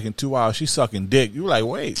reply back in 2 hours. She sucking dick. You like,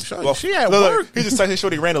 wait, she at work? He just texted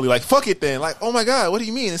shorty randomly, like, fuck it then. Like, oh my god, what do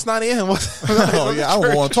you mean? It's 9 a.m. Oh yeah, I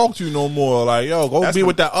don't want to talk to you no more. Like, yo, go be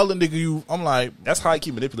with that other nigga. I'm like, that's how I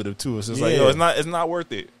keep manipulative too. It's just like, yo, it's not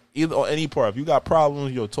worth it. Either on any part. If you got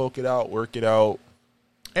problems, yo, talk it out, work it out.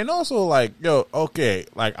 And also, like, yo, okay,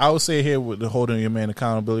 like, I would say here with the holding your man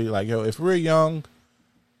accountability, like, yo, if we're young,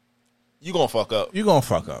 you gonna fuck up. You gonna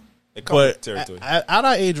fuck up. It comes with territory. At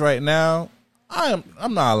our age right now, I'm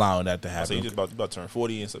not allowing that to happen. So you just about to turn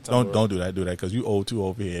 40 in September. Don't do that because you old too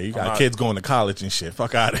over here. You got kids going to college and shit.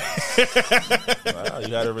 Fuck out of here. Wow, you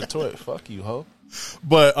got to retort. Fuck you, ho.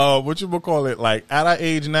 But what you would call it? Like, at our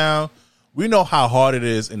age now, we know how hard it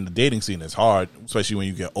is, and the dating scene is hard, especially when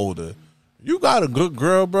you get older. You got a good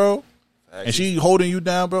girl, bro, and she holding you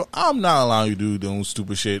down, bro. I'm not allowing you to do doing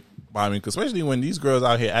stupid shit by me, because especially when these girls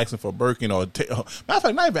out here asking for Birkin or matter of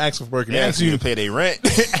fact, not even asking for Birkin. They ask you to pay their rent.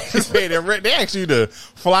 They ask you to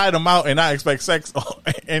fly them out and not expect sex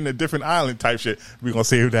in a different island type shit. We're gonna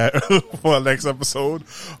save that for our next episode.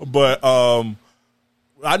 But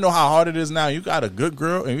I know how hard it is now. You got a good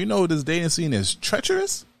girl, and you know this dating scene is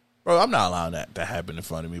treacherous. Bro, I'm not allowing that to happen in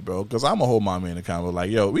front of me, bro, because I'm going to hold my man accountable.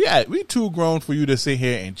 Like, yo, we too grown for you to sit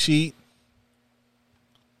here and cheat.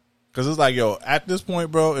 Because it's like, yo, at this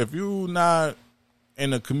point, bro, if you not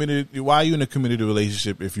in a committed, why are you in a committed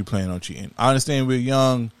relationship if you plan on cheating? I understand we're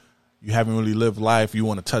young. You haven't really lived life. You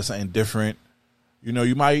want to touch something different. You know,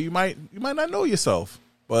 you might not know yourself.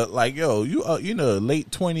 But, like, yo, you know,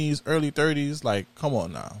 late 20s, early 30s, like, come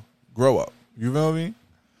on now. Grow up. You feel me?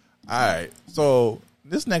 All right. So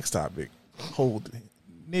this next topic, hold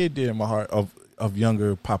near dear in my heart of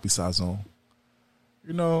younger Poppy Sazon.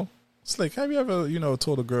 You know, Slick, have you ever, you know,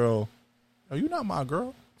 told a girl, "Are you not my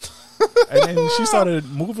girl?" And then she started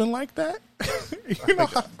moving like that.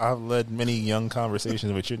 I've led many young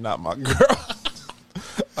conversations, but you're not my girl.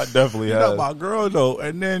 I definitely You're have. not my girl though,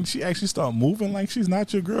 and then she actually started moving like she's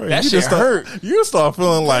not your girl. And That you shit just start, hurt. You start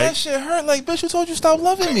feeling like That shit hurt. Like, bitch, who told you stop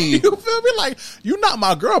loving me? You feel me? Like, you're not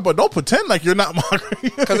my girl, but don't pretend like you're not my girl.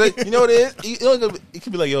 Because you know what it is? It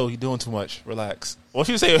could be like, yo, you're doing too much. Relax. Once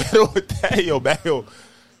you say with that, yo,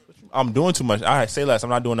 I'm doing too much. All right, say less. I'm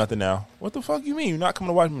not doing nothing now. What the fuck you mean? You're not coming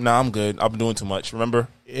to watch me? Nah, I'm good. I'm doing too much. Remember?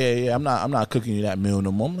 Yeah. I'm not cooking you that meal no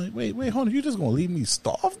more. I'm like, wait, hold on. You just gonna leave me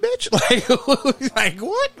starve, bitch? Like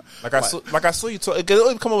what? Like I saw you talk. It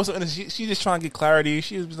would come up with something. She just trying to get clarity.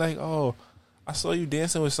 She was like, oh, I saw you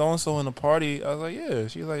dancing with so and so in the party. I was like, yeah.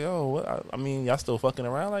 She was like, oh, what? I mean, y'all still fucking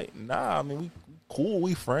around? Like, nah. I mean, we cool.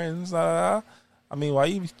 We friends. I mean, why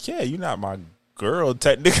you care? You're not my girl,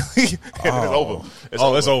 technically. It's over.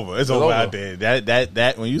 It's over out there.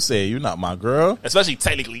 That when you say you're not my girl, especially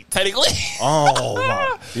technically. Oh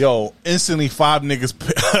my. Yo, instantly 5 niggas.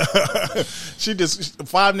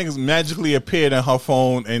 Five niggas magically appeared in her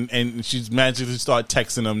phone, and she's magically start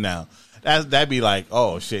texting them now. That'd be like,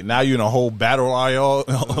 oh shit, now you're in a whole battle royale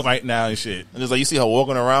right now and shit. And it's like you see her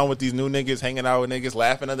walking around with these new niggas, hanging out with niggas,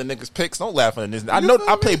 laughing at the niggas' pics. Don't laugh at this. I know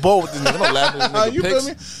I play ball with this nigga. Don't laugh at this nigga you pics.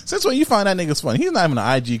 feel me? Since when you find that nigga's funny? He's not even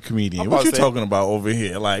an IG comedian. What you talking about over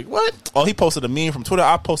here? Like what? Oh, he posted a meme from Twitter.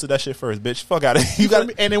 I posted that shit first, bitch. Fuck out of here. You got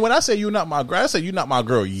me? And then when I say you're not my girl, I say you're not my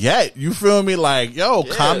girl yet. You feel me? Like, yo,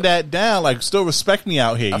 calm that down. Like, still respect me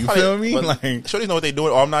out here. You feel me? Like, shorties know what they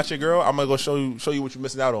doing. Oh, I'm not your girl. I'm gonna go show you what you're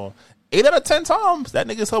missing out on. 8 out of 10 times, that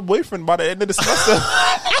nigga's her boyfriend by the end of the semester.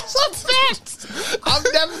 That's a fact. I'm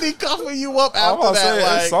instantly cuffing you up after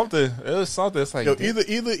that. It's something. It was something. It's like yo,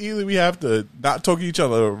 either we have to not talk to each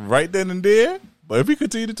other right then and there. But if we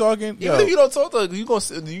continue talking, even if you don't talk to her,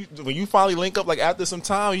 when you finally link up, like after some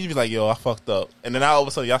time, you be like, "Yo, I fucked up," and then all of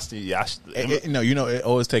a sudden, it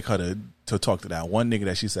always take her to talk to that one nigga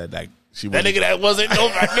that she said that she that nigga that wasn't no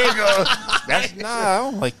nigga. That's I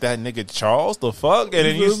don't like that nigga Charles. The fuck, and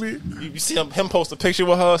then you see him post a picture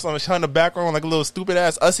with her, so in the background like a little stupid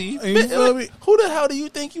ass ussy. Who the hell do you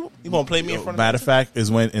think you gonna play me in front of? Matter of fact,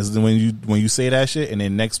 is when you say that shit, and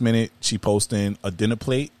then next minute she posting a dinner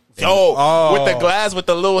plate. With the glass with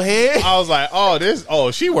the little head. I was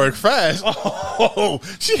like, she worked fast. Oh,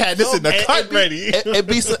 she had this in the cut ready. It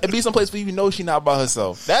be someplace where you know she not by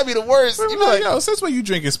herself. That'd be the worst. You be like, yo, since when you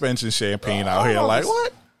drinking expensive champagne out here? Like,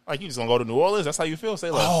 what? Like, you just gonna go to New Orleans? That's how you feel?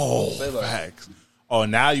 Say like, facts. Oh,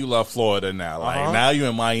 now you love Florida now. Like, now you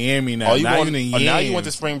in Miami now. Now you went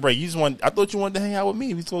to spring break. I thought you wanted to hang out with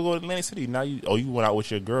me. We supposed to go to Atlantic City. Now you went out with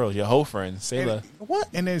your girls, your whole friends. Say that. What?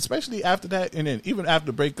 And then especially after that, and then even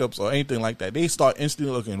after breakups or anything like that, they start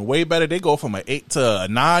instantly looking way better. They go from an 8 to a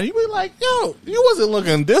 9. You be like, yo, you wasn't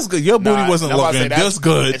looking this good. Your booty wasn't looking this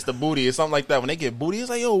good. It's the booty. It's something like that. When they get booty, it's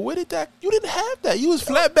like, yo, where did that? You didn't have that. You was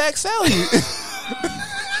flat back Sally.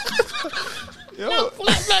 Yo,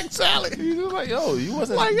 flat back salad. You just like, yo, you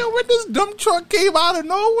wasn't like, yo, when this dumb truck came out of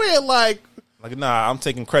nowhere, like, nah, I'm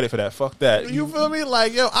taking credit for that. Fuck that. You feel me?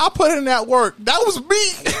 Like, yo, I put in that work. That was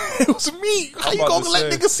me. It was me. How you gonna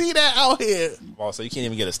let niggas see that out here? So you can't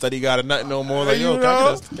even get a study guide or nothing no more. Like, yo,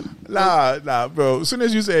 nah, bro. As soon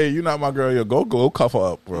as you say you're not my girl, yo, go cuff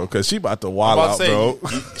her up, bro, because she about to wild out, bro.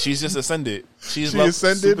 She's just ascended. She's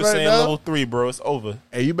ascended Super right Saiyan now? level 3, bro. It's over.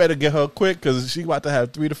 Hey, you better get her quick because she about to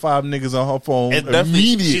have 3 to 5 niggas on her phone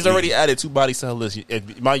immediately. She's already added 2 bodies to her list.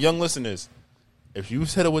 My young listeners, if you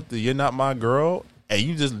hit her with the "You're not my girl" and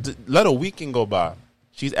you just let a weekend go by,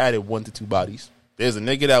 she's added 1 to 2 bodies. There's a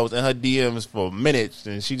nigga that was in her DMs for minutes,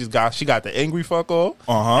 and she got the angry fuck off.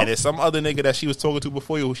 And there's some other nigga that she was talking to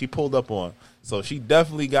before you who she pulled up on. So she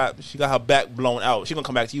definitely got her back blown out. She gonna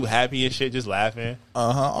come back to you happy and shit, just laughing.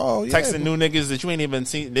 Oh yeah. Texting new niggas that you ain't even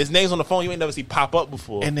seen. There's names on the phone you ain't never seen pop up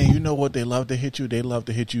before. And then you know what? They love to hit you. They love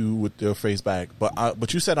to hit you with their face back.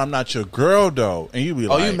 But you said I'm not your girl though, and you be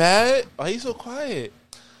like, oh, you mad? Oh, he's so quiet.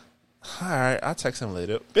 All right, I'll text him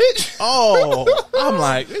later, bitch. Oh, I'm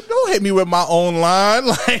like, don't hit me with my own line.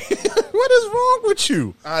 Like, what is wrong with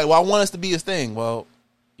you? All right, well, I want us to be his thing. Well,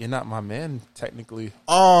 you're not my man, technically.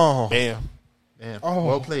 Oh, bam. Oh,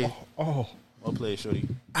 well played. Oh, well played, shorty.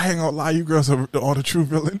 I ain't gonna lie, you girls are all the true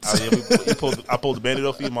villains. I pulled the bandit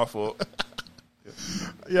off you. My fault.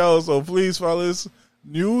 Yo, so please, fellas,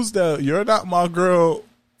 use the "you're not my girl"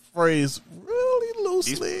 phrase really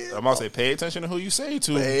loosely. I'm about to say, pay attention to who you say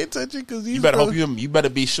to. Pay attention because you better you better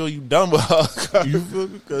be sure you done with her. You feel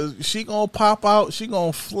me? Because she gonna pop out. She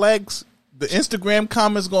gonna flex. The Instagram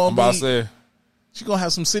comments gonna be. She gonna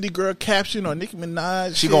have some city girl caption or Nicki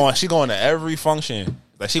Minaj. She going to every function.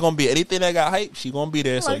 Like, she gonna be anything that got hype. She gonna be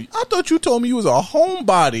there. Like, I thought you told me you was a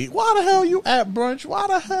homebody. Why the hell you at brunch? Why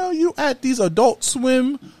the hell you at these Adult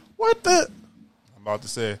Swim? What the? I'm about to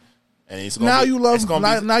say. And it's gonna now be, you love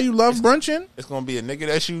now you love brunching. It's gonna be a nigga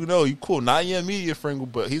that you know. You cool, not your immediate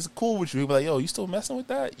friend, but he's cool with you. He'll be like, yo, you still messing with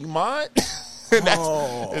that? You mind?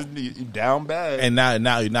 That's down bad. And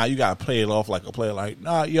now you gotta play it off like a player. Like,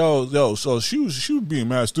 nah, yo. So she was being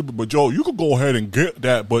mad stupid, but yo, you could go ahead and get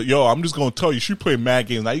that. But yo, I'm just gonna tell you, she played mad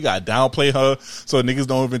games. Now you gotta downplay her so niggas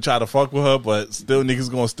don't even try to fuck with her, but still niggas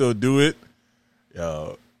gonna still do it.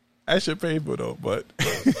 Yo, that shit painful though, but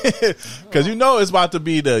because you know it's about to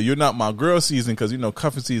be the "you're not my girl" season, because you know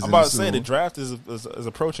cuffing season. I'm about to say the draft is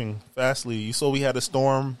approaching fastly. You saw we had a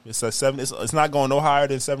storm. It's at 7. It's not going no higher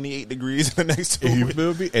than 78 degrees in the next 2 weeks. You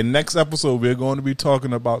feel me? And next episode we're going to be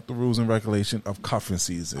talking about the rules and regulation of cuffing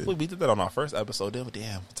season. I believe we did that on our first episode.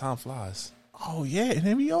 Damn, time flies. Oh yeah, and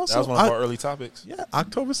then we also that was one of our early topics. Yeah,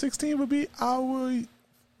 October 16th would be our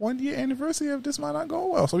 1-year anniversary of This Might Not Go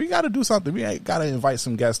Well. So we got to do something. We got to invite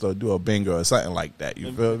some guests or do a bingo or something like that.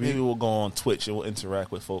 You feel me? Maybe we'll go on Twitch and we'll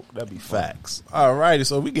interact with folk. That'd be fun. Facts. All righty.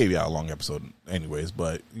 So we gave y'all a long episode anyways,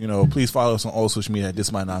 but you know, please follow us on all social media at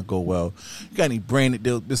This Might Not Go Well. You got any branded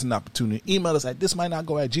deals, this is an opportunity. Email us at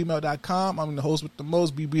thismightnotgo@gmail.com. I'm the host with the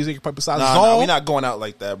most, BBZ Nah, we're not going out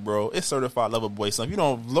like that, bro. It's Certified Lover Boy. So if you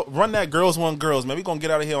don't run that Girls Want Girls, man, we going to get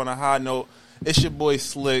out of here on a high note. It's your boy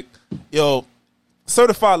Slick. Yo,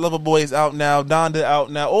 Certified Lover Boy is out now. Donda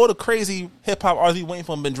out now. All the crazy hip hop artists we waiting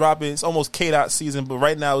for been dropping. It's almost K-Dot season, but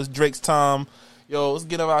right now it's Drake's time. Yo, let's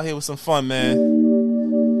get out here with some fun,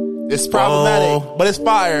 man. It's problematic, but it's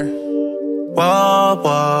fire. Whoa,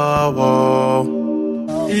 whoa,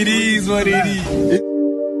 whoa. It is what it is.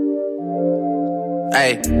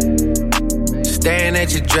 Hey. Staring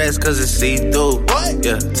at your dress cause it's see-through. What?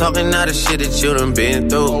 Yeah, talking all the shit that you done been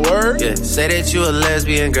through. A word? Yeah, say that you a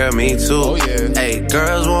lesbian, girl, me too. Oh, yeah. Hey,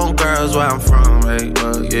 girls want girls where I'm from. Hey,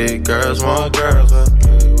 well, yeah, girls want girls.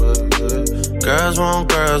 Girls want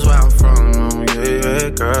girls where I'm from. Yeah,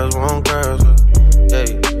 girls want girls.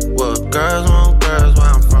 Hey, well, girls want girls where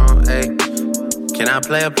I'm from. Hey. Can I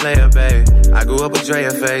play a player, babe? I grew up with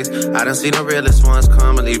Drea face. I done seen the realest ones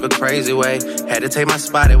come and leave a crazy way. Had to take my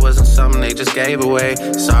spot, it wasn't something they just gave away.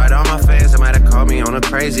 Sorry to all my fans that might have called me on a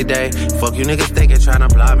crazy day. Fuck you niggas thinking tryna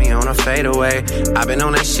block me on a fadeaway. I been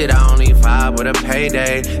on that shit, I only vibe with a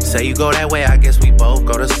payday. Say you go that way, I guess we both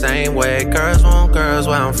go the same way. Girls want girls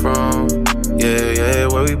where I'm from. Yeah, yeah,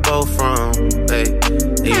 where we both from. Hey,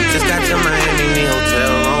 and you just got to Miami, me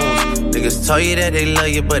hotel rooms. Niggas told you that they love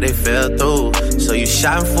you, but they fell through. So you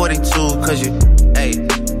shot in 42, cause you, ayy.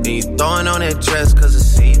 And you throwing on that dress, cause it's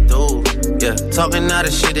see-through. Yeah, talking all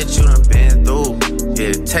the shit that you done been through.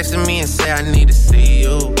 Yeah, texting me and say I need to see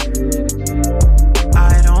you.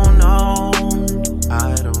 I don't know.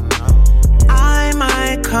 I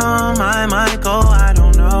might come, I might go, I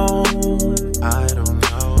don't know.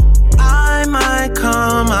 I might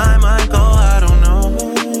come, I might go, I don't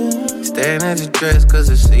know. Staring at your dress cause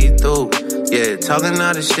it's see-through. Yeah, talking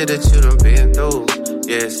all the shit that you done been through.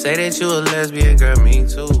 Yeah, say that you a lesbian, girl, me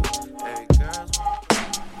too.